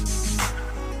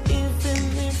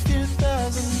 even if you're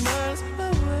 1,000 miles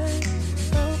away.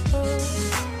 Oh, oh,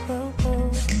 oh,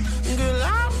 oh. Girl, I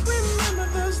remember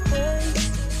those days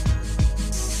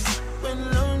when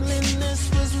loneliness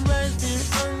was right there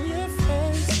on your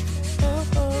face. Oh,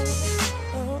 oh,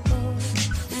 oh, oh.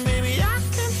 Baby, I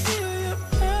can feel your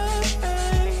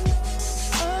pain.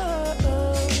 Oh,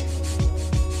 oh.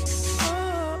 Oh,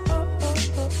 oh, oh,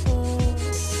 oh, oh.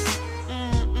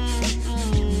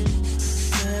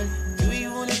 Do you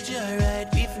wanna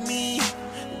joyride with me?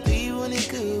 Do you wanna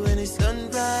go when the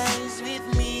sunrise with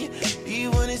me? Do you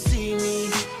wanna see me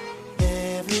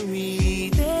every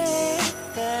day?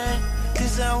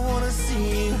 'Cause I wanna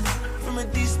see you from a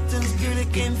distance, girl, I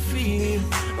can feel you.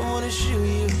 I wanna show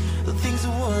you the things I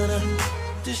wanna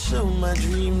to show my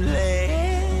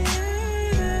dreamland.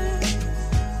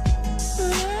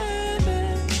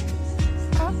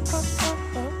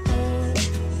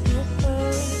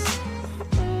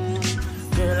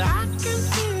 Girl, I can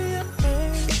feel your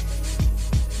pain,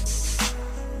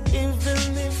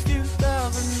 even if you're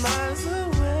 1,000 miles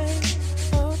away.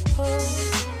 Oh, oh,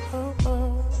 oh,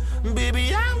 oh. Baby,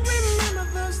 I remember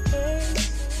those days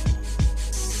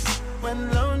when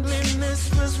loneliness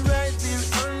was right there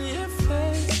on your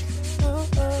face. Oh,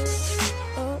 oh,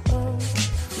 oh, oh.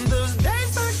 Those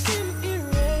days I can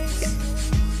erase.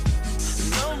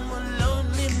 No more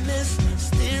loneliness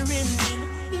staring in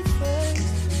your face.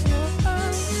 Oh,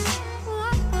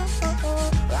 oh, oh, oh.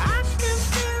 I can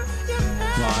feel your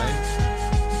pain. Live.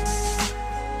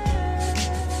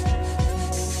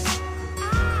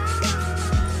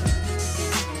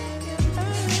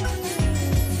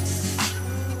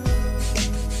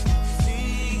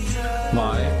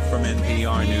 Live from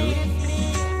NPR News.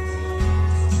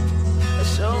 I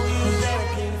show you that I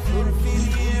can fulfill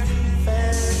your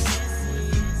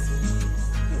fantasies.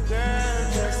 Girl,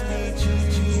 just me, you.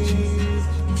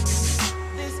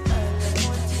 This all I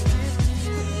want you to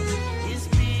do is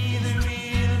be the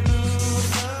real boo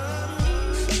for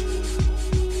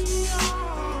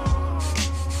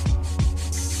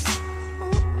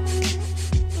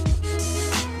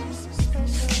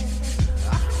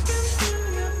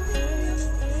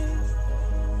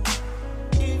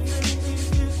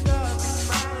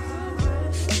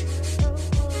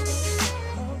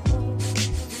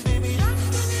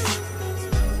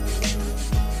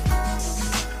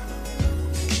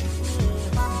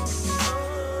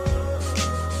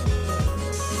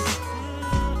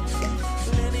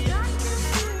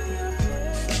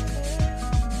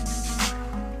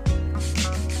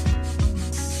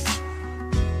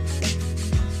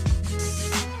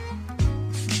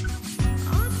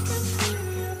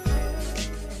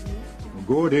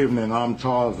Good evening, I'm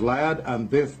Charles Ladd, and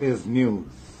this is news.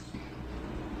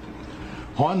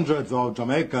 Hundreds of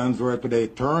Jamaicans were today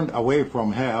turned away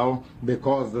from hell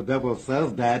because the devil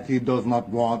says that he does not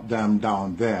want them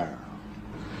down there,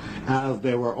 as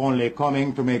they were only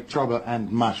coming to make trouble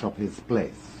and mash up his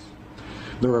place.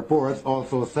 The reports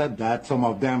also said that some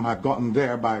of them had gotten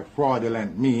there by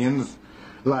fraudulent means,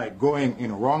 like going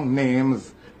in wrong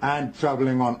names and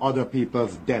traveling on other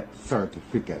people's death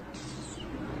certificates.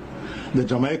 The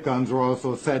Jamaicans were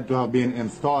also said to have been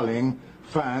installing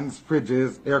fans,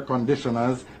 fridges, air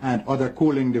conditioners, and other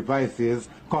cooling devices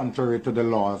contrary to the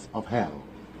laws of hell.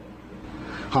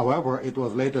 However, it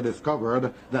was later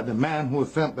discovered that the man who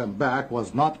sent them back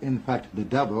was not in fact the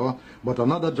devil, but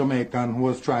another Jamaican who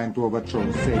was trying to overthrow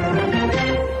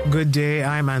Satan. Good day,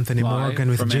 I'm Anthony Morgan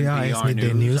with JIS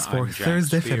Midday News for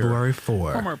Thursday, Spear. February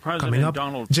 4. Former President Coming up,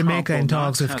 Donald Jamaica Trump in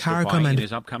talks with CARICOM and in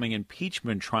his upcoming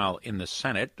impeachment trial in the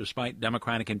Senate, despite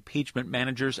Democratic impeachment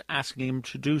managers asking him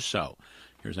to do so.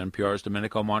 Here's NPR's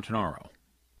Domenico Montanaro.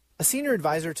 A senior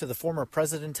advisor to the former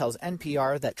president tells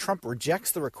NPR that Trump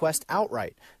rejects the request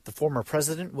outright. The former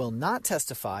president will not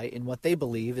testify in what they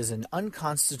believe is an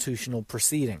unconstitutional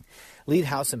proceeding. Lead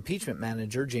House impeachment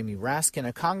manager Jamie Raskin,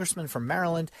 a congressman from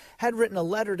Maryland, had written a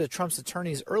letter to Trump's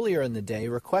attorneys earlier in the day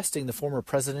requesting the former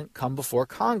president come before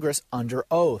Congress under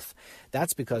oath.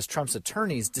 That's because Trump's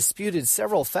attorneys disputed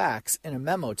several facts in a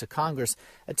memo to Congress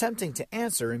attempting to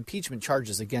answer impeachment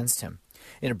charges against him.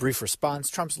 In a brief response,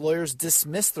 Trump's lawyers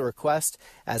dismissed the request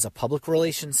as a public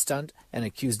relations stunt and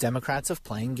accused Democrats of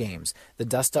playing games. The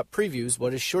dust-up previews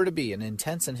what is sure to be an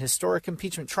intense and historic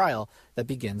impeachment trial that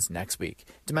begins next week.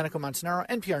 Domenico Montanaro,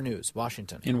 NPR News,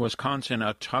 Washington. In Wisconsin,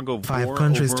 a tug-of-war 5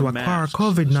 countries to acquire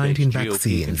COVID-19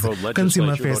 vaccines.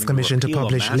 Consumer Affairs Commission to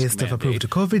publish list of approved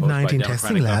COVID-19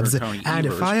 testing labs and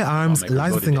a firearms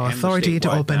licensing authority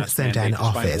to open St.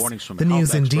 office. The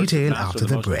news in detail after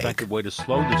the break. Way to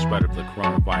slow the spread of the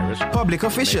coronavirus. Public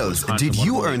officials, did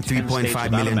you earn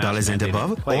 $3.5 million and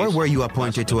above? Or were you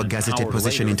appointed to a gazetted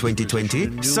position in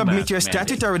 2020? Submit your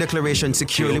statutory declaration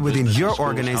securely within your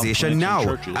organization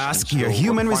now. Ask your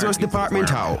Human Resource Department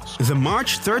how. The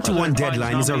March 31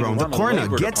 deadline is around the corner.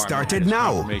 Get started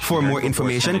now. For more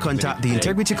information, contact the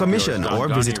Integrity Commission or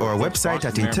visit our website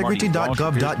at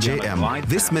integrity.gov.jm.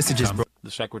 This message is brought.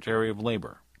 The Secretary of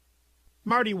Labor.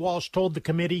 Marty Walsh told the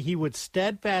committee he would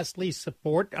steadfastly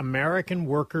support American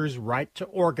workers' right to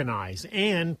organize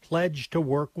and pledge to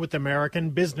work with American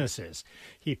businesses.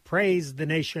 He praised the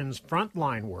nation's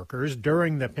frontline workers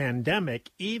during the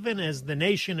pandemic, even as the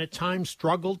nation at times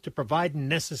struggled to provide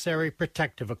necessary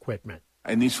protective equipment.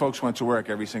 And these folks went to work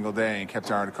every single day and kept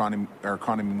our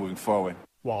economy moving forward.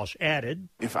 Walsh added,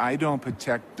 if I don't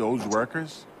protect those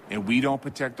workers, and we don't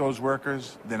protect those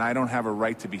workers, then I don't have a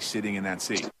right to be sitting in that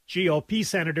seat. GOP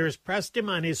senators pressed him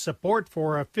on his support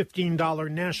for a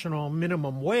 $15 national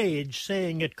minimum wage,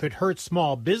 saying it could hurt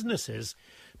small businesses.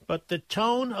 But the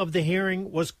tone of the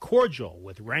hearing was cordial,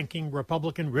 with ranking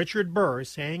Republican Richard Burr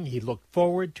saying he looked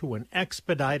forward to an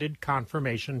expedited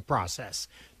confirmation process.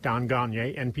 Don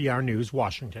Gagne, NPR News,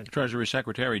 Washington. Treasury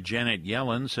Secretary Janet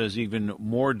Yellen says even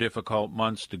more difficult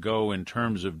months to go in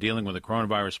terms of dealing with the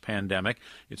coronavirus pandemic.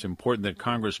 It's important that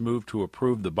Congress move to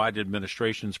approve the Biden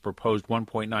administration's proposed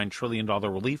 $1.9 trillion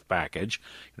relief package.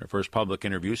 In her first public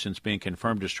interview since being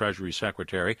confirmed as Treasury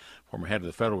Secretary, former head of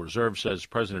the Federal Reserve says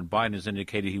President Biden has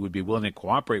indicated he would be willing to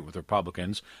cooperate with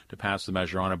Republicans to pass the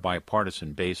measure on a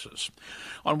bipartisan basis.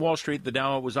 On Wall Street, the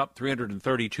Dow was up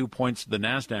 332 points. The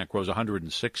Nasdaq rose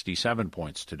 167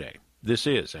 points today. This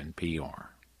is NPR.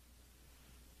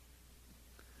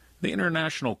 The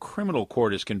International Criminal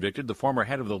Court has convicted the former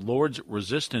head of the Lord's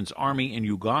Resistance Army in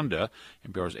Uganda.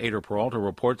 NPR's Ada Peralta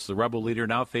reports the rebel leader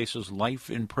now faces life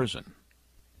in prison.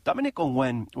 Dominic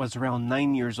Ongwen was around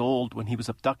 9 years old when he was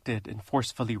abducted and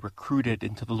forcefully recruited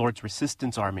into the Lord's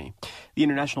Resistance Army. The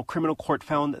International Criminal Court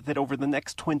found that over the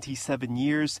next 27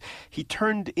 years, he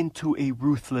turned into a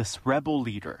ruthless rebel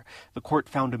leader. The court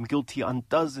found him guilty on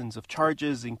dozens of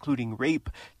charges, including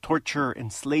rape, torture,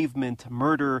 enslavement,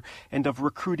 murder, and of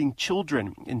recruiting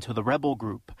children into the rebel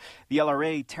group. The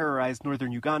LRA terrorized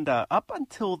northern Uganda up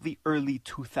until the early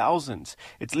 2000s.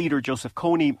 Its leader, Joseph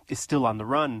Kony, is still on the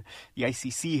run. The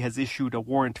ICC has issued a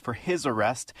warrant for his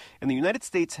arrest, and the United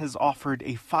States has offered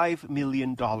a $5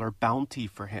 million bounty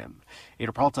for him.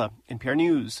 Ada Peralta, NPR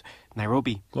News,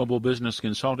 Nairobi. Global business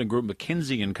consulting group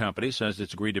McKinsey & Company says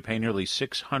it's agreed to pay nearly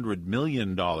 $600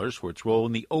 million for its role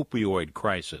in the opioid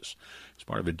crisis. It's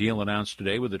part of a deal announced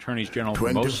today with attorneys general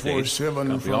from most states. The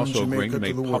company also agreeing to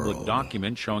make public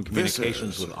documents showing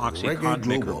communications with OxyContin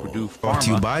maker Purdue Pharma. Brought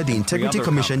to you by the Integrity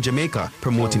Commission Jamaica,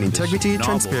 promoting integrity,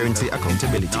 transparency,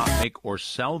 accountability. Not make or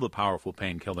sell the powerful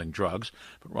pain-killing drugs,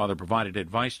 but rather provided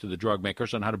advice to the drug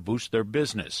makers on how to boost their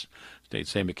business.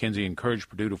 States say McKinsey encouraged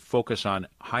Purdue to focus on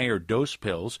higher dose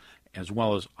pills as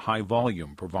well as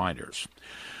high-volume providers.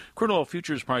 Crude oil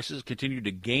futures prices continue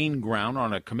to gain ground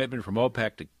on a commitment from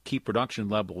OPEC to keep production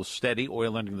levels steady.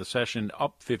 Oil ending the session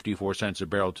up 54 cents a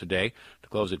barrel today to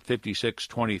close at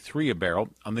 $56.23 a barrel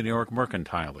on the New York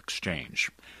Mercantile Exchange.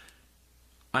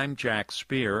 I'm Jack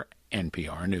Spear,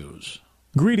 NPR News.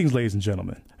 Greetings, ladies and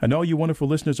gentlemen, and all you wonderful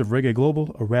listeners of Reggae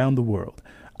Global around the world.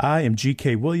 I am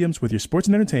G.K. Williams with your sports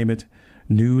and entertainment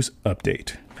news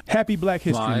update. Happy Black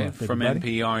History Month, everybody. From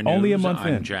NPR News, only a month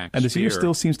I'm in, Jack and this year Spear.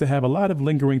 still seems to have a lot of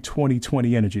lingering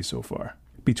 2020 energy so far.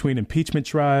 Between impeachment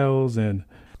trials and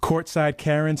courtside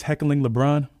Karens heckling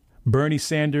LeBron, Bernie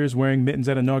Sanders wearing mittens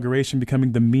at inauguration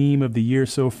becoming the meme of the year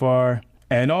so far,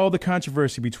 and all the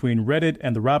controversy between Reddit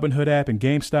and the Robinhood app and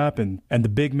GameStop and the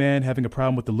big man having a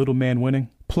problem with the little man winning,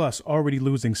 plus already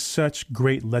losing such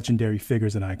great legendary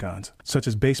figures and icons, such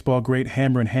as baseball great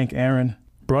Hammer and Hank Aaron,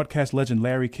 broadcast legend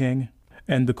Larry King,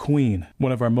 and the Queen,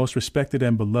 one of our most respected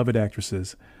and beloved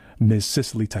actresses, Ms.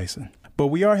 Cicely Tyson. But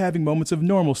we are having moments of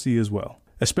normalcy as well,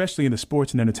 especially in the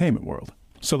sports and entertainment world.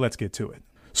 So let's get to it.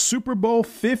 Super Bowl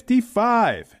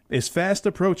 55 is fast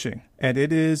approaching, and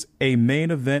it is a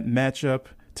main event matchup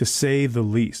to say the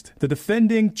least. The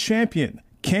defending champion,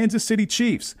 Kansas City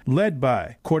Chiefs, led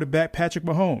by quarterback Patrick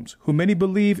Mahomes, who many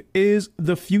believe is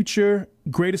the future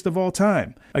greatest of all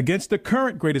time against the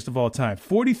current greatest of all time,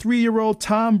 43-year-old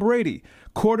Tom Brady,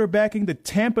 quarterbacking the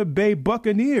Tampa Bay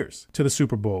Buccaneers to the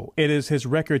Super Bowl. It is his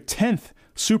record 10th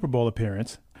Super Bowl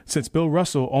appearance. Since Bill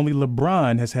Russell, only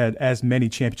LeBron has had as many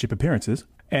championship appearances.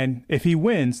 And if he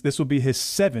wins, this will be his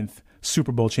 7th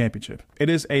Super Bowl championship. It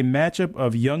is a matchup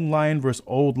of young lion versus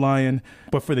old lion,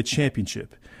 but for the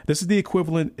championship. This is the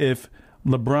equivalent if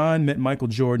LeBron met Michael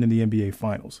Jordan in the NBA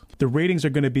Finals. The ratings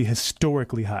are going to be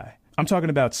historically high. I'm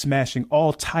talking about smashing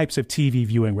all types of TV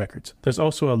viewing records. There's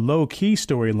also a low-key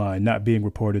storyline not being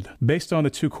reported based on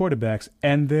the two quarterbacks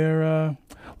and their,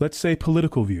 let's say,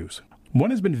 political views.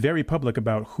 One has been very public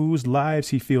about whose lives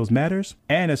he feels matters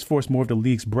and has forced more of the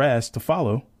league's brass to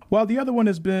follow, while the other one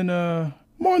has been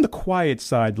more on the quiet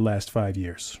side the last 5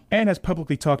 years and has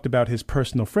publicly talked about his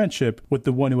personal friendship with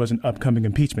the one who has an upcoming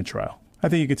impeachment trial. I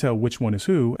think you can tell which one is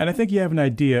who, and I think you have an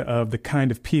idea of the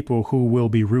kind of people who will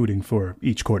be rooting for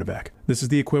each quarterback. This is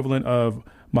the equivalent of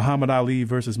Muhammad Ali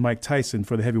versus Mike Tyson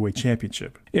for the heavyweight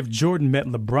championship. If Jordan met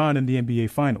LeBron in the NBA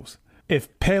Finals, if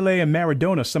Pele and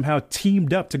Maradona somehow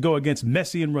teamed up to go against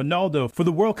Messi and Ronaldo for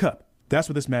the World Cup, that's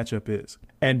what this matchup is.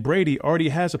 And Brady already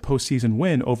has a postseason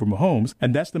win over Mahomes,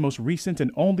 and that's the most recent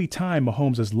and only time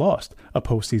Mahomes has lost a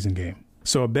postseason game.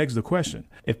 So it begs the question,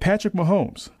 if Patrick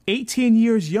Mahomes, 18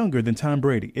 years younger than Tom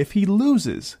Brady, if he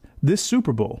loses this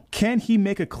Super Bowl, can he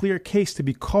make a clear case to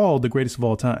be called the greatest of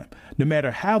all time, no matter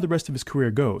how the rest of his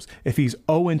career goes, if he's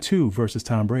 0-2 versus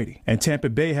Tom Brady? And Tampa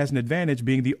Bay has an advantage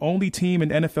being the only team in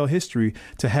NFL history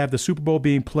to have the Super Bowl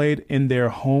being played in their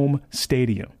home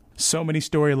stadium. So many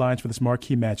storylines for this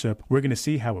marquee matchup. We're going to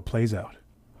see how it plays out.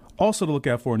 Also to look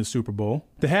out for in the Super Bowl,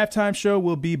 the halftime show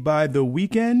will be by The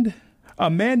Weeknd.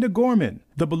 Amanda Gorman,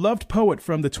 the beloved poet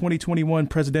from the 2021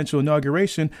 presidential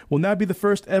inauguration, will now be the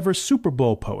first ever Super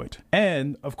Bowl poet.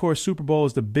 And, of course, Super Bowl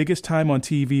is the biggest time on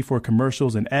TV for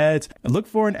commercials and ads. And look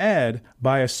for an ad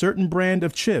by a certain brand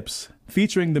of chips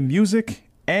featuring the music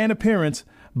and appearance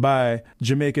by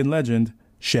Jamaican legend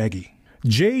Shaggy.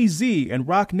 Jay-Z and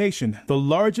Roc Nation, the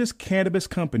largest cannabis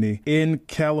company in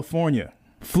California,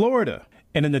 Florida,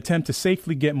 in an attempt to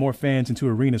safely get more fans into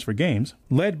arenas for games,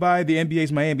 led by the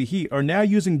NBA's Miami Heat, are now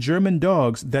using German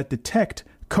dogs that detect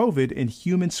COVID in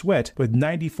human sweat with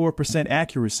 94%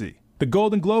 accuracy. The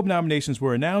Golden Globe nominations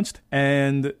were announced,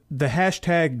 and the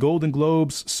hashtag Golden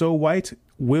Globes So White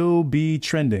will be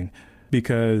trending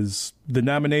because the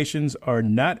nominations are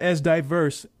not as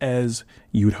diverse as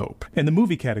you'd hope. In the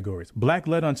movie categories,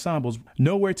 Black-led ensembles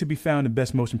nowhere to be found in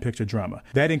Best Motion Picture Drama.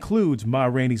 That includes Ma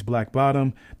Rainey's Black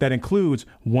Bottom. That includes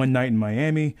One Night in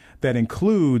Miami. That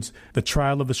includes The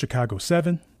Trial of the Chicago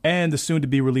 7. And the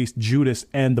soon-to-be-released Judas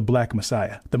and the Black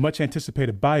Messiah, the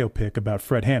much-anticipated biopic about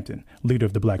Fred Hampton, leader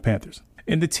of the Black Panthers.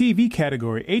 In the TV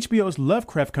category, HBO's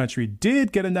Lovecraft Country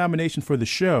did get a nomination for the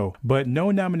show, but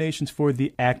no nominations for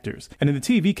the actors. And in the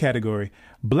TV category,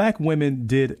 black women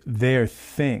did their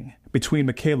thing. Between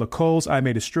Michaela Cole's I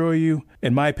May Destroy You,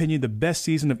 in my opinion, the best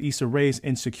season of Issa Rae's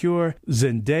Insecure,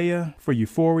 Zendaya for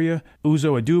Euphoria,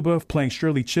 Uzo Aduba playing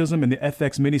Shirley Chisholm in the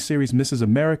FX miniseries Mrs.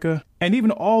 America, and even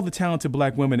all the talented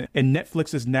black women in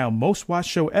Netflix's now most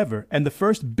watched show ever and the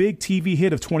first big TV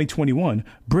hit of 2021,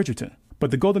 Bridgerton. But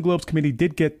the Golden Globes committee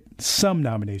did get some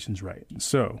nominations right.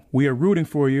 So we are rooting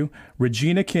for you.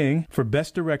 Regina King for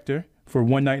Best Director for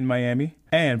One Night in Miami,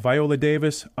 and Viola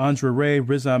Davis, Andra Ray,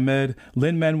 Riz Ahmed,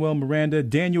 Lin-Manuel Miranda,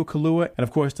 Daniel Kaluuya, and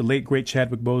of course the late great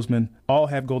Chadwick Boseman all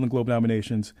have Golden Globe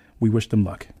nominations. We wish them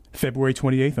luck. February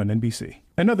 28th on NBC.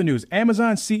 In other news,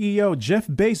 Amazon CEO Jeff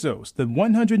Bezos, the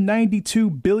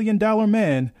 $192 billion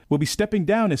man, will be stepping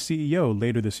down as CEO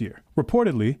later this year.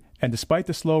 Reportedly, and despite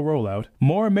the slow rollout,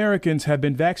 more Americans have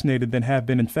been vaccinated than have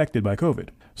been infected by COVID.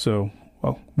 So,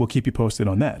 well, we'll keep you posted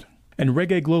on that. And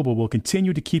Reggae Global will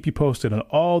continue to keep you posted on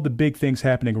all the big things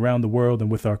happening around the world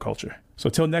and with our culture. So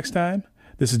till next time,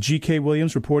 this is G.K.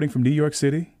 Williams reporting from New York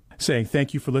City, saying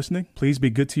thank you for listening. Please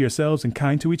be good to yourselves and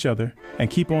kind to each other,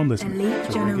 and keep on listening. Elite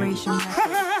Generation.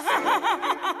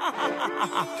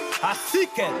 I seek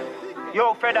it.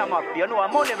 Yo, Fred, I'm up. You know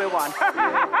I'm money we want.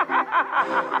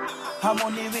 How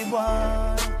money we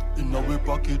want? In our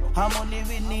pocket. How money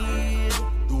we need?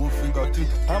 Do a fingertip.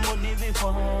 How money we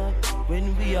want?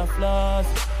 When we are floss.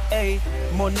 Hey,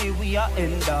 money we are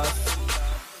enders.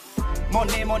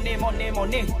 Money, money, money,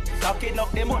 money. Stocking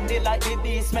up the money like the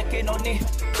beast making money.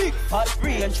 Big fat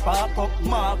range park up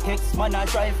markets. Man, I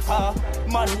drive car.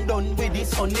 Man done with the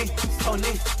sunny,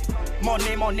 sunny.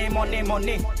 Money, money, money,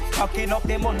 money. Packing up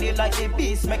the money like the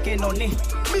beast making money.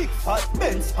 Big fat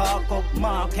Benz park up,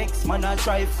 Mark X, man I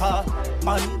drive car.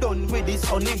 Man done with this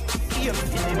honey.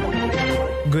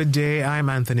 Good day, I'm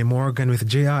Anthony Morgan with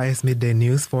JRS Midday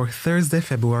News for Thursday,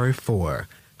 February 4.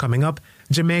 Coming up,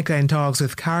 Jamaica in talks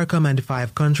with CARICOM and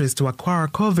 5 countries to acquire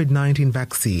COVID-19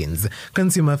 vaccines.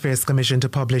 Consumer Affairs Commission to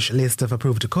publish list of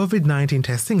approved COVID-19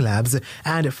 testing labs,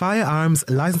 and Firearms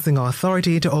Licensing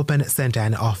Authority to open Centre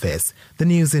and office. The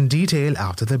news in detail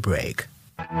after the break.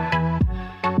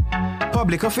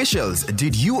 Public officials,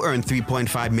 did you earn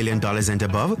 $3.5 million and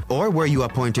above? Or were you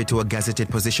appointed to a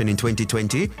gazetted position in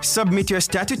 2020? Submit your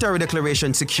statutory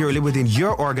declaration securely within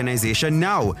your organization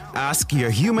now. Ask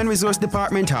your Human Resource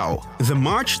Department how. The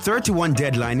March 31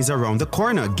 deadline is around the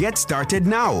corner. Get started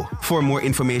now. For more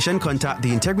information, contact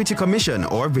the Integrity Commission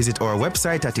or visit our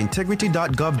website at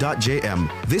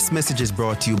integrity.gov.jm. This message is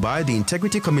brought to you by the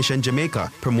Integrity Commission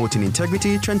Jamaica, promoting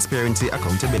integrity, transparency,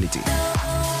 accountability.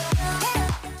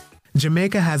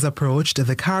 Jamaica has approached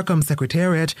the CARICOM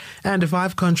Secretariat and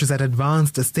 5 countries at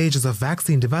advanced stages of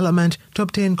vaccine development to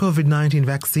obtain COVID-19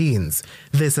 vaccines.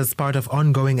 This as part of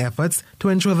ongoing efforts to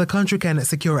ensure the country can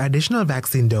secure additional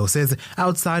vaccine doses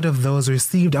outside of those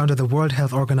received under the World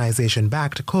Health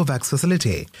Organization-backed COVAX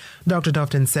facility. Dr.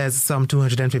 Tufton says some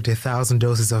 250,000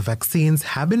 doses of vaccines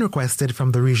have been requested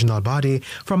from the regional body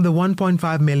from the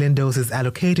 1.5 million doses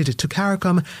allocated to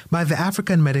CARICOM by the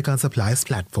African Medical Supplies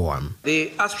Platform.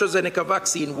 The AstraZeneca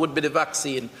vaccine would be the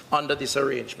vaccine under this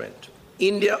arrangement.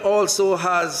 India also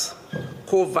has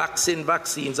Covaxin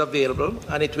vaccines available,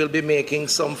 and it will be making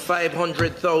some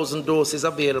 500,000 doses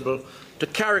available to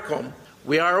CARICOM.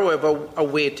 We are, however,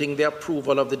 awaiting the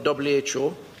approval of the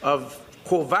WHO of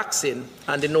Covaxin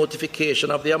and the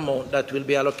notification of the amount that will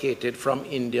be allocated from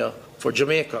India for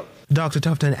Jamaica. Dr.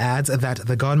 Tufton adds that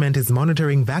the government is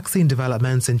monitoring vaccine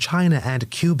developments in China and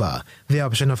Cuba. The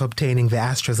option of obtaining the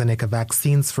AstraZeneca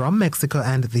vaccines from Mexico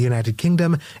and the United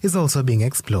Kingdom is also being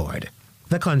explored.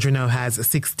 The country now has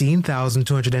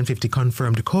 16,250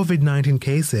 confirmed COVID-19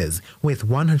 cases, with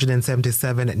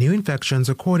 177 new infections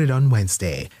recorded on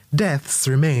Wednesday. Deaths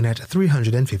remain at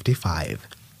 355.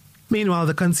 Meanwhile,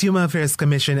 the Consumer Affairs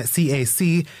Commission,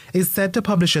 CAC, is set to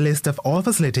publish a list of all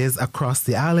facilities across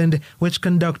the island which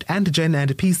conduct antigen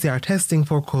and PCR testing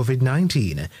for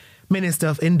COVID-19. Minister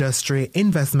of Industry,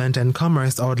 Investment and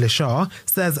Commerce Audley Shaw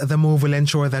says the move will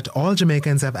ensure that all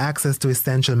Jamaicans have access to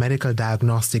essential medical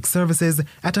diagnostic services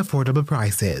at affordable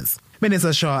prices.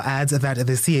 Minister Shaw adds that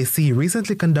the CAC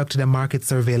recently conducted a market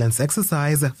surveillance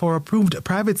exercise for approved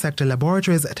private sector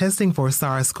laboratories testing for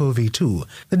SARS-CoV-2.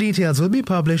 The details will be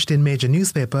published in major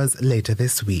newspapers later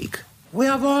this week. We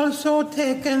have also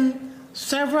taken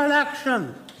several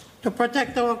actions to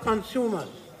protect our consumers.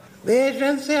 The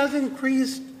agency has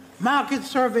increased market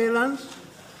surveillance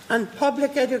and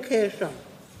public education.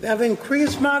 They have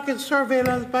increased market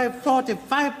surveillance by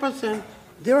 45%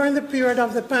 during the period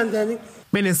of the pandemic.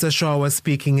 Minister Shaw was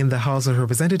speaking in the House of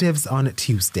Representatives on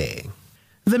Tuesday.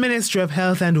 The Ministry of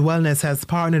Health and Wellness has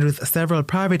partnered with several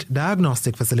private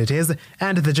diagnostic facilities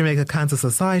and the Jamaica Cancer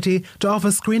Society to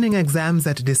offer screening exams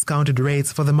at discounted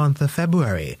rates for the month of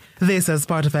February. This as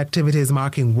part of activities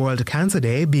marking World Cancer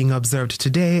Day being observed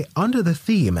today under the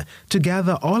theme,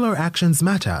 Together All Our Actions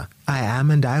Matter, I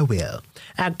Am and I Will.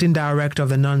 Acting Director of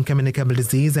the Non-Communicable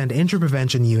Disease and Injury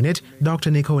Prevention Unit,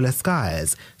 Dr. Nicola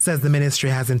Skiles, says the ministry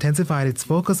has intensified its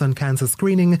focus on cancer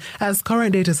screening as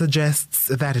current data suggests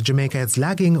that Jamaica is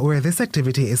lagging where this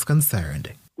activity is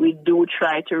concerned. We do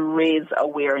try to raise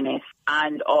awareness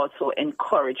and also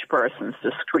encourage persons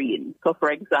to screen. So,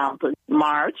 for example,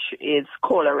 March is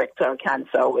colorectal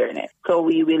cancer awareness. So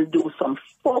we will do some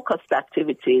focused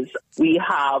activities. We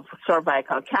have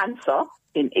cervical cancer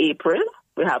in April.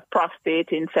 We have prostate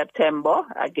in September.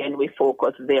 Again, we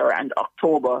focus there. And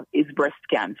October is breast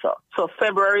cancer. So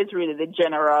February is really the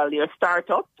general year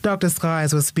startup. Dr.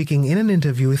 Skies was speaking in an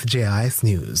interview with JIS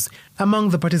News. Among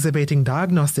the participating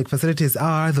diagnostic facilities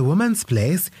are the Woman's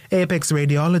Place, Apex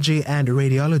Radiology and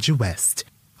Radiology West.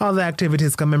 Other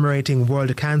activities commemorating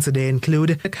World Cancer Day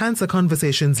include the Cancer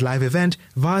Conversations live event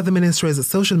via the ministry's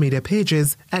social media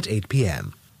pages at 8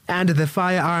 p.m. And the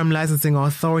Firearm Licensing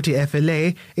Authority,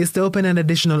 FLA, is to open an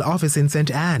additional office in St.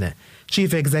 Anne.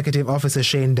 Chief Executive Officer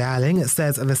Shane Darling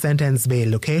says the Sentence Bay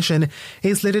location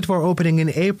is slated for opening in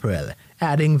April,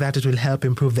 adding that it will help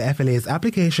improve the FLA's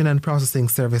application and processing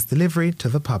service delivery to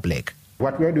the public.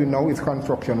 What we are doing now is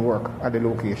construction work at the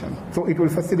location. So it will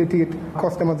facilitate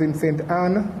customers in St.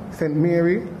 Anne, St.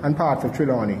 Mary, and parts of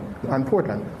Trelawney and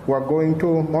Portland who are going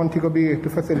to Montego Bay to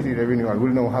facilitate the renewal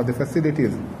will now have the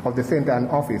facilities of the St. Anne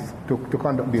office to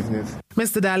conduct business.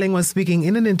 Mr. Darling was speaking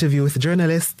in an interview with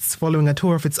journalists following a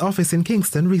tour of its office in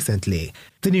Kingston recently.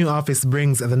 The new office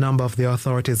brings the number of the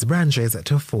authority's branches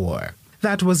to 4.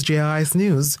 That was JIS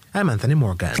News. I'm Anthony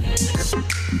Morgan.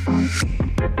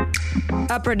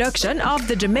 A production of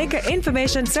the Jamaica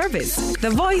Information Service, the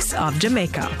voice of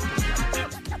Jamaica.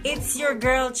 It's your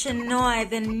girl Chinoy,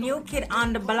 the new kid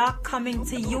on the block, coming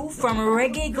to you from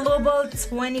Reggae Global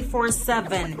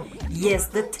 24/7. Yes,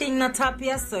 the thing not up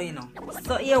here, so you know.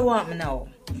 So you want me now.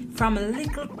 From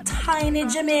little tiny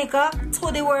Jamaica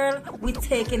to the world, we're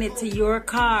taking it to your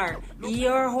car,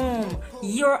 your home,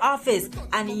 your office,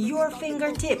 and your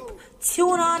fingertip.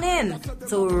 Tune on in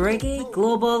to Reggae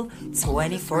Global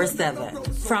 24/7.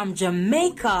 From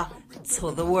Jamaica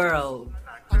to the world.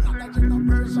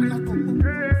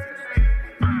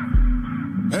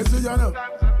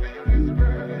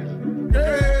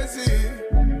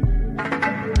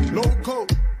 Loco,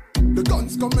 the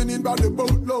guns coming in by the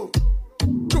boatload.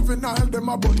 Juvenile, them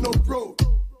about no pro.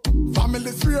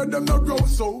 Families fear them no grow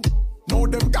so. Now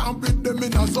them can't beat them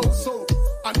in a so-so.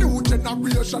 A new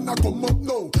generation a come up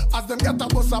now. As them get a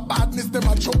bus of badness, them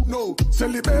a choke now.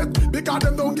 Celebrate because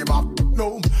them don't give up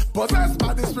no. Possessed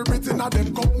by the spirit in a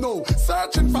them cup now.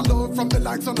 Searching for love from the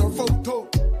likes on her photo.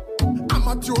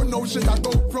 Amateur now she a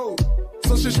GoPro.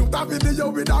 So she shoot a video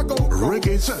with a GoPro.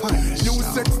 New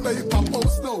sex tape a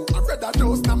post now. I read a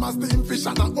dose, now my steam fish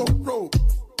and a upro.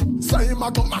 Say him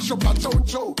a go mash up a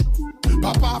chow-chow.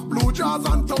 Pop off blue jaws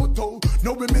and toto.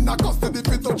 No women a custody if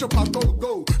it touch up a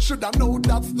go-go. Should I know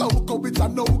that's loco, it's a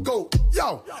no-go.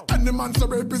 Yo, any man so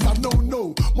rape is a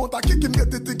no-no. Mount kick him,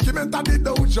 get it, think him enter the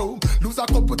dojo. Lose a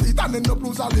couple teeth and end up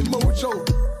lose all the mojo.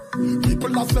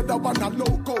 People have said that one a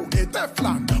loco. Hey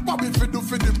Teflon, what we fi do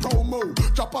for the promo?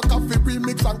 Drop a coffee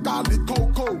remix and call it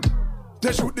Coco.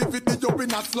 They shoot the video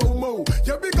in a slow-mo.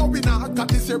 Yeah, we going out, got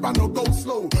this year and no go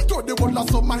slow. Throw the whole of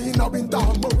summer in a winter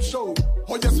mo show.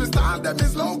 Oh yes, we style them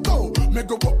is loco. Me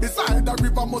go up beside the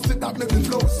river, must see that make me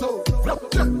flow so.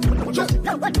 Loco.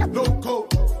 Loco.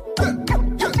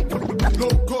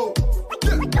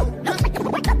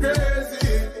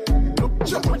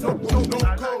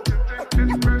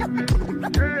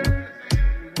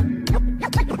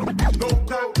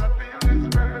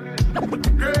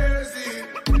 Crazy.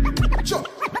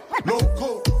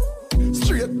 Loco.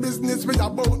 Straight business we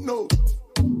about no.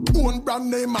 Own brand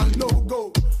name and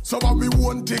logo. So when we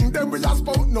one thing, then we a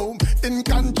spout no. In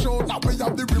control, now we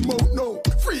have the remote no.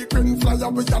 Frequent flyer,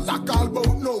 we a lock all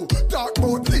bout no. Dark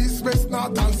boat, east, west,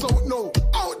 north and south no.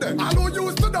 Out there, I don't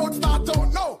used to don't start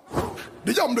out no.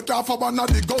 The the car for one of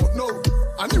the goat no.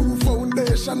 A new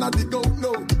foundation of the goat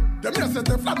no. Them here say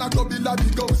the flan a go build a the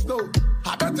ghost no.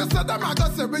 I bet you say them a go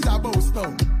say we a boast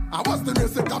no. I was the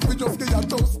music coffee just get a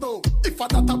toast no. If I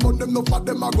that about them, no for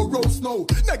them I go roast no.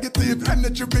 Negative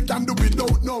energy we can do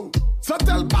without no. So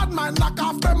tell bad mind knock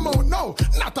off them out no.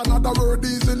 Not another word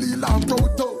easily land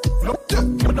proto. Loco,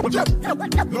 loco,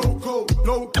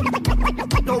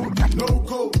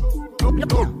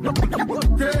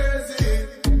 crazy.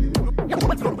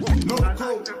 Loco,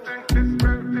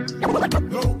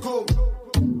 loco.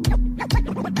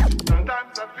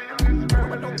 Sometimes I feel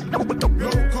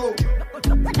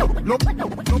loco.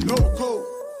 Loco,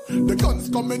 the guns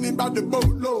coming in by the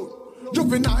boatload.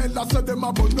 Juvenile, I said them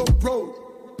about no pro.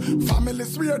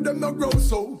 Families swear them no grow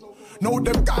so. Now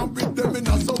them can't with them in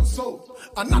a so-so.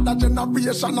 Another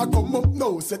generation a come up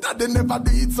now. Say that they never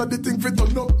did, so they think fit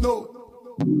on up no.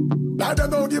 That they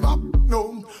don't give up,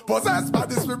 no. Possessed by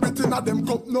the spirit in a them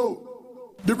cup, no.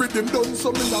 The rhythm done,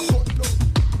 so me a cut, no.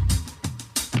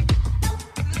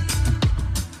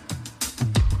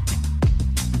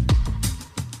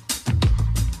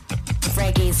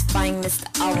 Reggae's finest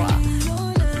hour.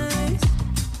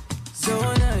 So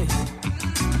nice.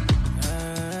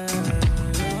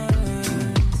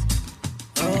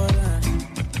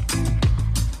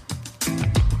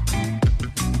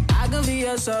 I can be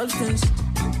your substance.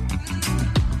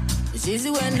 It's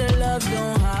easy when the love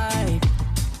don't hide.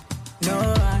 No,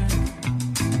 I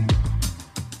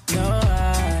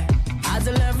had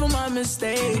to learn from my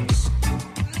mistakes.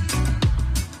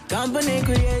 Company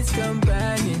creates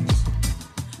companions.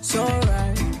 So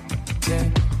right,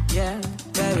 yeah,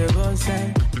 baby, both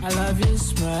say I love your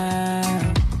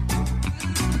smile.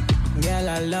 Girl,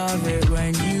 I love it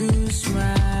when you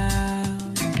smile.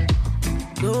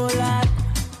 Dolan,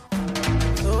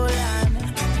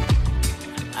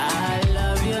 I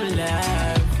love your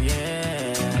laugh,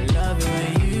 yeah. I love it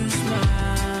when you smile.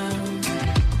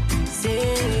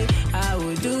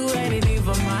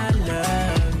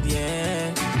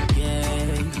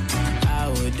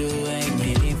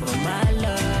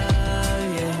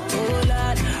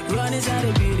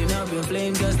 the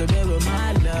flame just to bury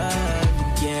my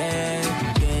love. Yeah,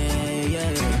 yeah,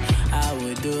 yeah. I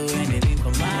would do anything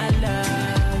for my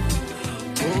love.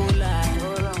 Oh,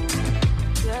 Lord.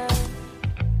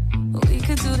 We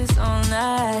could do this all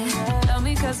night. Love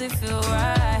me cause it feel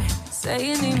right. Say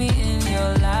you need me in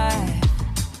your life.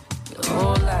 Your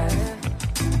whole life.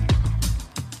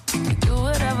 You do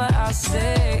whatever I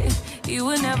say. You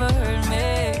would never hurt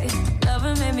me.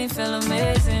 Loving made me feel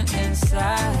amazing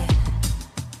inside.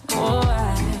 Oh,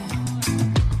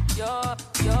 you're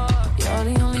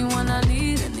the only one I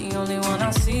need and the only one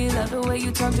I see. Love the way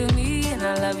you talk to me and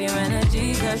I love your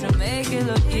energy. Cause you make it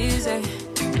look easy.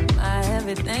 My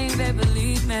everything, baby,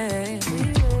 believe me.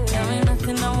 There ain't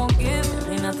nothing I won't give,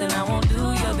 there ain't nothing I won't do.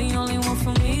 You're the only one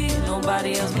for me,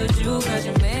 nobody else but you. Cause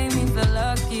you made me feel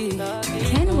lucky.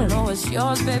 You know it's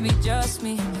yours, baby, just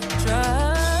me.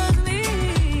 Trust me,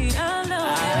 I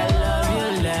love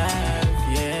your laugh,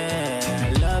 yeah. I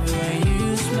love it when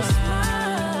you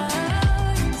smile.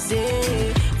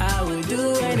 Say, I would do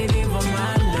anything for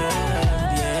my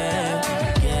love,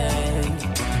 yeah,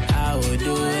 yeah. I would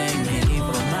do anything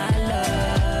for my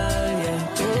love,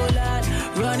 yeah. Oh, Lord,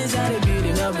 run inside the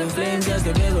building up in flames just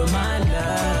to build my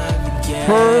love, yeah.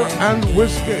 Her and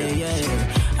Whiskey. Yeah,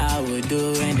 yeah. I would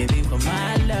do anything for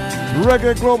my love.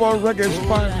 Reggae Global, Reggae's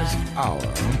finest hour.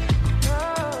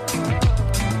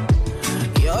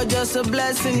 You're just a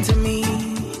blessing to me.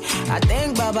 I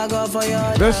thank Baba God for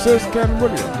your This is Ken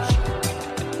Williams.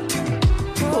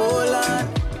 Oh Lord,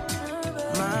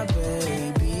 my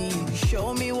baby,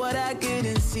 show me what I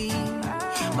couldn't see.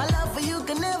 My love for you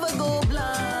can never go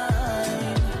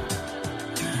blind.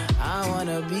 I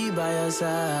wanna be by your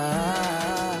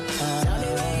side. Tell me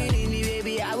when you need me,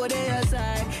 baby, I go to your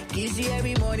side. Kiss you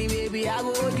every morning, baby, I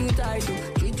go hold you tight.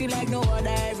 Treat you like no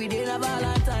other, every day na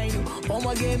Valentine.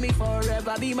 Mama gave me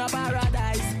forever, be my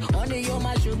paradise. Honey, you're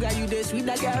my sugar, you the sweet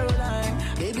like Caroline.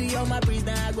 Baby, you're my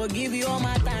prisoner, I go give you all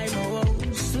my time. Oh,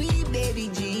 sweet baby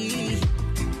G.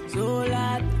 So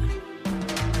loud,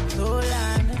 so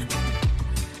loud.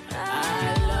 I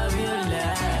love your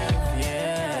laugh,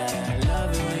 yeah. I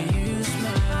love it when you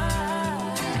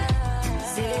smile.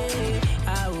 Say,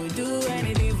 I would do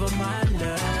anything for my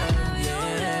love,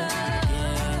 yeah,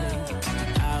 yeah.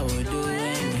 I would do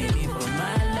anything for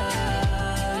my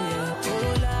love, yeah. Oh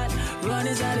Lord, run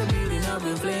inside the building up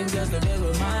in flames just to beg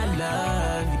with my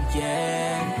love,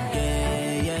 yeah,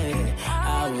 yeah, yeah.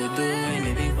 I would do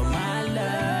anything for my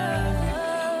love,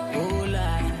 oh Lord.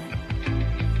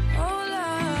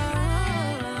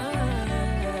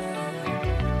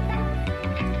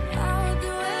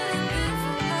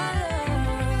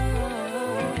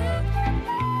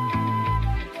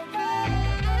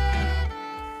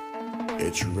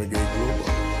 It's Reggae Global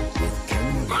with Ken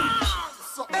Williams.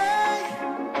 Hey,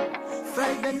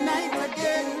 Friday night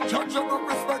again. Judge of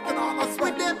respect and honor.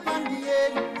 With them on the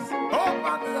ends. Oh,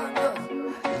 man, Lord.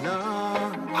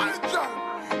 I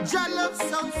judge. Jah love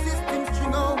sound system, you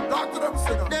know. Talk to them,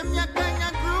 singer. Them ya kind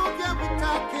of group, yeah, we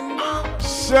talking about.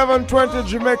 7:20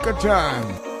 Jamaica time.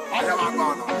 I am a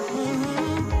gunner.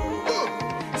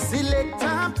 Select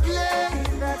and play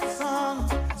that song.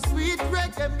 Sweet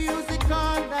reggae music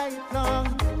all night long.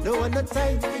 No one no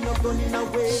time, we no going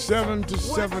away.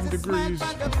 77 degrees.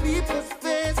 The people's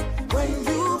face when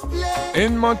you play.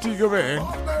 In Montego Bay.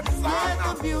 Play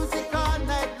the music all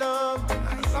night long.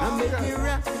 And make me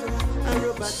rap.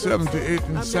 78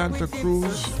 in Santa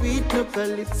Cruz. Sweet no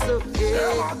calypso,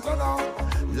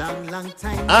 long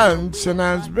time. And St.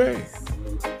 Anne's Bay.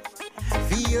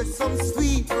 Hear some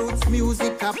sweet roots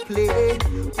music I play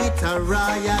with a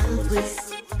royal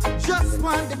twist. Just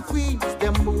want the queens,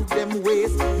 them move them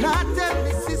ways. Not tell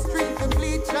me sisters to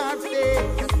bleach our face.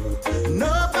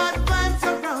 No bad vibes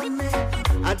around me.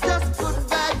 I just good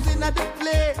vibes in the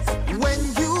place. When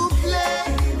you play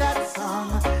that song,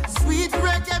 sweet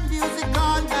reggae music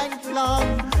all night long.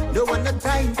 No one no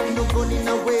time, no gun in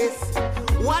a waste.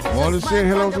 I want to say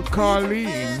hello to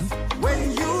Carleen.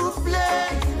 When you play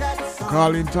that song,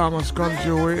 Carleen Thomas comes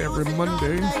your way every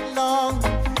Monday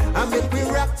I make me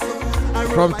rock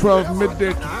from 12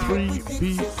 midday to 3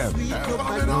 p.m.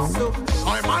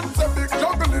 I'm on the big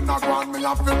juggling, I want me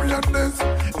off the this.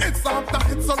 It's after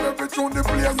it's on every tune the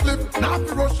place live. Now if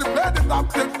you rush your bed, it's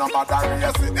up them, no matter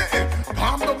race it.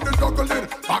 Calm down the juggling,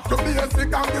 back to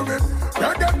basic and give it.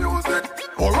 Reggae music,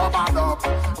 or rubber dub.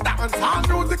 Dance and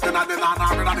music in the land,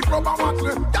 I'm in the club and watch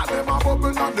it. Got them a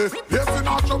bubble and the yes in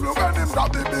our trouble when him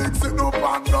got the big sit up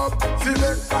and up.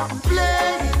 Select and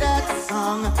play that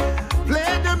song.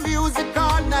 Play the music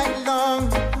all night long.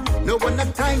 No one no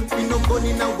time, we no gun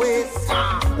in a waste.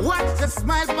 Watch the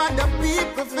smile by the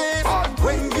people face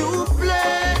when you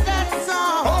play that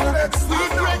song.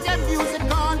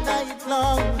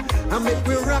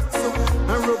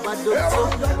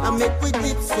 I make with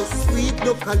lips so sweet,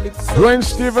 no calypso. Dwayne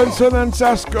Stevenson and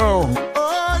Sasko.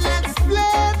 Oh, let's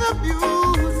play the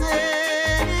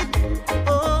music.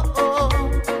 Oh,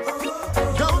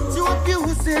 don't you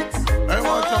abuse it. Hey,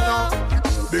 watch out now.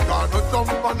 Because no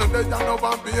jump on the day and no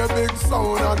one be a big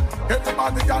sound. And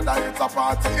everybody gather, it's a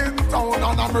party in town.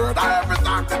 And a murder every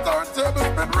time the turntable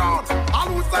spin round. All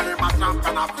who say him a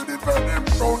champion after the him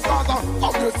crown. Cause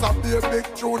obvious of be a big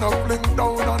tune and fling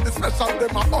down. And the special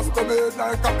them a bust the made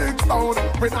like a big stone.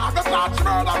 We not go touch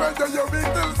murder when you hear me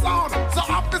till sound. So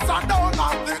officer down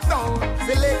and it down.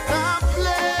 Select and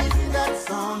play that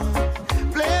song.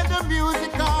 Play the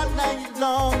music all night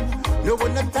long. You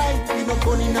wanna die, you no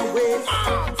gun in a waste.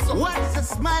 What's the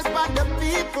smile on the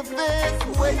people's face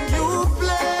when you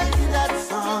play that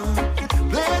song?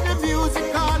 Play the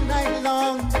music all night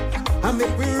long. I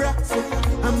make me rock so,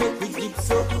 I make me deep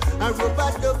so, I rub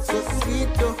a dub so sweet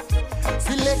though.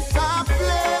 Select and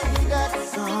play that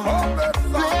song.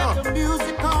 Play the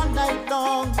music all night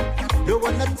long. You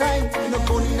wanna die, you no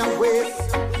gun in a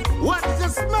waste. What's the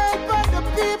smile on the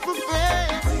people's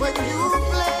face when you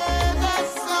play that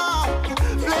song?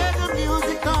 Play the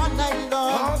music all night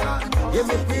long. You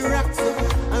make me rock so,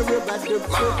 I rub a dub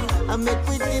so, I make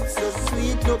me dip so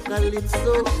sweet, no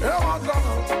calypso.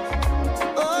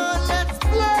 Oh, let's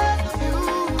play the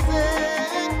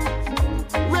music,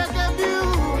 reggae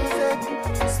music,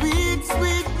 sweet,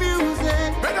 sweet music.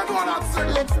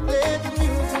 Let's play the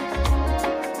music.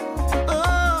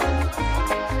 Oh,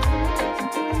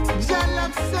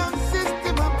 Jalap sound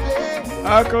system I play.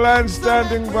 Alkaline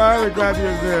standing by, we're glad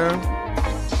you're there.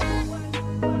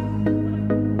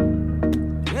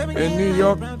 In New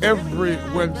York, every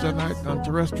Wednesday night on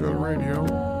terrestrial radio.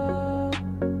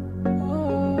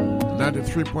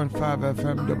 93.5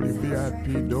 FM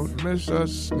WVIP. Don't miss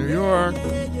us. New York,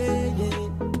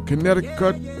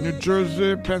 Connecticut, New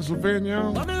Jersey, Pennsylvania.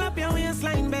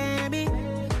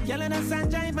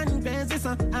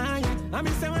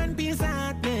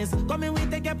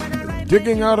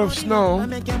 Digging out of snow.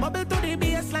 And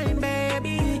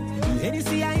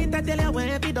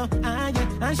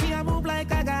she a move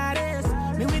like a goddess.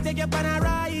 Me we take you on a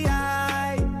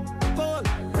ride. Cold,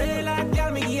 really like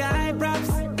girl, me give high props.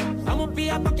 I'ma be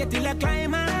a pocket till a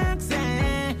climax.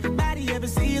 Yeah. Body every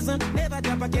season, never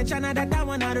drop a catch another. That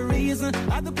one not the reason.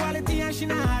 Of the quality and she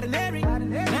not ordinary.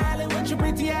 Now when you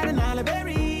prettier than all the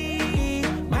berry.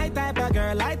 My type of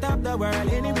girl light up the world.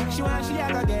 Any week she want, she a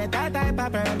go get that type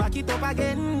of pearl. Back it up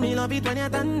again. Me love it when you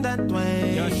done that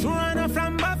way. You're sure enough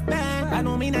from buff band. I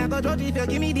know me not go judge if you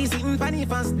give me this sitting funny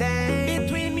first day.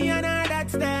 Between me and her,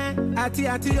 that's there. Atty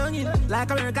on you, like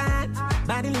a workout.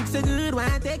 Body looks so good,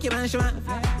 why take you and show off?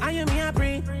 And you me a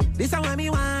pray, this I want me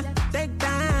want. Take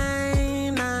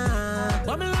time now.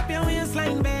 Bubble up your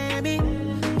waistline, baby.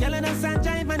 Girl in the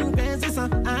sunshine, man, crazy so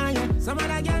yeah. Some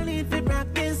other girl need to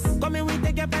practice. Come in, we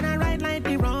take you on a ride like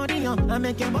the rodeo. I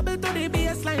make you bubble to the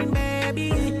baseline,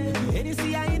 baby. Any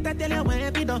see I hit, I tell you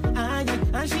where we do, yeah.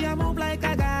 And she a move like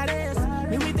a goddess.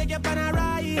 Me we take you on a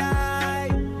ride.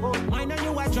 Why know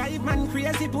you a drive, man,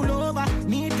 crazy pull over.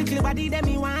 Need to clear body, then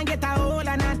me want get a hold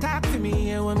and talk to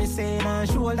me. When me say my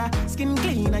shoulder, skin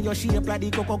clean and your shape like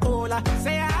the Coca-Cola.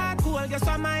 Say heart cold, you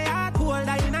saw my heart cold.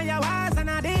 I in your walls and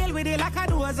I deal with it like a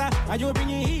dozer. And you bring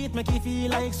your heat, make it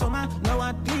feel like summer. Now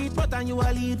I bleed, but and you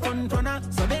a lead front runner.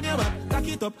 So then you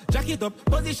up, jack it up,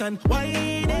 position. Why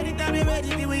anytime you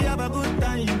ready, we have a good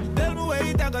time. Tell me where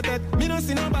it got that. Me no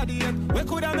see nobody yet. We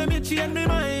could have me change me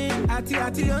mind.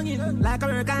 Atty on you, like a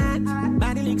workout.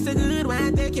 Body looks so good,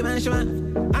 why take you and show off?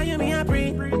 And you me a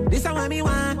pray, this I want me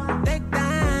want. Take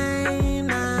time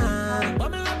now.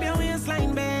 Bubble up your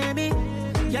waistline, baby.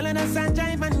 Girl in the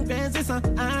sunshine, man, crazy so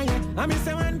yeah. I miss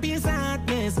a one piece of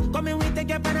hotness. Come in, we take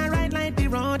you on a ride like the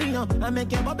rodeo. I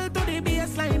make you bubble to the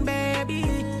baseline, baby.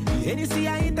 Any see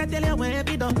I hit, I tell you where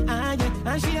we do, yeah.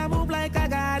 And she a move like a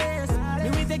goddess. Me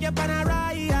we take you on a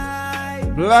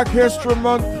ride. Black History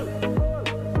Month.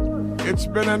 It's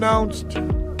been announced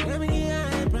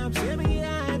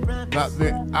that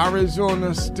the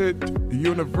Arizona State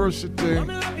University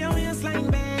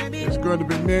is going to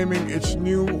be naming its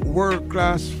new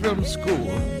world-class film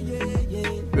school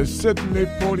the Sidney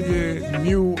Poitier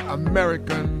New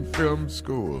American Film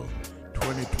School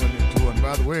 2022. And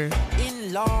by the way,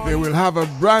 they will have a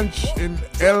branch in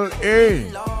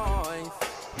L.A.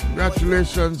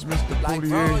 Congratulations, Mr.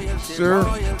 Poitier, sir.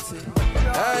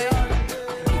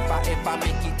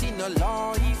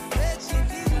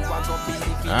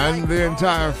 And the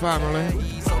entire family.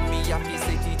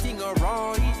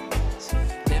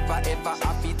 Never ever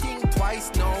happy think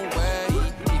twice, no way.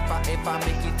 If I ever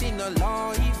make it in a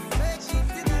life, I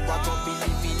gon' be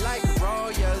living like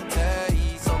royalty.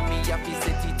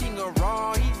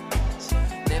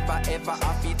 ever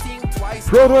have to think twice.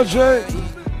 Protege.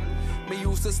 Me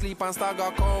used to sleep on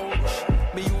Stagger Coach.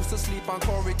 Me used to sleep on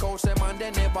Corey Coach. Them and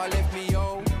they never left me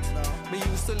out. Me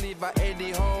used to live at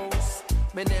Eddie House.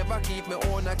 Me never keep me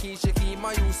own a key.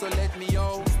 Shakima used to let me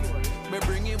out. Me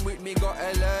bring him with me go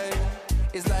LA.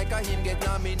 It's like a him get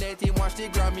nominated. Watch the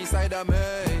Grammy side of me.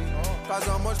 Cause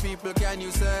how much people can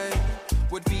you say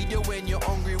would feed you when you're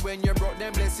hungry, when you're broke,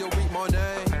 then bless you with money.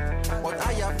 But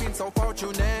I have been so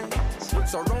fortunate,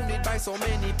 surrounded by so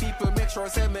many people, make sure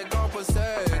say me go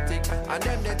pathetic. And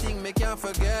them the thing me can't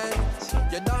forget.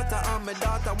 Your daughter and my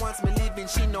daughter wants me living,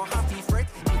 she no happy fret.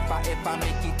 If I ever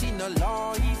make it in a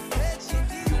life,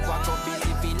 you are gonna be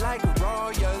living like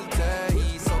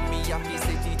royalty. So me happy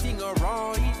set the thing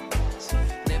right.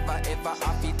 Never ever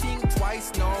happy think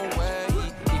twice, no way.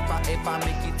 If I ever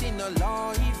make it in a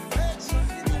life,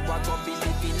 you are gonna be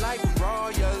living like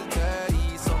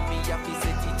royalty. So me happy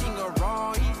set the thing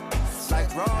right, like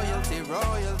royalty,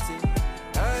 royalty.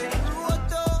 Hey,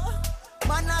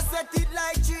 man, I set it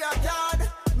like G-A-God.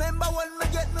 Remember when me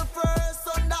get me first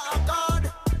under a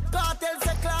card? Cartels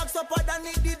the clocks up than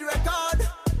it did record.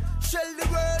 Shell the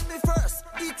world me first,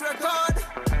 eat record.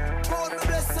 Call me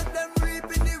blessed, them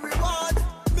reaping the reward.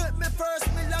 Make me first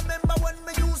meal, I remember when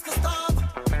me used to starve.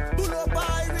 Pull up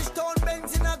Irish town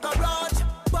Benz in a garage.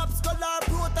 Pops Scholar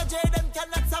Protege, them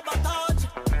cannot sabotage.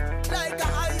 Like a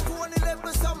iPhone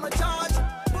 11 summer charge.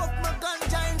 Puff my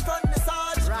ganja in front the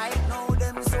Sarge. Right now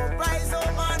them surprise,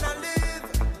 oh man I live.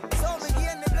 So me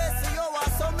gain the blessing, yo,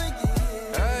 so me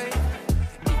give. Hey,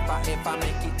 if I ever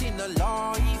make it in a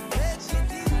life,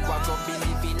 you are gonna be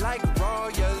living like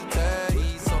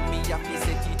royalty. So me happy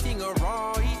set the thing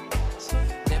right.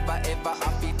 Never ever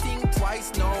happy think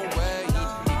twice, no way.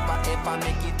 If I ever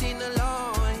make it in a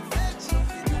life,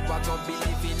 you are gonna be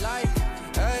living like,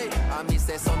 hey, I me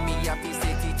say so me happy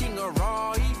set the thing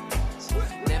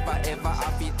right. Never ever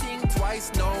happy think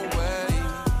twice, no way.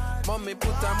 Mommy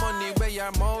put her money where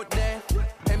I'm out there.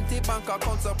 Empty bank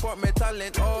account support me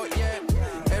talent, oh yeah.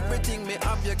 Everything me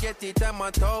have you get it, I'm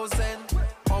 1,000.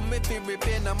 On me feel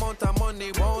repay the amount of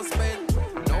money won't spend.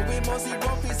 Now we must see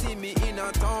rough, you see me in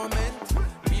a torment.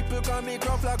 People call me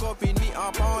gruff like up in me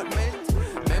apartment.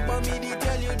 Remember me they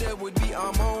tell you there would be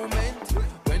a moment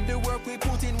when the work we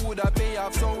put in would have pay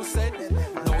off so set.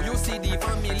 Now you see the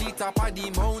family top of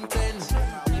the mountain.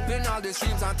 People all the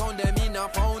streams and turn them in a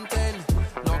fountain.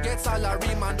 Now get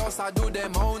salary man just a do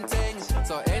them own thing.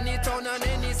 So any town and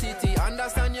any city,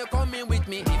 understand you coming with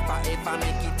me. If I ever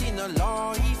make it in a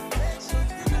life,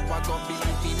 you are gonna be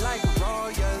living like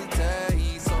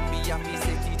royalty. So me happy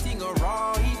set the thing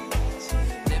right.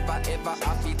 Never ever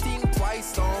happy think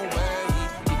twice, no way.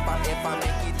 If I ever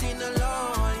make it in a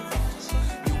life,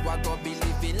 you are gonna be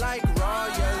living like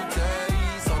royalty.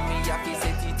 So me happy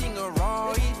set the thing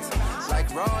right, like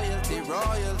royalty,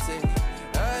 royalty.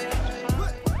 Hey.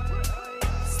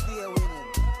 Stay winning.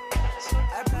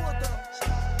 I brought up,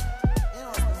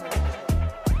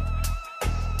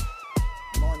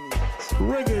 money.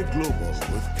 Reggae Global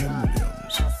with Ken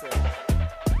Williams.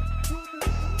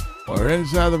 We're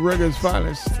inside the reggae's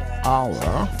finest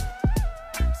hour.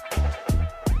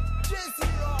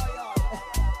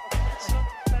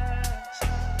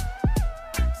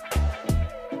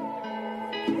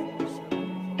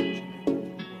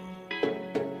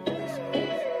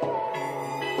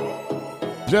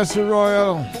 Jesse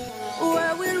Royal.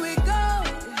 Where will we go?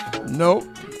 Nope.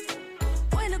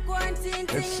 When the quarantine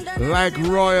It's like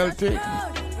royalty.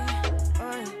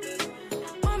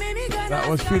 That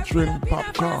was featuring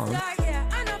Popcorn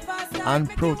and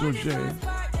Protege.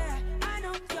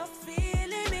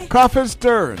 Coffee's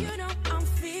turn.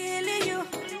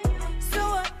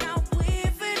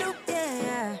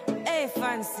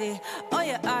 Oh,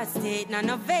 your heart state, now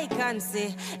no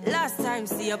vacancy. Last time,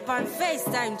 see you on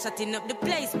FaceTime, chatting up the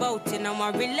place, bout you know my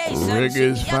relationship.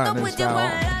 Reggae's Yeah, go finest put you on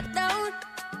hour. lockdown.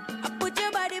 I put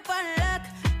your body on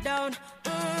lockdown.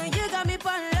 You got me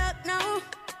on lock now.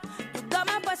 You got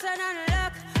my person on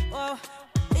lock. Oh,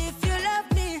 if you love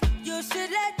me, you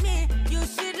should let me. You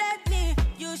should let me.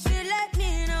 You should let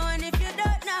me know. And if you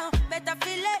don't know, better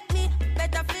feel let me.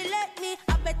 Better feel let me.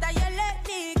 I better you let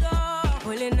me go.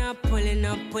 Pulling up, pulling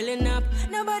up, pulling up.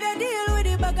 Nobody deal with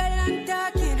the bagel and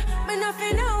talking. Me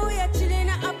nothing now, we are chilling in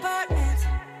an apartment.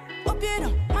 Hope you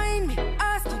don't mind me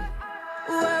asking,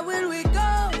 where will we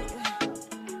go?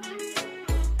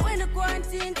 When the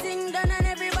quarantine thing done and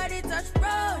everybody touch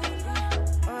road.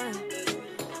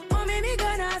 Mommy, me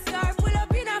gonna start, pull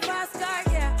up in a fast car,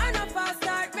 yeah. I know fast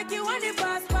start, make you want the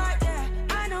fast part, yeah.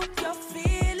 I know you're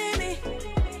feeling me.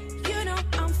 You know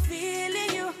I'm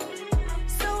feeling you.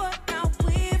 So what now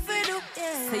we for do,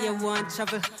 yeah. Say you want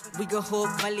travel, we go Hope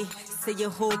Valley. Say you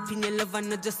hope in your love and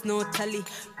not just no tally.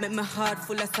 Make my heart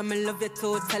full of some love you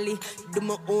totally. Do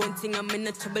my own thing, I'm in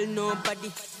no trouble,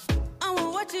 nobody.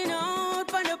 I'm watching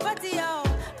out on the party out.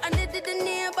 And they didn't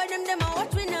hear but them I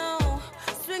watch me now.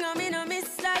 Swing on me no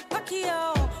miss like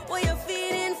Pacquiao. What you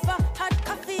feeling for hot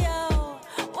coffee out?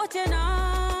 What you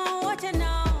know, what you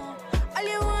know. All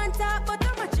you want talk but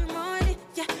how much you money.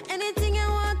 Yeah, anything you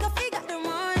want, coffee got the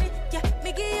money. Yeah,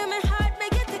 me give you my heart,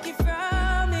 make you take it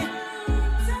from me.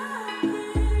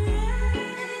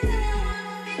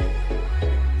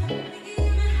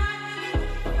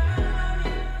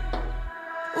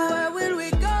 Where will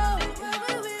we go?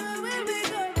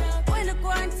 When the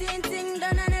quarantine thing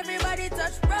done and everybody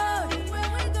touch road. Where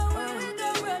we go?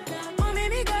 Mommy,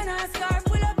 me gonna start,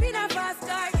 pull up in a fast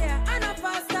car, yeah. And a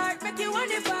fast start, make you want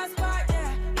the fast part,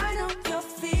 yeah. I know you're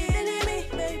feeling me,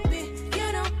 baby.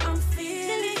 You know I'm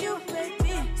feeling you,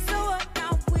 baby. So what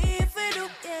now we for do,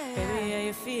 yeah. Baby, are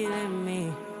you feeling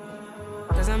me?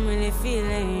 Cause I'm really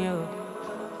feeling you.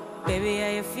 Baby,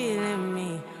 are you feeling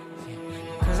me?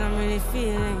 Cause I'm really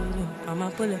feeling you. I'ma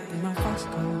pull up in my fast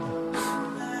car.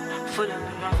 Pull up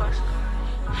in my fast car.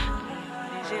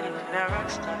 You see me, the rock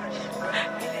stars.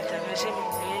 Anytime you see me,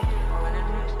 I wanna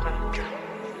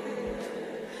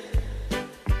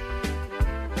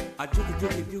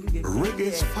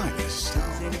Reggae's finest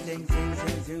sound.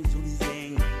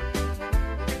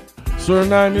 Sir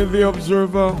Nine is the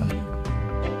Observer.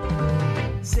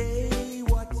 Say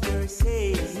what you're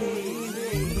saying.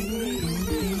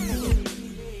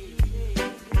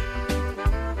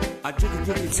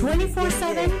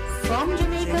 24/7 from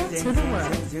Jamaica to the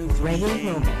world. Reggae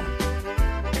Global.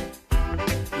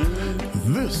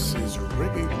 This is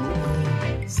Reggae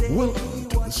Global. Welcome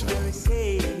to the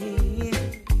sound.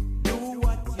 Do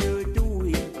what you're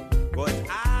doing. But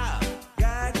I've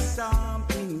got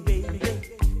something, baby.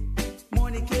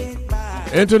 Money can't buy.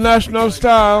 International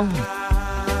style.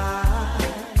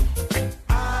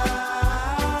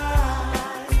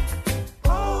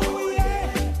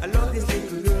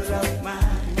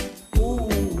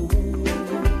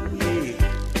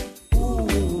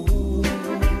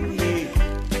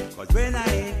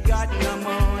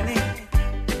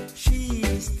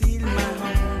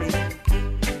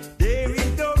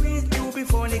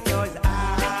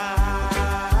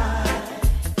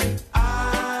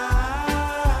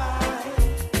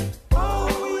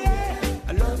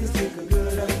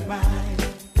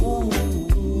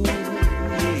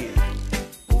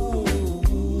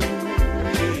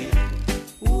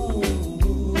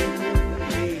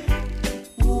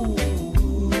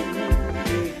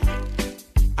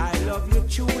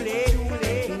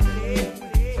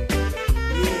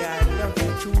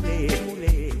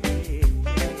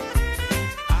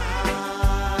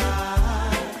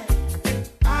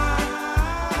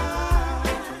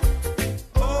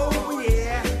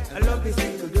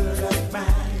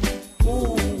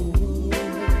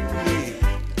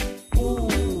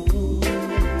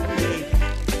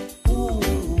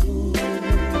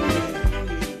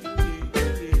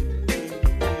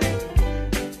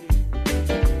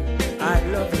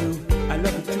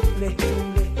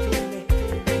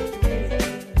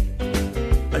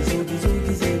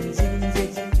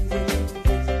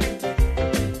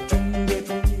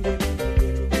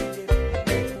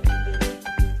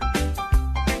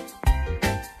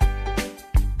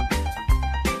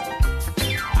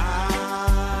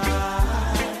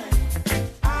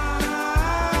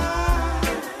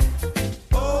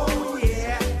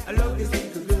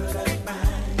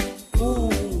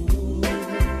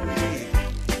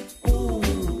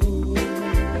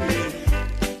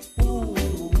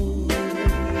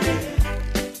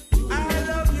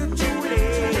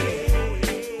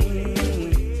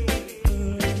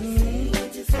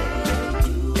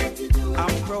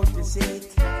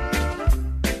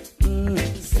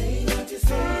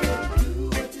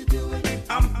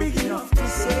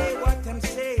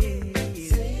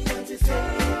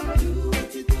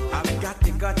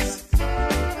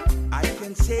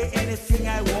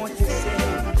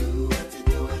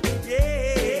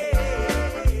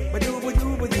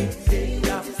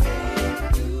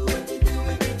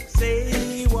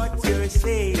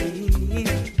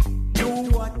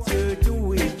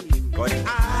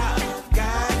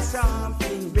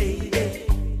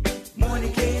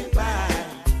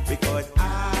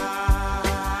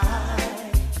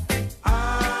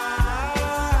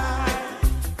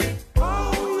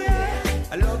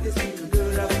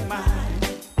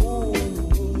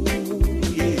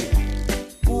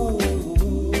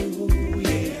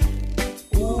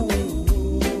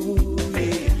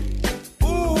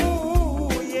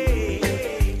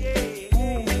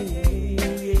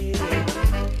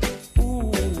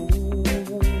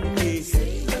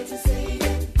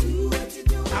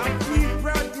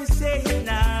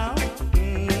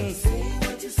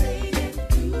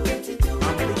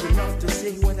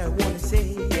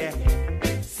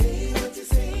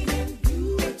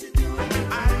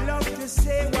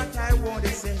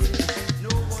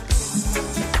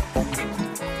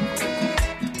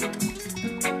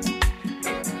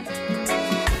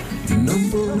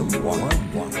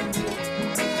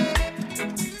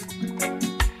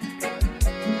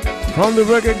 From the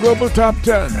Reggae Global Top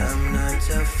 10. I'm not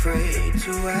afraid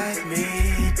to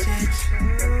admit it.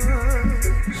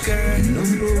 Girl,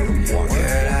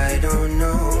 I don't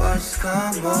know what's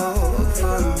come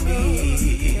over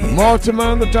me. Mortimer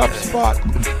on the top spot.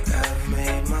 I've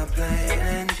made my plan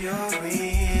and you're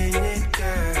in it,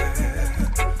 girl.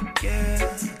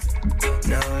 Yeah.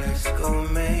 Now let's go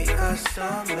make us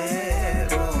some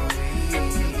memories.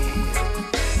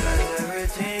 'Cause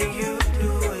everything you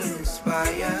do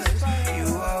inspires. You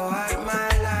are what my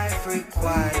life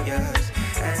requires.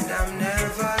 And I'm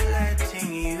never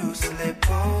letting you slip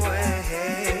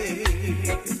away.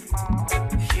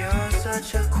 You're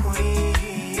such a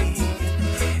queen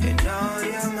in all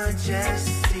your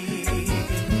majesty,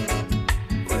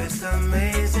 with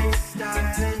amazing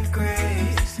style and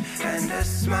grace, and a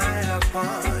smile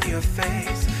upon your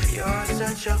face. You're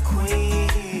such a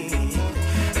queen,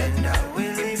 and I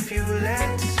will, if you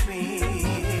let me,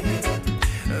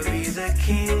 be the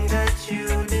king that you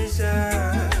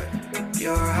deserve.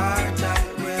 Your heart I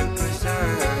will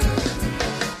preserve.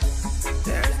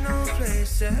 There's no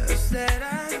place else that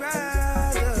I'd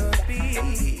rather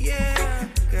be, yeah,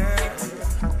 girl,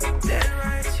 than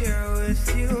right here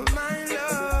with you, my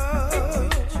love.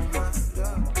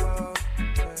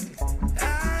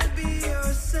 I'll be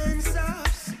your sense of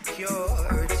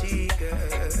security,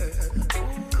 girl.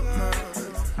 Come on,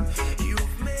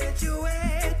 you've made your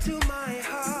way to my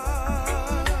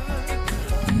heart.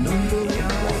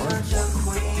 You're such a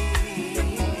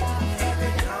queen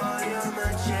in all your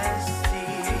majesty.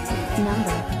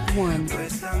 Number 1.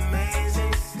 With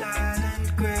amazing style and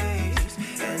grace,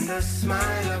 and a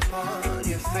smile upon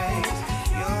your face.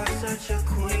 You're such a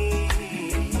queen,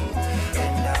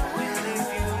 and I will, if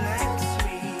you let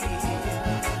me,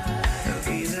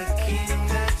 be the king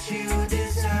that you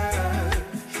deserve.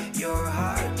 Your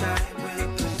heart I will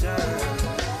preserve.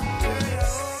 Girl, I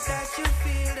hope that you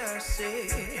feel the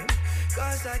same,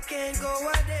 'cause I can't go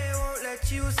a day, won't let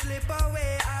you slip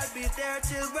away. I'll be there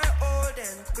till we're old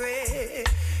and gray,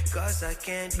 'cause I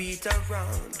can't beat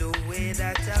around the way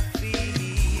that I feel.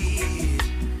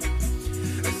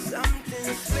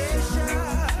 Something special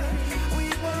we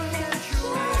won't get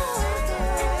through.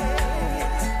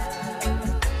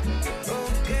 Oh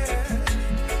girl,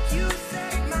 you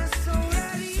set my soul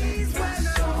at ease when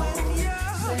I'm with you. Oh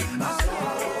yeah,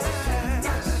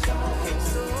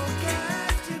 so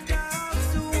cast your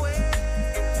doubts away,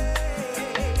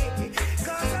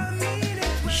 'cause I mean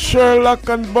it. Sherlock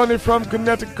and Bunny from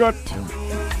Connecticut.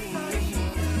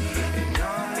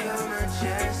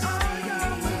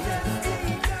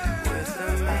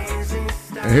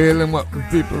 Hailing up the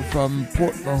people from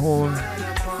Port Mahon,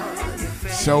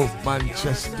 South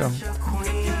Manchester,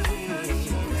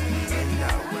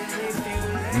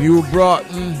 New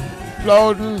Broughton,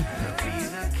 Plowden,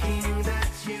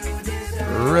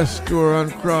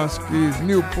 Restaurant Cross Keys,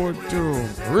 Newport too,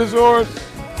 Resort,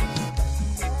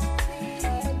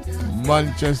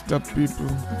 Manchester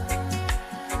people.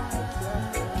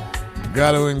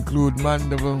 Gotta include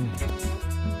Mandeville,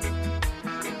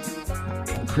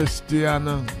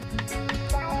 Christiana.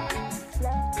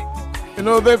 You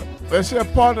know, they say a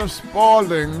part of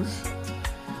Spaldings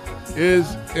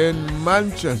is in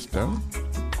Manchester,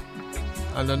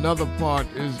 and another part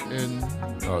is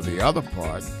the other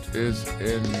part is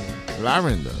in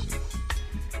Clarendon.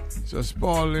 So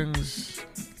Spaldings,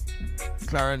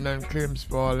 Clarendon claim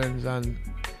Spaldings, and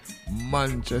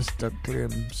Manchester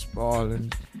claim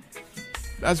Spaldings.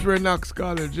 That's where Knox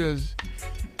College is.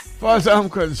 As far as I'm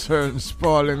concerned,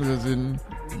 Spaldings is in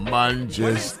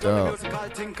Manchester.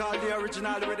 The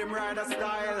original rhythm rider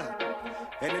style.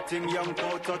 Anything young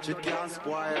cow touch it can't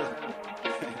spoil.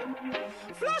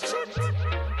 Flash it.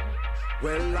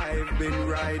 Well, I've been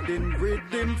riding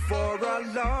rhythm for a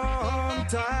long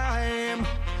time.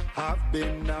 I've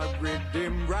been a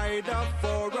rhythm rider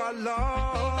for a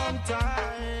long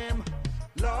time.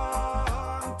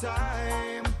 Long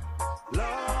time.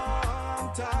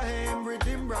 Long time.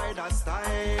 Rhythm rider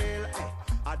style.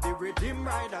 The rhythm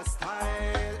rider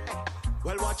style.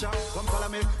 Well, watch out, come follow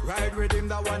me. Ride with him,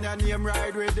 that one your name,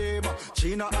 ride with him.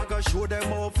 Chino, I go show them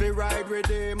how to ride with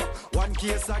him. One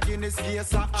case of Guinness,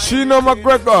 case of Chino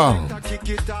McGregor. Kick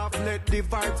it off, let the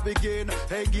vibes begin.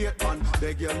 Hey, gate man,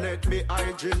 beg you, let me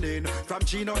hygiene in. From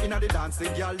Chino in the dance, the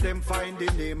girl them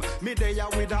finding him. Me there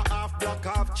with a half black,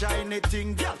 half China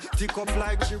thing. Girl, tick up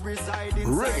like she reside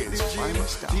inside the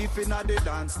gym. Deep in the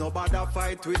dance, nobody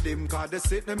fight with him. Cause they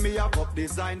sit me up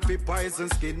design for poison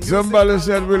skin. Somebody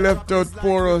said we left out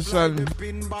Porus and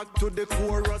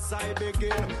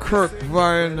Kirk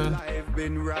Vine,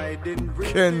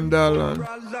 Kendall, and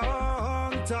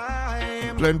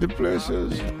plenty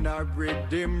places.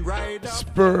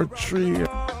 Spur Tree,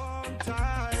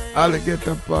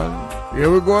 Alligator Pond. Here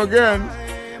we go again.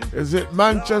 Is it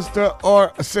Manchester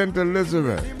or St.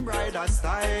 Elizabeth?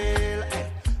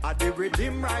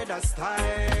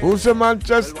 Who's a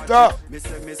Manchester?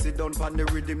 Missy down on the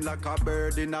rhythm like a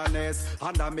bird in a nest.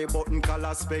 Under me button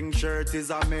collar spring shirt is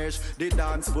a mesh. The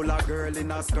dance full of girl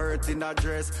in a skirt in a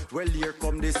dress. Well here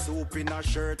come the soup in a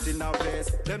shirt in a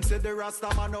vest. Them say the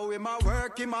Rasta man know him a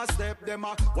work him a step. Them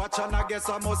a watch and I guess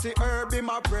I must see herb in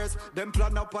my breast. Them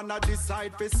plan up and I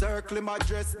decide fi circle in my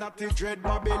dress. Not the dread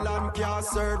Babylon can't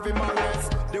serve him a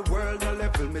rest. The world no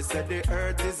level me say the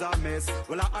earth is a mess.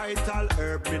 Well I tell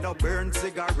herb me no burn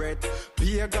cigarette.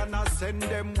 Be gonna send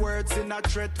them words in a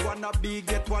threat. Wanna be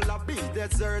get while I be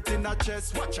desert in a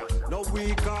chest. Watch out. No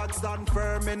we God stand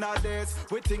firm in a days.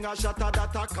 We think a shatter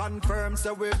that I confirm.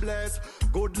 So we bless.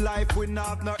 Good life we not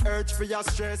have no urge for your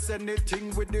stress.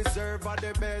 Anything we deserve are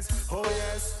the best. Oh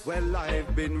yes. Well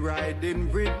I've been riding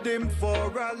rhythm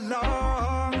for a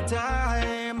long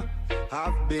time.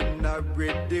 I've been a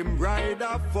rhythm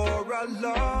rider for a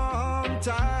long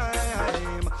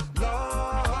time.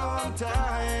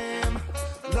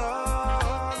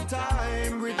 Long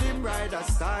time, rhythm rider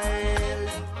style.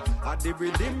 I the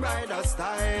rhythm rider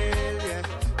style, yeah.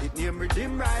 It name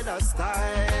rhythm rider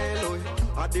style, oh.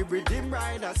 I the rhythm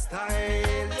rider style,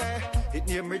 yeah. It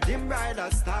name rhythm rider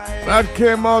style. That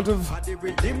came out of the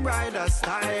rhythm rider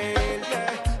style,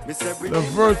 yeah. The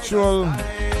virtual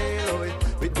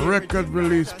record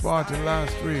release party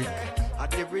last week.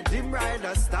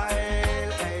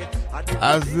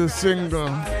 As the single.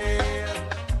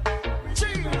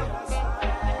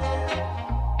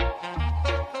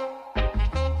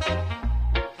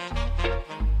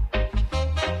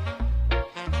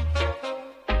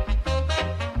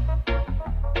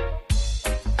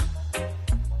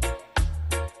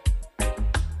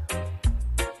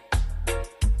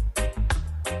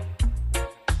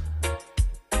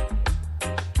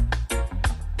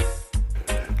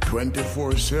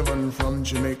 .7 from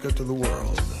Jamaica to the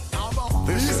world.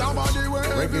 This is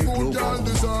Reggae Global.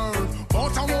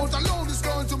 But I won't allow this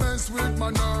girl to mess with my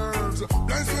nerves.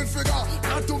 Blessed figure,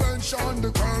 not to mention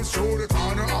the curves. Through the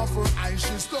corner of her eye,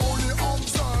 she slowly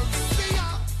observes.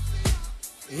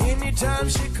 Anytime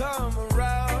she come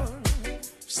around,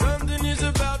 something is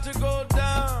about to go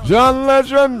down. John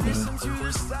Legend Listen to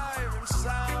the siren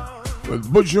sound.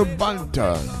 with Butcher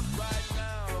Banton.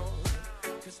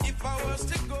 If I was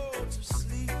to go to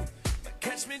sleep,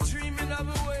 catch me dreaming of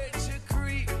a way to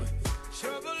creep.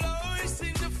 Trouble always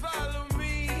seems to follow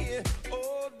me.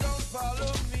 Oh, don't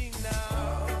follow me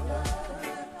now.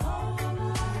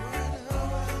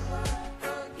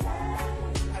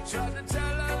 I tried to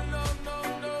tell her no,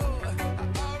 I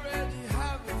already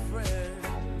have a friend.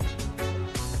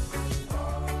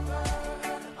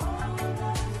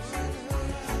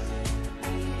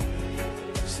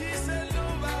 She said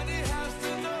nobody has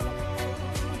to know.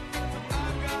 I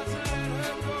got to let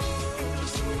her go.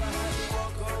 So I had to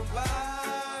walk on by.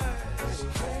 She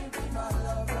can't be my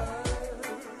lover.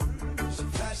 She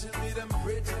flashing me them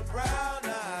pretty brown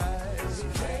eyes. She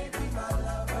can't be my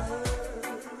lover.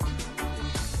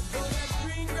 Though there's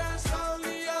green grass on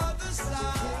the other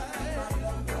side.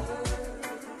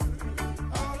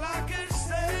 All I can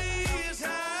say is hi.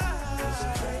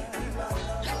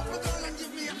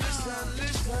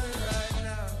 Listen right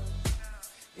now.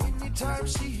 Anytime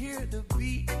she hear the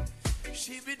beat,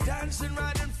 she be dancing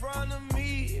right in front of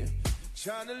me,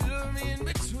 trying to lure me in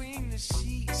between the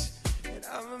sheets. And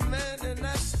I'm a man and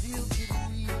I still get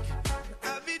weak.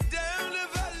 I'd be down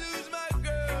if I lose my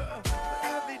girl.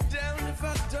 I'd be down if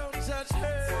I don't touch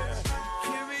her.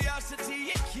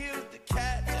 Curiosity, it killed the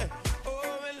cat.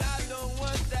 Oh, and I don't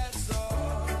want that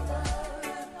song.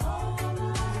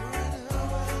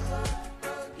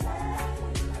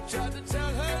 I tried to tell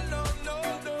her no,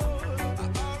 I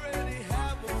already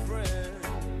have a friend.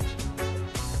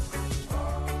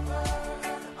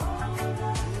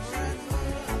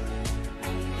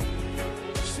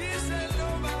 She said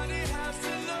nobody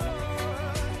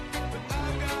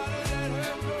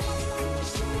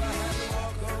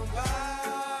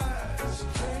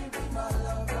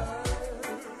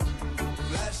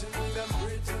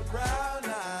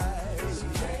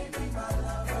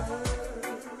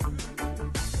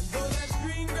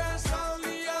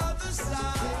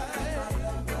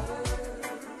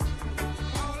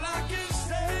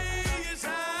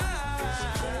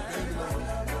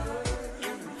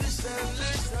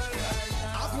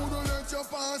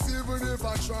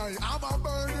I have a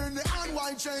bird in the hand,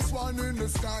 white chase one in the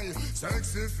sky.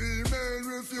 Sexy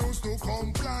female refuse to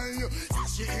comply.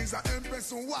 She is an empress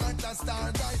who want a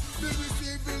star guy. Be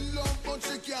receiving love but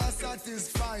she can't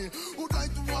satisfy. Would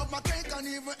like to have my cake and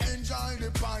even enjoy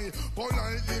the pie.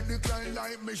 Politely decline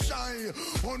like me shy.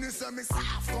 Only say me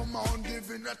soft, come on,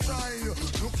 giving a try.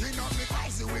 Looking at me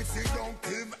crazy with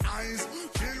seductive eyes.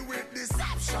 Filled with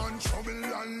deception, trouble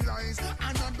and lies.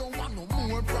 And I don't want no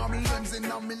more problems in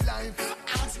my life.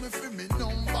 Ask me for me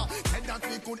number. Said that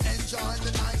we could enjoy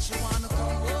the night. She wanna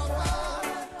come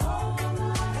over.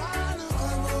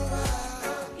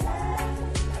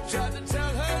 Tried to tell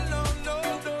her no, no,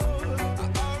 no, I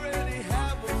already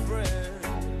have a friend.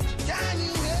 Can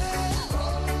you hear?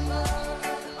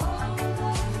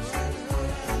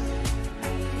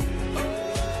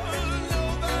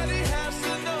 Nobody has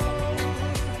to know,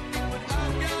 but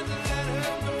I've got to let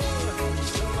her go.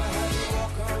 So I had to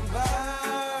walk on by.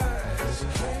 She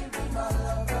can't be my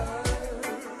lover.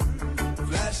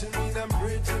 Flashing me them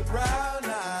pretty brown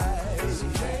eyes. She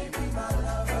can't be my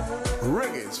lover.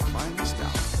 Reggae's finest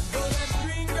now. But that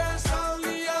green grass on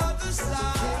the other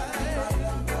side.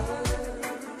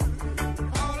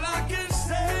 All I can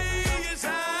say is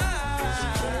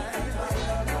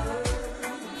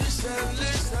listen,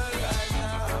 listen right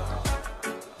now.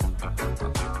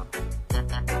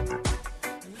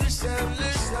 Listen,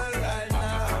 listen right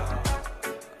now.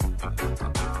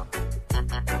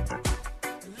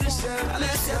 Listen,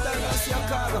 listen right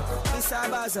now.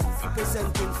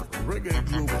 Presenting Reggae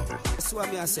Global. that's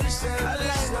what me I say. I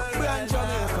like brand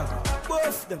Jamaica,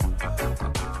 both them.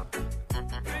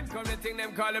 Come the thing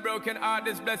them call a broken heart.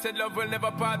 This blessed love will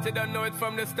never part. They don't know it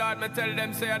from the start. Me tell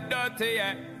them say I'm dirty,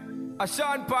 yeah. A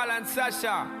Sean Paul and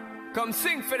Sasha, come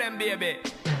sing for them, baby.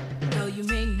 Though you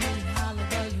make me holler,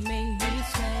 though you make me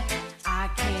sweat, I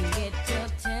can't get your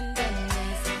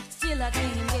tenderness. Still I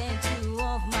can't get you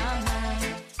off my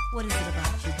mind. What is it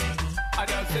about you, baby? I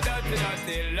don't say dirty,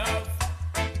 dirty love.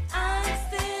 I'm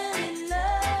still in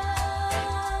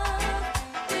love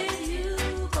with you,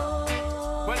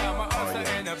 boy. Well, I'm a hustler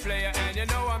and a player, and you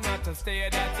know I'm not a stayer.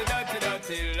 That's a dirty,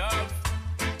 dirty love.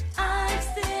 I'm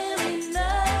still in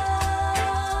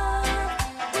love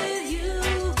with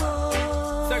you, boy.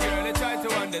 So girl, I try to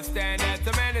understand that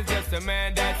a man is just a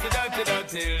man. That's a dirty,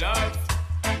 dirty love.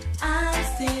 I'm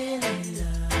still in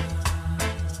love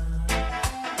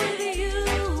with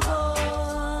you,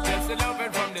 boy. That's the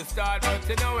loving from the start, but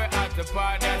you know we're at the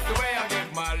part. That's the way I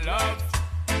give my love.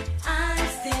 I'm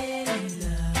still in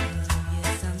love.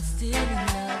 Yes, I'm still in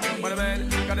love. What a man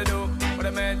gotta do, what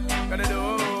a man gotta do.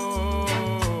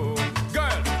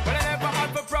 Girl, but I never had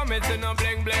for promising no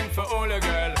bling bling for all a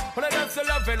girl. But I just so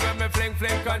loving when me fling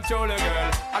fling control a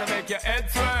girl. And I make your head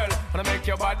swirl, and I make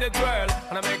your body twirl,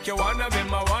 and I make you wanna be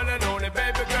my one and only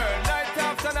baby girl. Night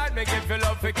after night, make you feel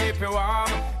love to keep you warm.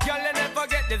 Girl, you never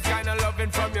get this kind of loving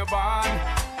from your bond.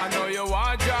 I know you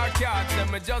want your cats,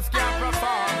 and me just can't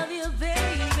perform. I love you,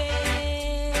 baby.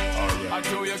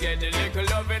 Until you get the little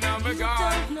loving of me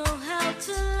gone. Don't know how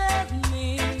to love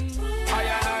me. I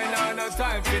know no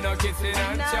time for no kissing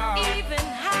and chow. Not even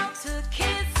how to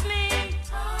kiss me.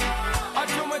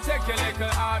 Until me take your little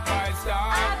advice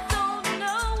down. I don't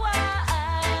know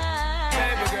why.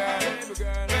 Baby girl, baby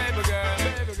girl, baby girl,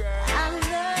 baby girl. I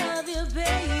love you,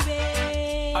 baby.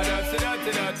 I don't see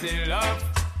dirty, dirty love.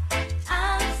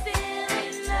 I'm still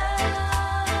in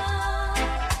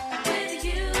love with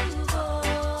you,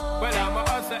 boy. Well, I'm a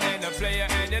hustler and a player,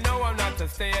 and you know I'm not a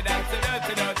stayer. That's the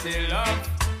dirty, dirty love.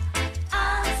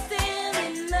 I'm still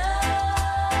in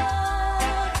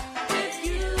love with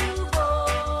you,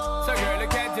 boy. So girl,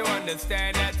 can't you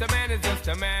understand that a man is just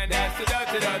a man? That's the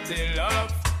dirty, dirty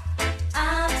love.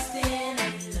 I'm still in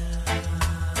love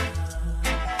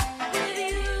with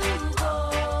you,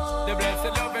 boy. The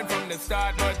blessed loving from the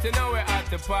start, but you know we're at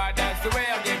the part. That's the way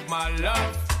I give my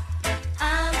love.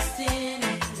 I'm still in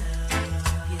love.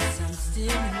 Yes, I'm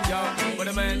still in love. Yo, what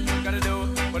a man gotta do,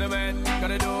 what a man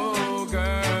gotta do,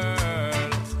 girl.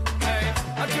 Hey,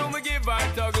 I do me give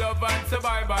her tug love and say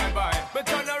bye, bye, bye. But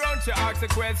turn around, she asks a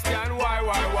question, why?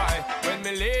 When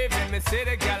me leave in me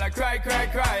city, girl, I cry, cry,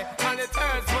 cry. And it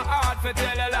hurts my heart to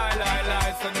tell a lie, lie,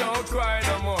 lie. So don't cry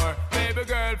no more, baby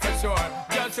girl, for sure.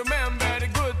 Just remember the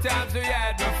good times we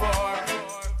had before.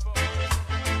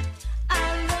 I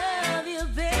love you,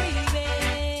 baby.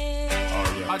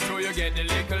 I know you get the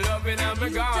little loving and me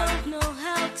gone. You don't know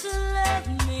how to love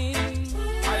me.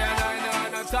 I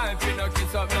know no time for no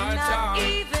kiss up, no Not charm.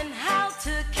 even how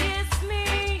to kiss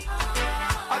me.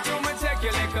 I do me take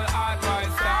your little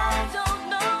advice down. I don't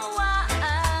know why.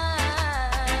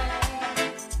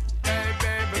 Hey,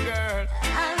 baby girl.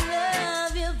 I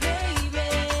love you, baby.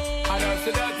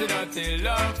 dirty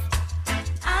love.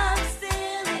 I'm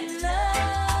still in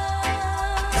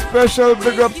love. Special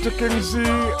big up to King C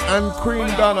and Queen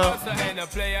Donna.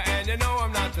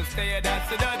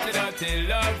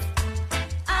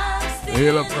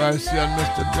 Hail up Ricey and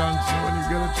Mr. Johnson when you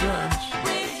get a chance.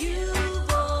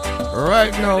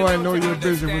 Right now I know you're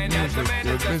busy with music.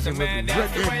 You're busy with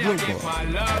Reggae Global.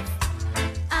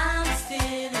 I'm still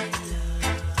in love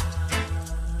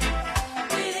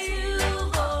with you,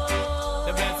 boy.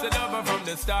 The blessed lover from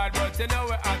the start, but you know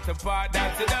we're at the part.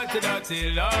 That's a dirty,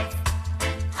 dirty love.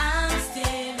 I'm still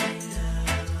in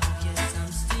love. Yes,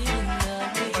 I'm still in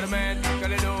love with what a man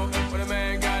gotta do, what a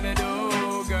man gotta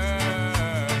do, girl.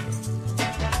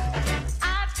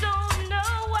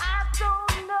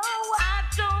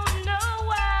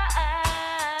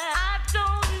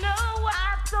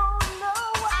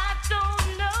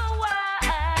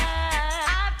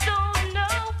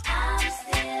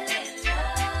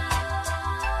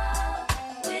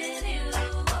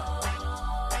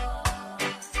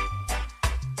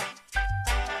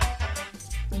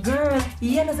 Girl,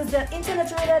 you know the internet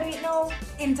radio right now?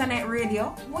 Internet radio?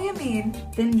 What you mean?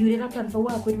 Then you did a plan for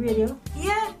work with radio?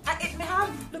 Yeah, it may have.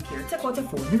 Look here, take out your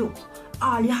phone, look.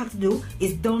 All you have to do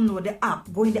is download the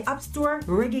app, go in the App Store,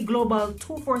 Reggae Global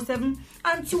 247,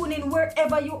 and tune in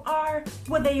wherever you are.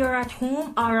 Whether you're at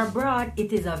home or abroad,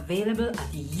 it is available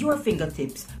at your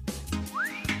fingertips.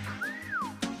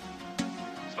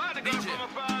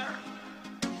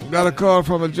 Got a call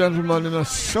from a gentleman in a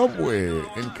subway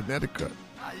in Connecticut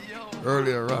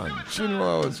earlier on.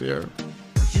 Chinua was here.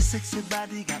 Your sexy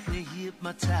body got me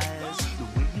hypnotized. The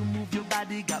way you move your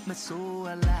body got me so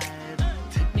alive.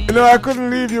 You know, I couldn't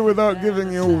leave you without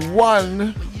giving you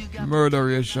one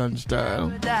Murderation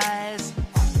style.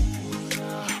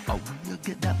 Oh, where you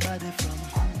get that body from?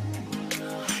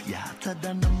 You're hotter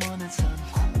than the morning sun.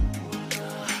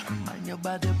 Mind your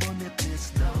body on the place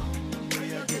down. Where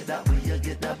you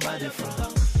get that body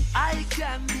from? I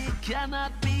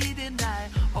cannot be denied.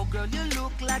 Oh girl, you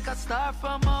look like a star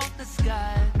from out the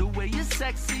sky. The way you're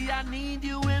sexy, I need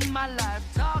you in my life.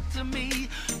 Talk to me,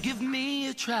 give me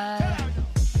a try.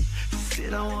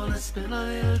 Said I wanna spend a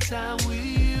little time with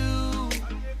you.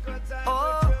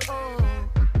 Oh, oh.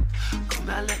 Come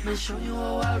and let me show you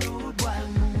how I rude boy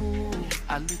move.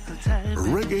 A little time.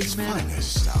 Reggae's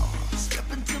finest hour. Step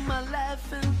into my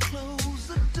life and close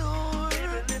the door.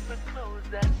 Baby, close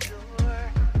that door.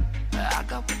 I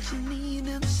got what you need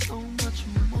and so much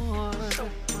more. So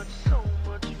much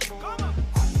more.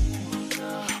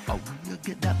 Oh, where you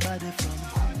get that body from?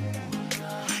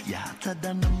 You're hotter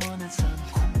than the morning sun.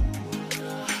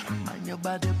 Mind your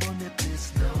body on the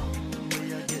place down. Where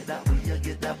you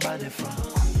get that body from?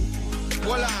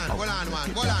 Hold on, man.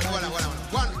 Hold on.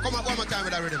 Come on, one more time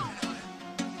with that rhythm.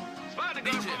 Spot the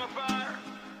girl from afar.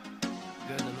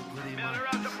 Girl, look good, man. Girl,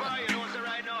 around the fire, you know what's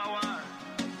right now I want.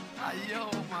 Ayo,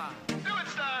 man. Do it,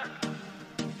 star.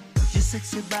 Your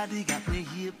sexy body got me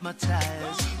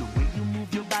hypnotized. The way you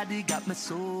move your body got me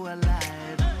so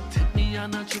alive. Take me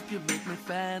on a trip, you make me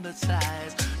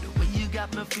fantasize. The way you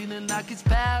got me feeling like it's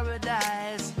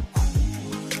paradise.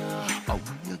 Oh,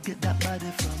 where you get that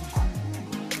body from?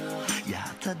 You're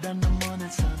hotter than the morning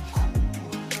sun.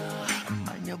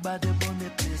 Mind your body on the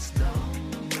place down.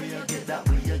 Where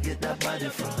you get that body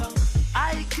from?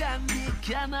 I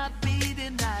cannot be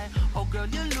denied. Oh girl,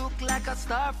 you look like a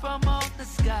star from out the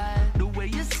sky. The way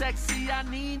you're sexy, I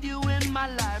need you in my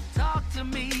life. Talk to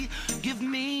me, give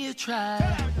me a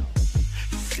try.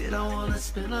 Said I wanna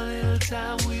spend a little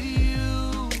time with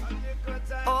you.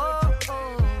 Oh,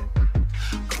 oh.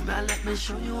 Come and let me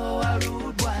show you how I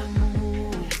rude boy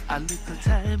move. A little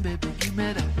time, baby, give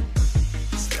me that.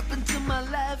 Step into my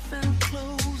life and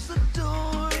close the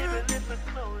door. Baby,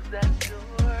 close that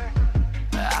door.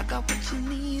 I got what you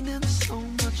need and so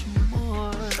much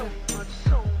more. So much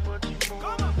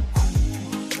more.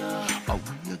 Oh,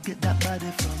 where you get that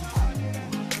body from?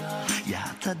 You're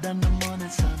hotter than the morning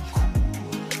sun.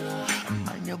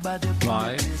 Mind your body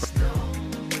live.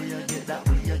 Where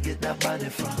you get that body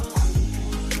from?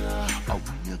 Oh,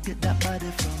 where you get that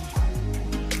body from?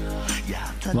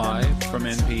 Live from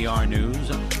NPR News.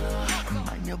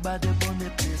 Mind your body on the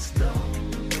place down.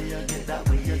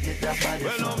 Where you get that body from?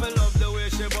 Well, no, me love the way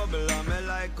she bubble and me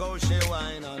like how she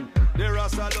whine on. The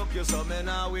rasta look you so me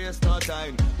nah waste no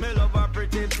time. Me love her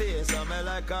pretty face and me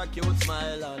like her cute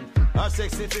smile and her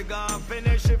sexy figure and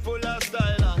finish she full of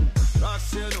style and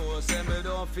Ross you know say me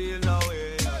don't feel no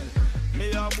way and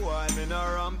me a boy, me no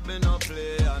ramp, me no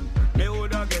play and me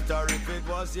woulda get her if it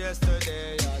was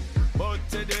yesterday and but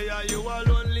today you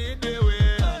alone lead the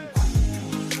way and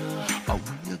oh,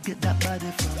 where you get that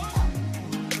body from?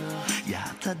 You're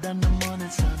hotter than the morning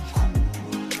sun.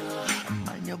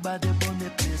 body burn the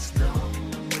place down.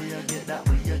 Where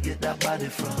you get that body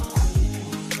from?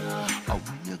 Or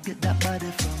where you get that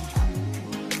body from?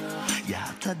 You're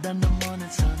hotter than the morning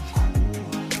sun.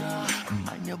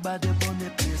 Man, your body burn the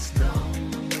place down.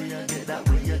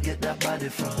 Where you get that body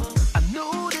from? I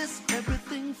notice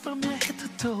everything from your head to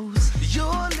toes.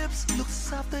 Your lips look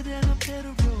softer than a bed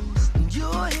of rose.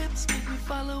 Your hips make me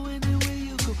follow anywhere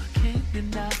you go. Can't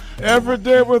deny. Every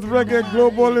day with Reggae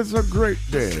Global is a great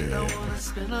day. I wanna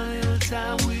spend a little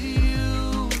time with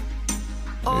you.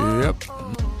 Yep.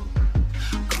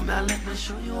 Come now, let me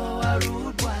show you how I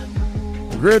rude boy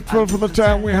move. Grateful for the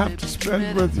time we have to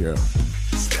spend with you.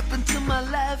 Step into my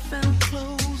life and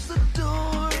close the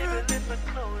door. Baby,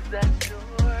 close that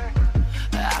door.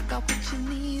 I got what you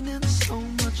need and so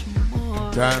much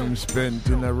more. Time spent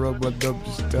in a rubber dub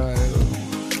style.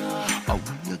 Oh,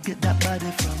 where you get that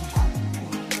body from?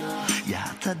 You're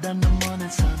hotter than the morning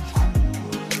sun.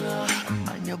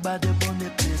 Man, your body burn the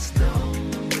place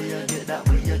down.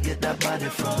 Where you get that body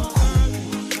from?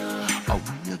 Oh,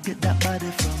 where you get that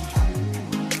body from?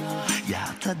 You're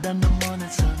hotter than the morning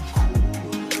sun.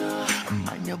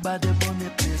 Man, your body burn the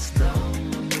place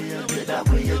down.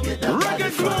 Where you get that body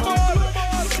from?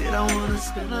 Said I wanna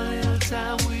spend a little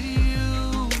time with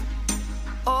you.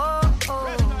 Oh.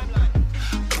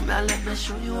 Come now, let me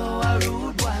show you how I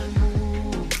rude boy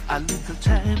move. A little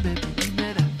time, baby,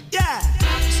 yeah.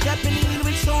 Stepping in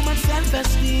with so much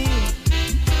self-esteem.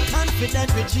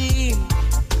 Confident regime.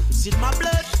 See my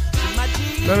blood, see my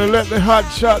jeans. Gonna let the hot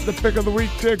shot, the pick of the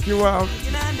week, take you out.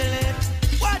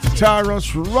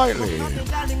 Tyrus Riley.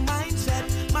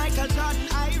 Michael Jordan,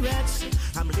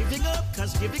 I'm living up,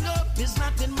 cause giving up is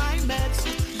not in my meds.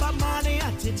 But money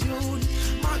attitude,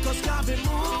 Marcus Garvey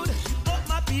mood. But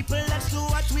my people, let's do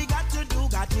what we got to do.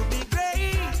 Got to be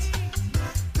great,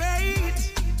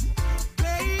 great,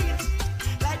 great.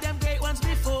 Like them great ones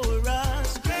before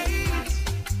us. Great,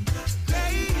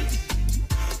 great,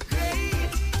 great.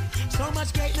 So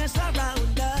much greatness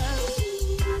around us.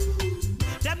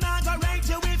 Them not gonna rate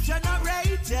you if you not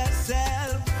rate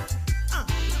yourself.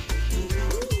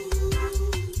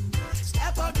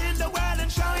 Step out in the world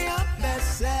and show your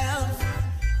best self.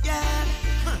 Yeah.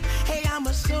 Hey, I'm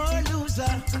a sore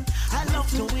loser. I love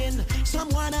to win. Some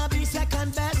wanna be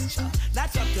second best.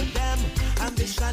 That's up to them. Ambition.